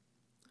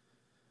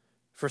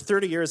 For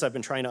 30 years, I've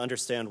been trying to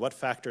understand what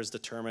factors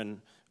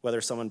determine whether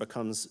someone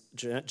becomes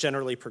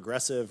generally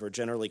progressive or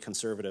generally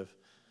conservative.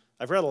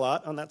 I've read a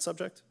lot on that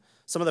subject.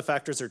 Some of the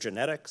factors are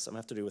genetic, some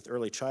have to do with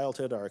early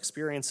childhood, our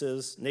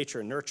experiences, nature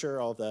and nurture,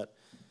 all of that.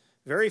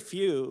 Very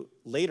few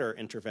later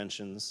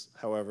interventions,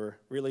 however,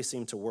 really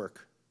seem to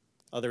work,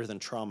 other than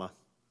trauma.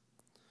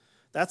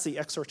 That's the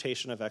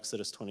exhortation of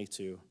Exodus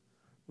 22.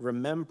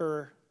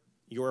 Remember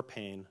your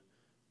pain,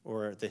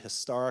 or the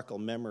historical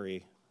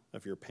memory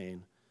of your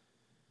pain,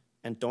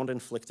 and don't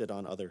inflict it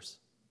on others.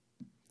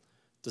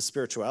 Does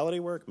spirituality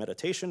work?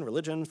 Meditation,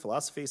 religion,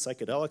 philosophy,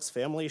 psychedelics,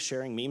 family,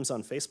 sharing memes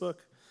on Facebook?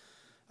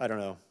 I don't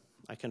know.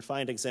 I can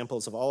find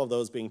examples of all of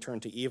those being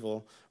turned to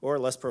evil, or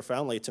less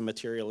profoundly to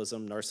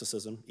materialism,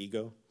 narcissism,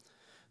 ego.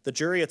 The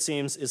jury, it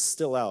seems, is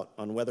still out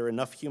on whether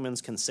enough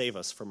humans can save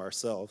us from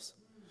ourselves,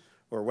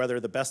 or whether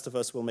the best of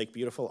us will make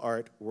beautiful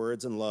art,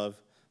 words, and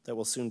love that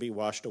will soon be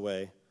washed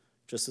away,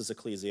 just as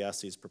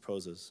Ecclesiastes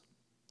proposes.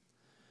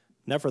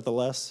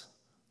 Nevertheless,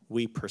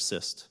 we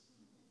persist.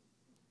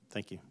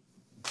 Thank you.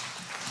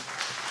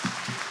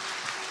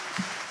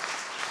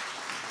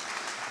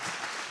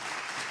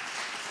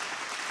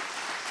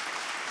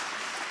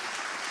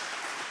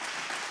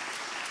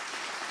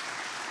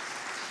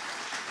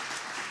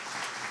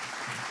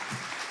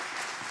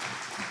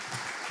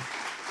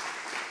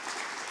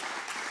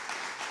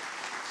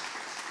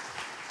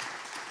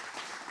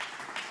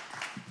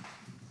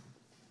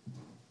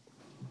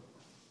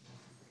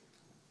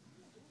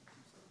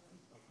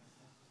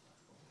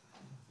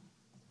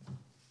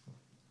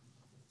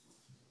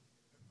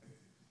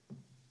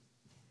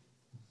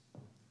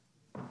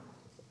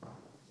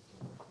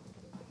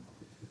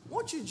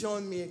 Won't you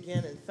join me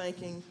again in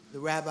thanking the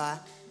Rabbi?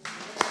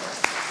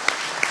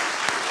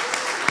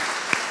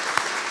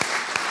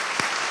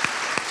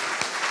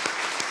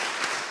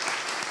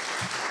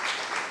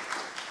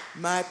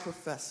 My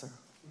professor.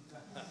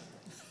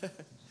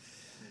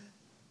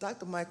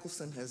 Dr.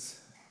 Michaelson has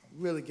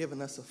really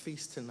given us a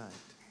feast tonight.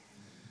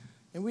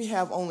 And we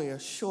have only a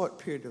short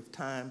period of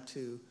time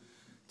to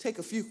take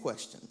a few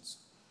questions.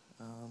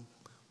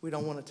 We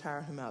don't want to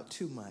tire him out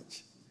too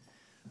much.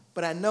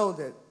 But I know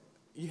that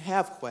you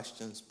have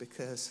questions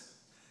because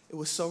it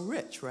was so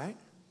rich, right?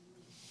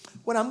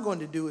 What I'm going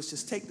to do is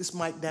just take this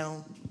mic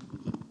down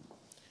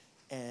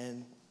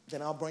and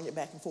then I'll bring it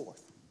back and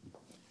forth.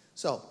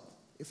 So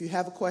if you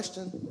have a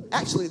question,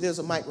 actually there's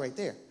a mic right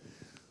there.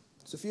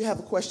 So if you have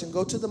a question,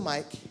 go to the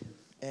mic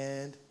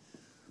and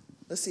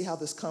let's see how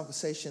this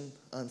conversation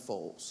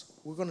unfolds.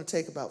 We're going to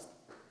take about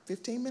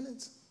 15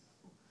 minutes,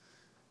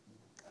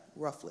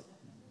 roughly.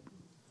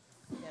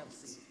 Have a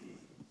seat.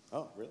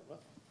 Oh, really? Well.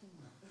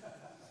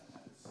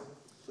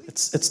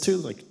 It's too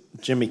like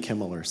Jimmy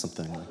Kimmel or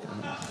something like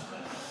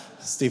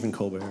Stephen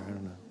Colbert. I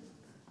don't know.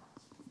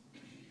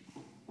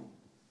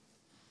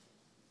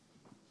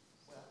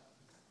 Well,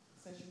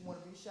 since you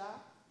want to be shy,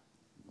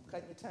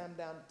 cut your time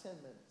down to 10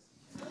 minutes.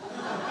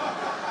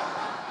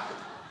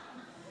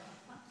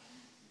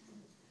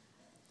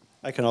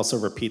 I can also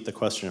repeat the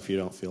question if you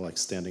don't feel like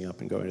standing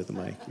up and going to the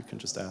mic. You can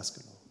just ask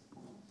it.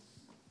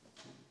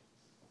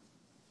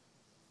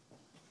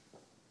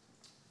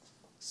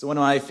 So one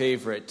of my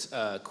favorite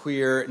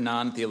queer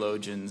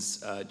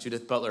non-theologians,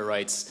 Judith Butler,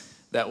 writes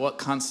that what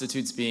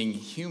constitutes being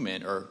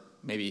human, or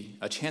maybe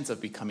a chance of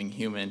becoming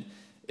human,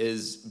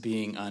 is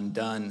being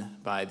undone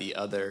by the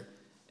other,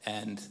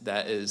 and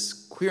that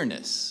is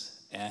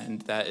queerness,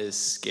 and that is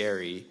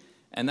scary,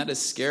 and that is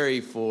scary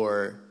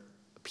for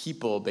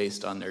people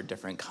based on their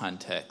different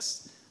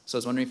contexts. So I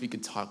was wondering if you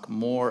could talk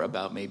more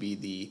about maybe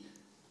the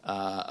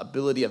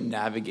ability of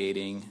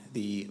navigating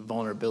the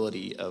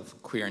vulnerability of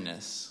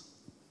queerness.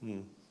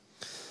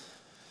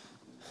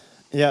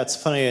 Yeah, it's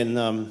funny,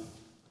 and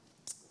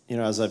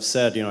as I've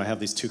said, I have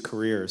these two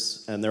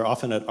careers, and they're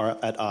often at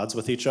odds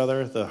with each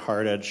other, the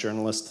hard-edge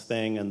journalist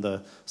thing and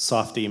the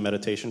softy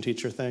meditation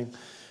teacher thing.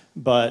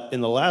 But in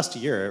the last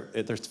year,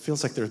 there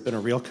feels like there's been a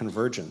real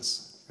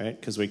convergence, right?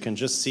 Because we can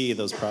just see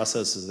those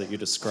processes that you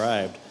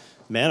described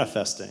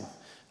manifesting.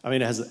 I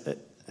mean,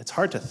 it's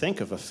hard to think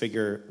of a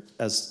figure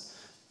as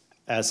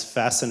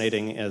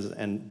fascinating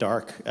and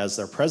dark as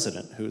their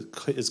president, who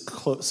is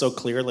so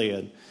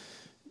clearly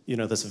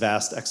this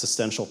vast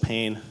existential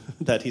pain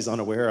that he's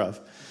unaware of,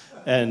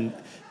 and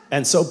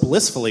so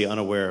blissfully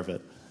unaware of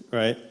it,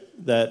 right?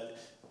 That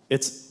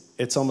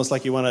it's almost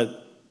like you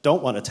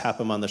don't want to tap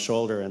him on the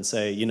shoulder and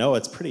say,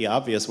 it's pretty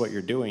obvious what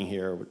you're doing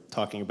here. We're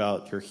talking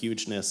about your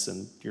hugeness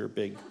and your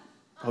big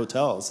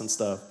hotels and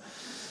stuff.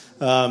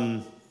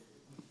 But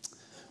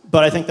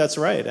I think that's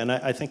right, and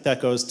I think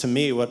that goes to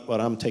me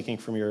what I'm taking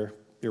from your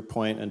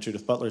point and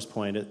Judith Butler's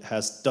point. It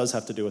does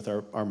have to do with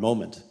our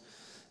moment.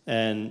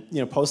 And,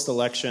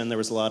 post-election, there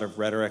was a lot of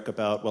rhetoric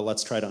about, well,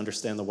 let's try to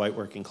understand the white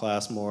working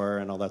class more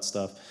and all that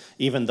stuff,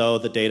 even though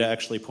the data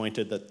actually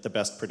pointed that the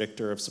best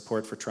predictor of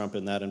support for Trump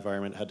in that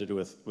environment had to do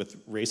with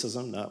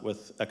racism, not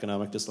with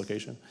economic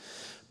dislocation.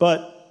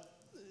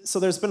 So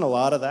there's been a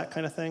lot of that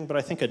kind of thing, but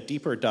I think a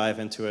deeper dive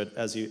into it,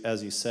 as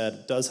you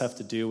said, does have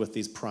to do with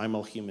these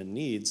primal human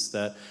needs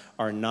that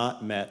are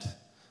not met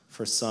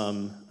for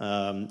some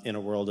in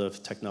a world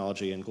of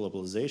technology and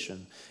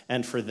globalization.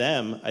 And for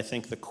them, I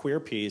think the queer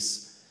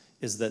piece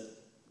is that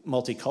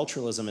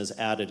multiculturalism is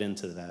added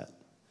into that.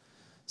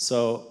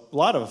 So a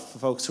lot of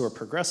folks who are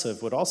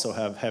progressive would also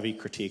have heavy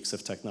critiques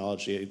of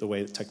technology, the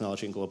way that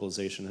technology and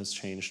globalization has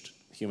changed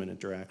human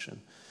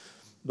interaction.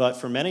 But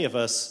for many of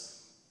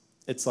us,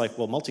 it's like,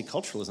 well,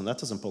 multiculturalism, that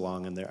doesn't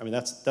belong in there. I mean,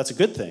 that's a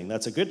good thing.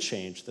 That's a good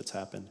change that's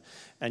happened.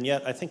 And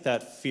yet, I think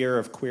that fear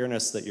of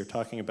queerness that you're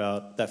talking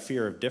about, that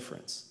fear of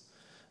difference,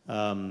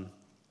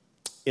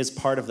 is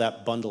part of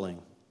that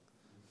bundling,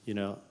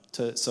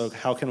 so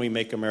how can we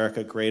make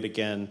America great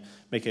again,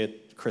 make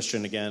it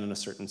Christian again in a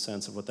certain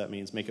sense of what that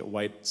means, make it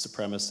white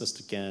supremacist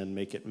again,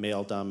 make it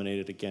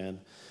male-dominated again.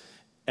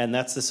 And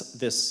that's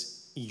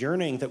this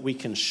yearning that we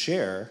can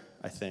share,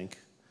 I think,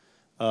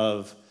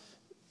 of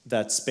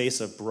that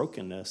space of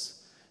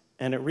brokenness.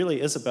 And it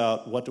really is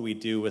about what do we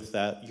do with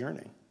that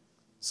yearning.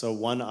 So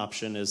one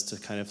option is to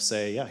kind of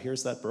say, yeah,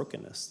 here's that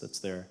brokenness that's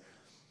there.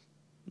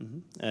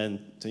 And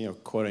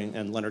quoting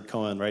and Leonard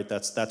Cohen, right?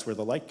 That's where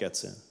the light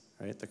gets in,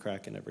 right? The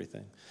crack in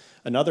everything.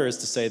 Another is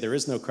to say there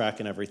is no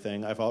crack in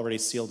everything. I've already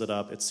sealed it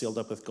up. It's sealed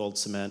up with gold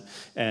cement.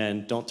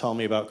 And don't tell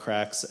me about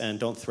cracks, and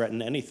don't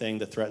threaten anything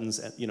that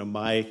threatens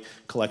my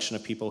collection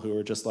of people who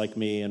are just like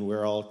me, and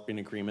we're all in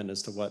agreement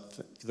as to what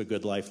the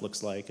good life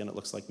looks like, and it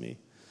looks like me.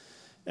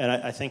 And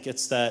I think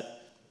it's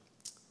that.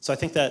 So I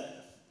think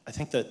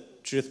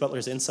that Judith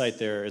Butler's insight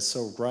there is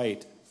so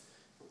right,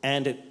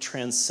 and it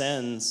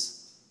transcends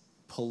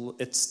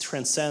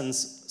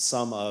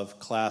some of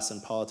class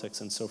and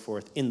politics and so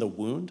forth in the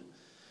wound.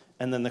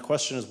 And then the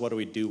question is, what do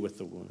we do with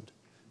the wound?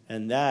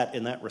 And that,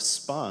 in that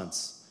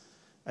response,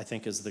 I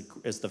think is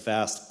the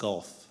vast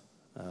gulf,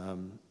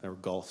 or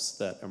gulfs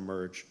that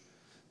emerge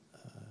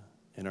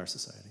in our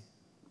society.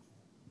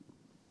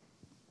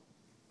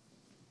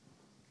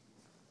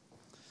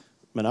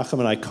 Menachem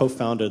and I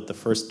co-founded the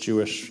first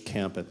Jewish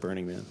camp at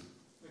Burning Man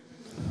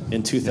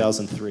in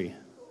 2003.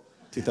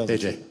 Hey,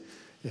 Jay.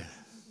 Yeah.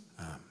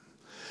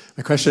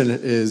 My question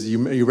is,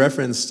 you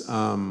referenced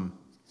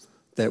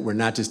that we're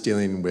not just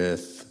dealing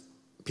with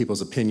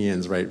people's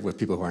opinions, right, with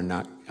people who are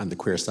not on the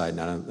queer side,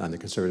 not on the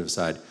conservative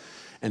side,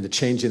 and the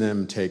changing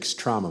them takes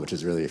trauma, which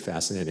is really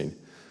fascinating.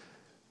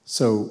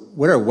 So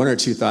what are one or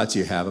two thoughts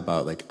you have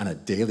about, like, on a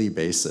daily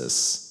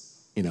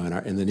basis, in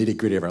the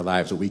nitty-gritty of our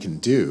lives, what we can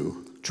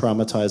do?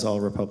 Traumatize all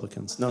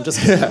Republicans. No, I'm just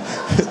kidding.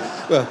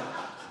 Well,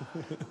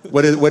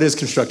 what does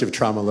constructive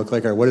trauma look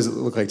like, or what does it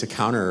look like to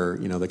counter,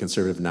 the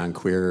conservative,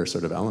 non-queer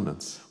sort of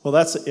elements?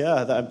 Well,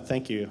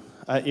 thank you.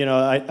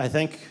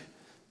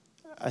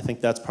 I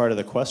think that's part of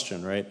the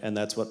question, right? And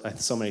that's what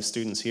so many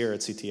students here at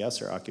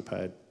CTS are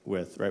occupied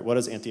with, right? What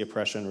does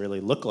anti-oppression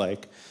really look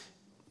like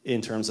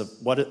in terms of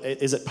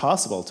is it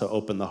possible to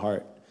open the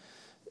heart?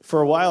 For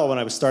a while, when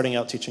I was starting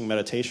out teaching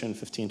meditation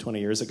 15, 20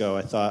 years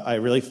ago, I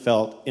really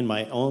felt in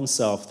my own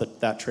self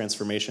that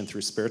transformation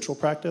through spiritual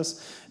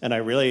practice, and I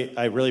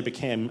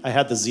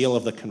had the zeal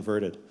of the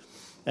converted.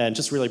 And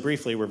just really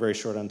briefly, we're very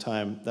short on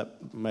time,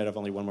 that might have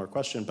only one more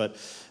question, but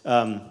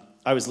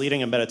I was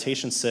leading a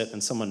meditation sit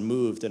and someone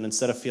moved, and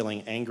instead of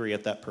feeling angry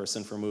at that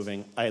person for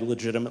moving, I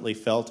legitimately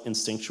felt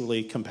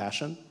instinctually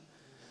compassion.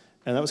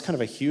 And that was kind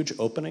of a huge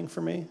opening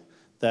for me,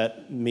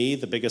 that me,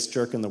 the biggest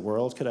jerk in the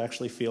world, could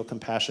actually feel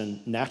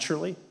compassion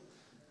naturally,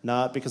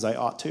 not because I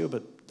ought to,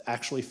 but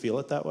actually feel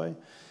it that way.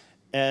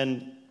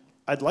 And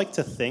I'd like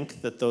to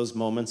think that those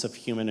moments of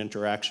human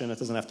interaction, it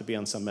doesn't have to be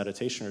on some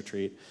meditation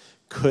retreat,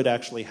 could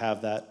actually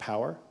have that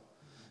power.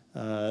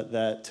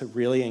 That to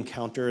really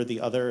encounter the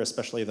other,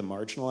 especially the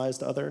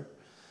marginalized other.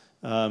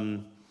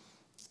 And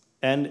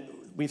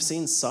we've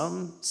seen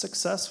some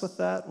success with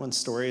that when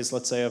stories,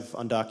 let's say, of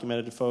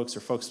undocumented folks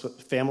or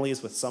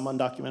families with some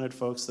undocumented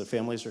folks, the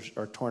families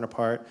are torn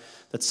apart,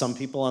 that some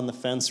people on the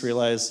fence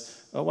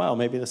realize, oh, wow,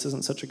 maybe this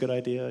isn't such a good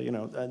idea,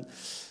 and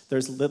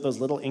there's those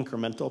little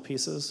incremental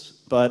pieces.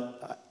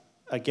 But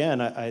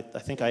again, I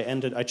think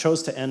I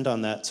chose to end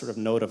on that sort of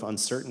note of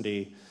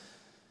uncertainty,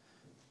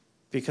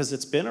 because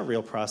it's been a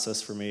real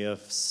process for me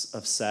of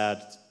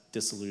sad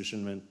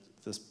disillusionment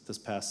this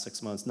past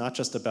 6 months, not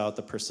just about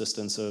the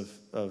persistence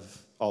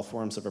of all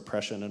forms of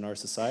oppression in our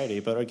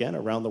society, but again,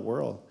 around the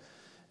world.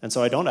 And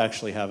so I don't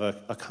actually have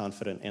a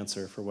confident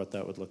answer for what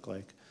that would look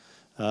like.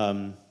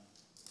 And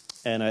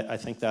I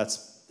think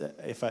that's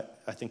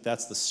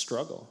the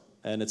struggle.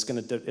 And it's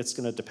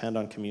gonna depend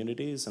on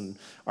communities and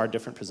our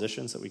different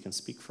positions that we can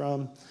speak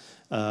from.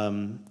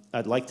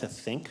 I'd like to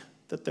think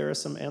that there are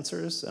some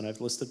answers, and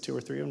I've listed 2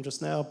 or 3 of them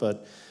just now,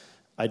 but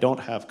I don't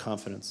have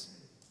confidence.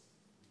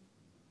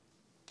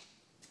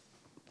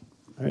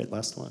 All right,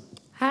 last one.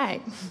 Hi.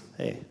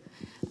 Hey.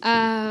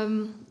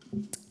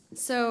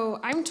 So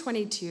I'm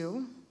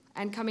 22,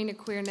 and coming to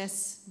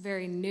queerness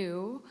very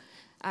new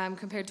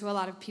compared to a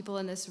lot of people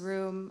in this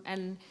room,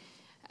 and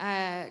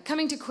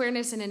coming to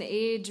queerness in an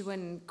age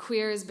when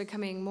queer is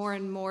becoming more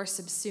and more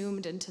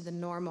subsumed into the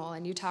normal,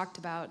 and you talked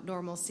about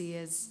normalcy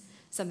as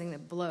something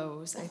that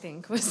blows, I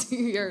think, was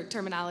your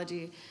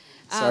terminology.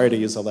 Sorry to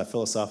use all that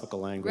philosophical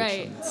language.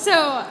 Right. So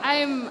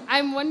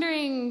I'm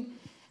wondering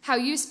how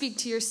you speak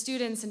to your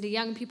students and to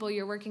young people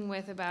you're working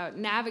with about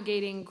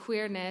navigating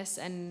queerness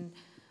and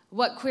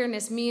what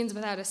queerness means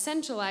without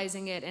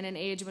essentializing it in an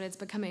age when it's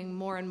becoming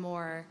more and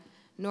more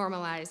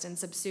normalized and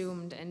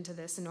subsumed into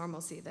this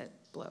normalcy that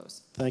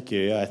blows. Thank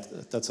you. Yeah,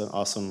 that's an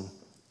awesome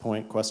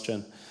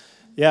question.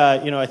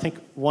 Yeah, I think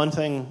one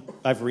thing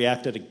I've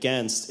reacted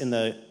against in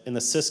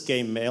the cis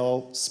gay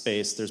male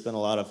space, there's been a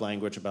lot of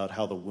language about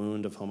how the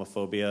wound of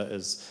homophobia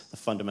is the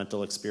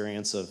fundamental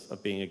experience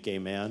of being a gay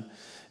man.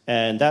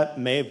 And that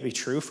may be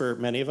true for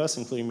many of us,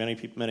 including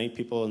many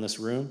people in this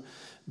room,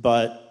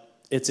 but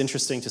it's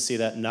interesting to see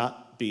that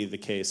not be the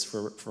case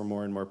for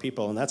more and more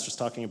people. And that's just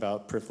talking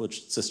about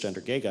privileged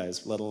cisgender gay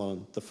guys, let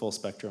alone the full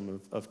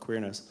spectrum of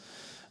queerness.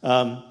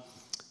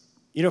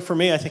 For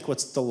me, I think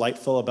what's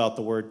delightful about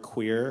the word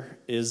queer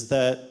is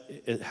that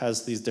it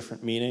has these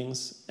different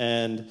meanings.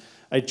 And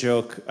I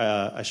joke,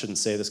 I shouldn't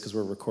say this because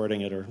we're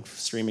recording it or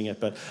streaming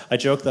it, but I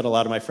joke that a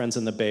lot of my friends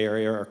in the Bay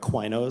Area are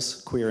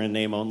quinos, queer in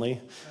name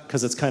only,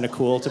 because it's kind of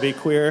cool to be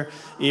queer,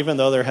 even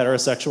though they're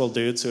heterosexual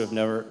dudes who have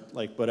never,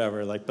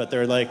 but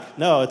they're like,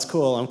 no, it's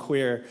cool, I'm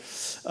queer.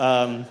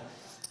 And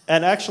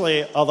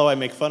actually, although I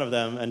make fun of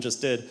them and just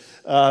did,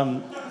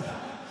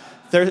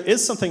 there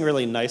is something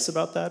really nice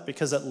about that,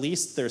 because at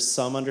least there's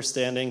some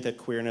understanding that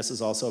queerness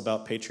is also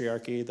about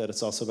patriarchy, that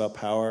it's also about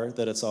power,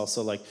 that it's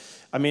also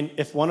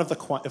if one of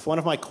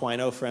my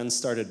quino friends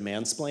started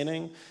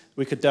mansplaining,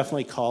 we could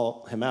definitely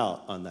call him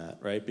out on that,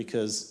 right?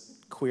 Because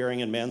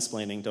queering and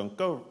mansplaining don't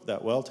go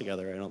that well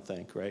together, I don't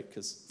think, right?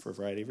 Because for a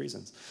variety of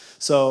reasons.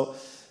 So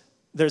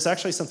there's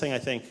actually something I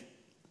think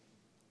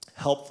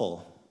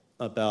helpful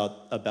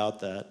about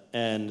that.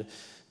 And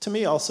to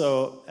me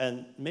also,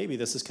 and maybe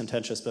this is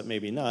contentious, but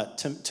maybe not,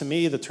 to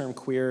me the term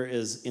queer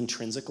is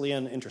intrinsically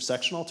an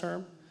intersectional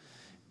term,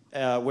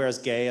 whereas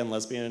gay and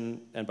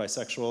lesbian and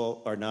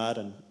bisexual are not,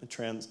 and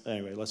trans,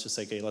 anyway, let's just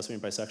say gay,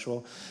 lesbian,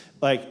 bisexual.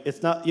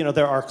 It's not,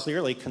 there are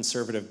clearly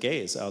conservative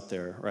gays out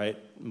there, right?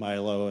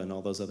 Milo and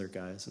all those other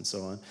guys and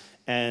so on.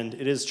 And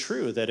it is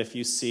true that if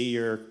you see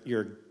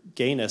your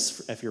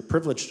gayness, if you're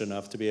privileged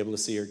enough to be able to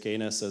see your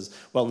gayness as,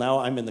 well, now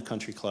I'm in the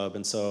country club,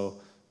 and so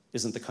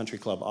isn't the country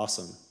club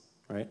awesome?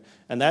 Right?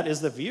 And that is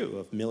the view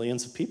of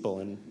millions of people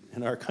in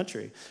our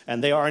country.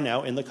 And they are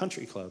now in the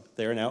country club.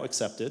 They are now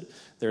accepted.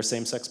 Their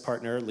same-sex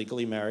partner,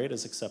 legally married,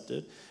 is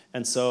accepted.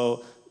 And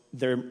so,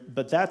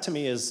 but that to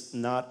me is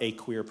not a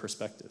queer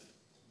perspective.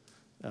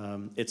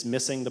 It's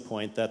missing the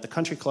point that the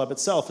country club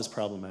itself is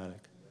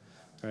problematic,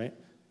 right?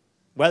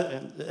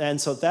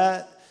 And so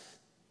that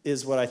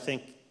is what I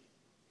think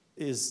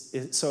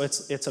so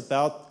it's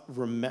about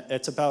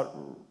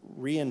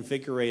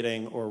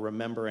reinvigorating or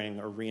remembering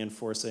or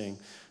reinforcing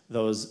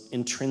those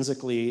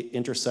intrinsically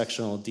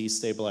intersectional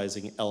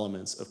destabilizing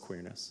elements of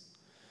queerness,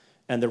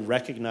 and the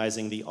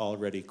recognizing the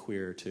already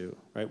queer too,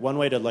 right? One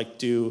way to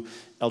do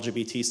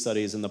LGBT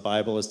studies in the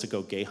Bible is to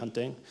go gay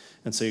hunting,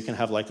 and so you can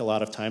have a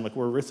lot of time,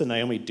 were Ruth and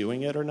Naomi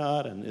doing it or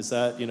not, and is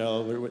that,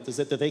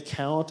 do they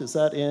count, is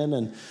that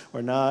in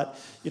or not,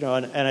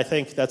 and I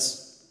think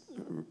that's,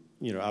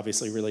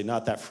 obviously really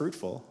not that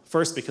fruitful.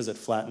 First, because it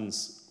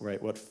flattens,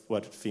 right, what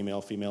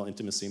female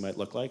intimacy might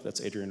look like.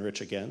 That's Adrienne Rich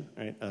again,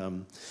 right?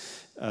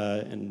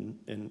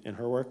 In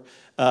her work.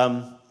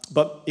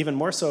 But even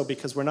more so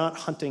because we're not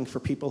hunting for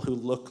people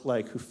who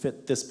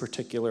fit this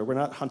particular, we're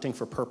not hunting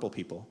for purple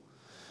people,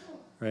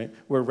 right?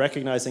 We're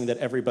recognizing that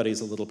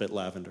everybody's a little bit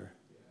lavender.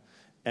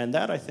 And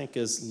that, I think,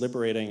 is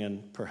liberating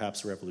and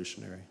perhaps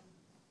revolutionary.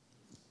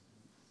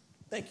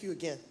 Thank you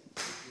again.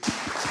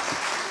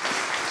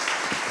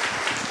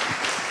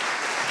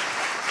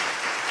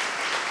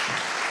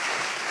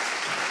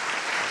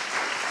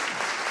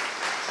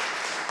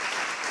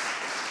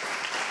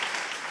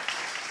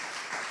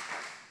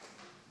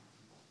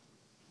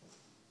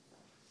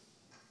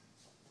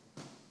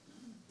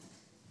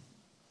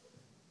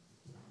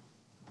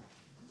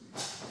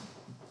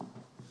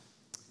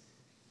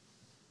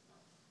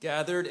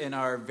 Gathered in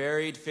our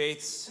varied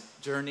faiths,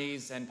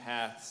 journeys, and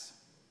paths,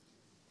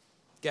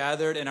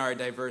 gathered in our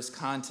diverse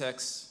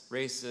contexts,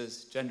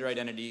 races, gender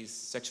identities,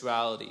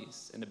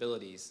 sexualities, and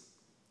abilities,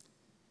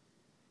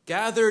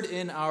 gathered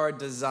in our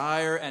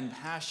desire and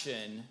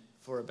passion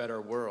for a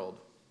better world,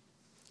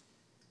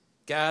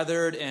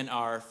 gathered in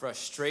our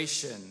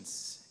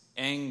frustrations,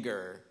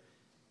 anger,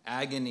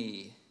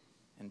 agony,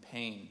 and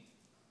pain,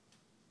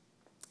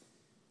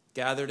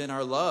 gathered in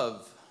our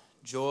love,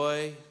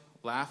 joy,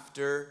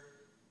 laughter,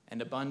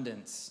 and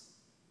abundance,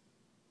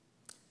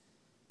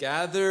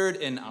 gathered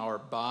in our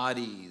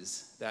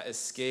bodies that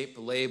escape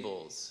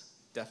labels,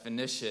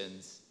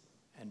 definitions,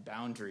 and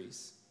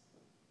boundaries,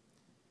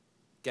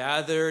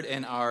 gathered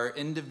in our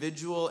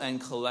individual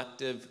and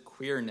collective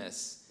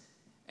queerness,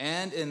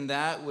 and in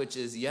that which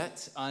is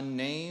yet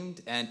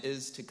unnamed and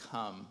is to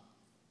come,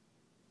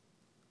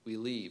 we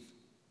leave.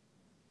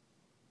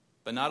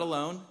 But not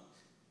alone,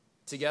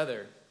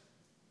 together,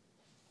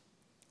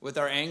 with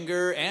our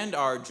anger and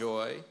our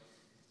joy,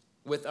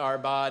 with our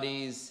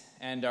bodies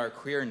and our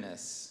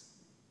queerness.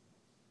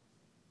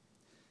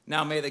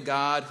 Now may the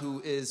God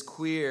who is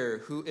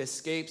queer, who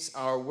escapes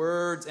our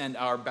words and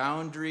our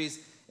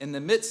boundaries in the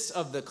midst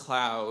of the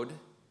cloud,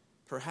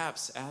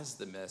 perhaps as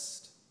the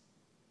mist,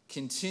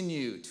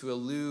 continue to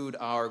elude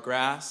our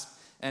grasp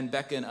and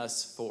beckon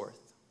us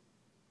forth.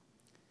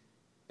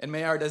 And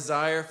may our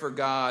desire for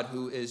God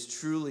who is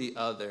truly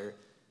other,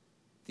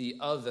 the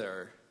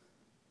other,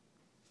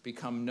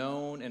 become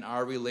known in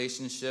our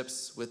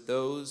relationships with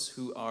those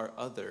who are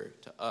other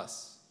to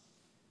us.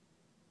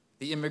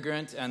 The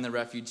immigrant and the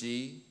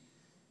refugee,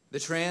 the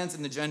trans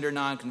and the gender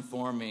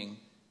nonconforming,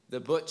 the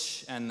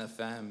butch and the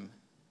femme,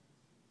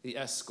 the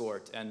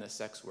escort and the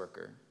sex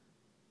worker,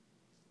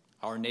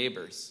 our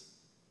neighbors.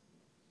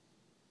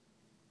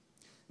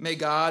 May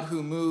God,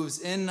 who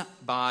moves in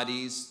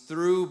bodies,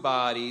 through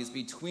bodies,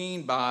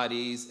 between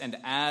bodies, and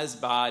as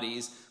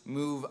bodies,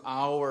 move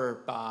our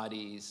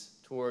bodies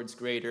towards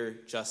greater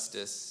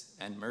justice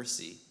and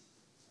mercy.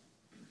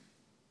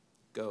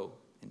 Go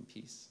in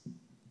peace.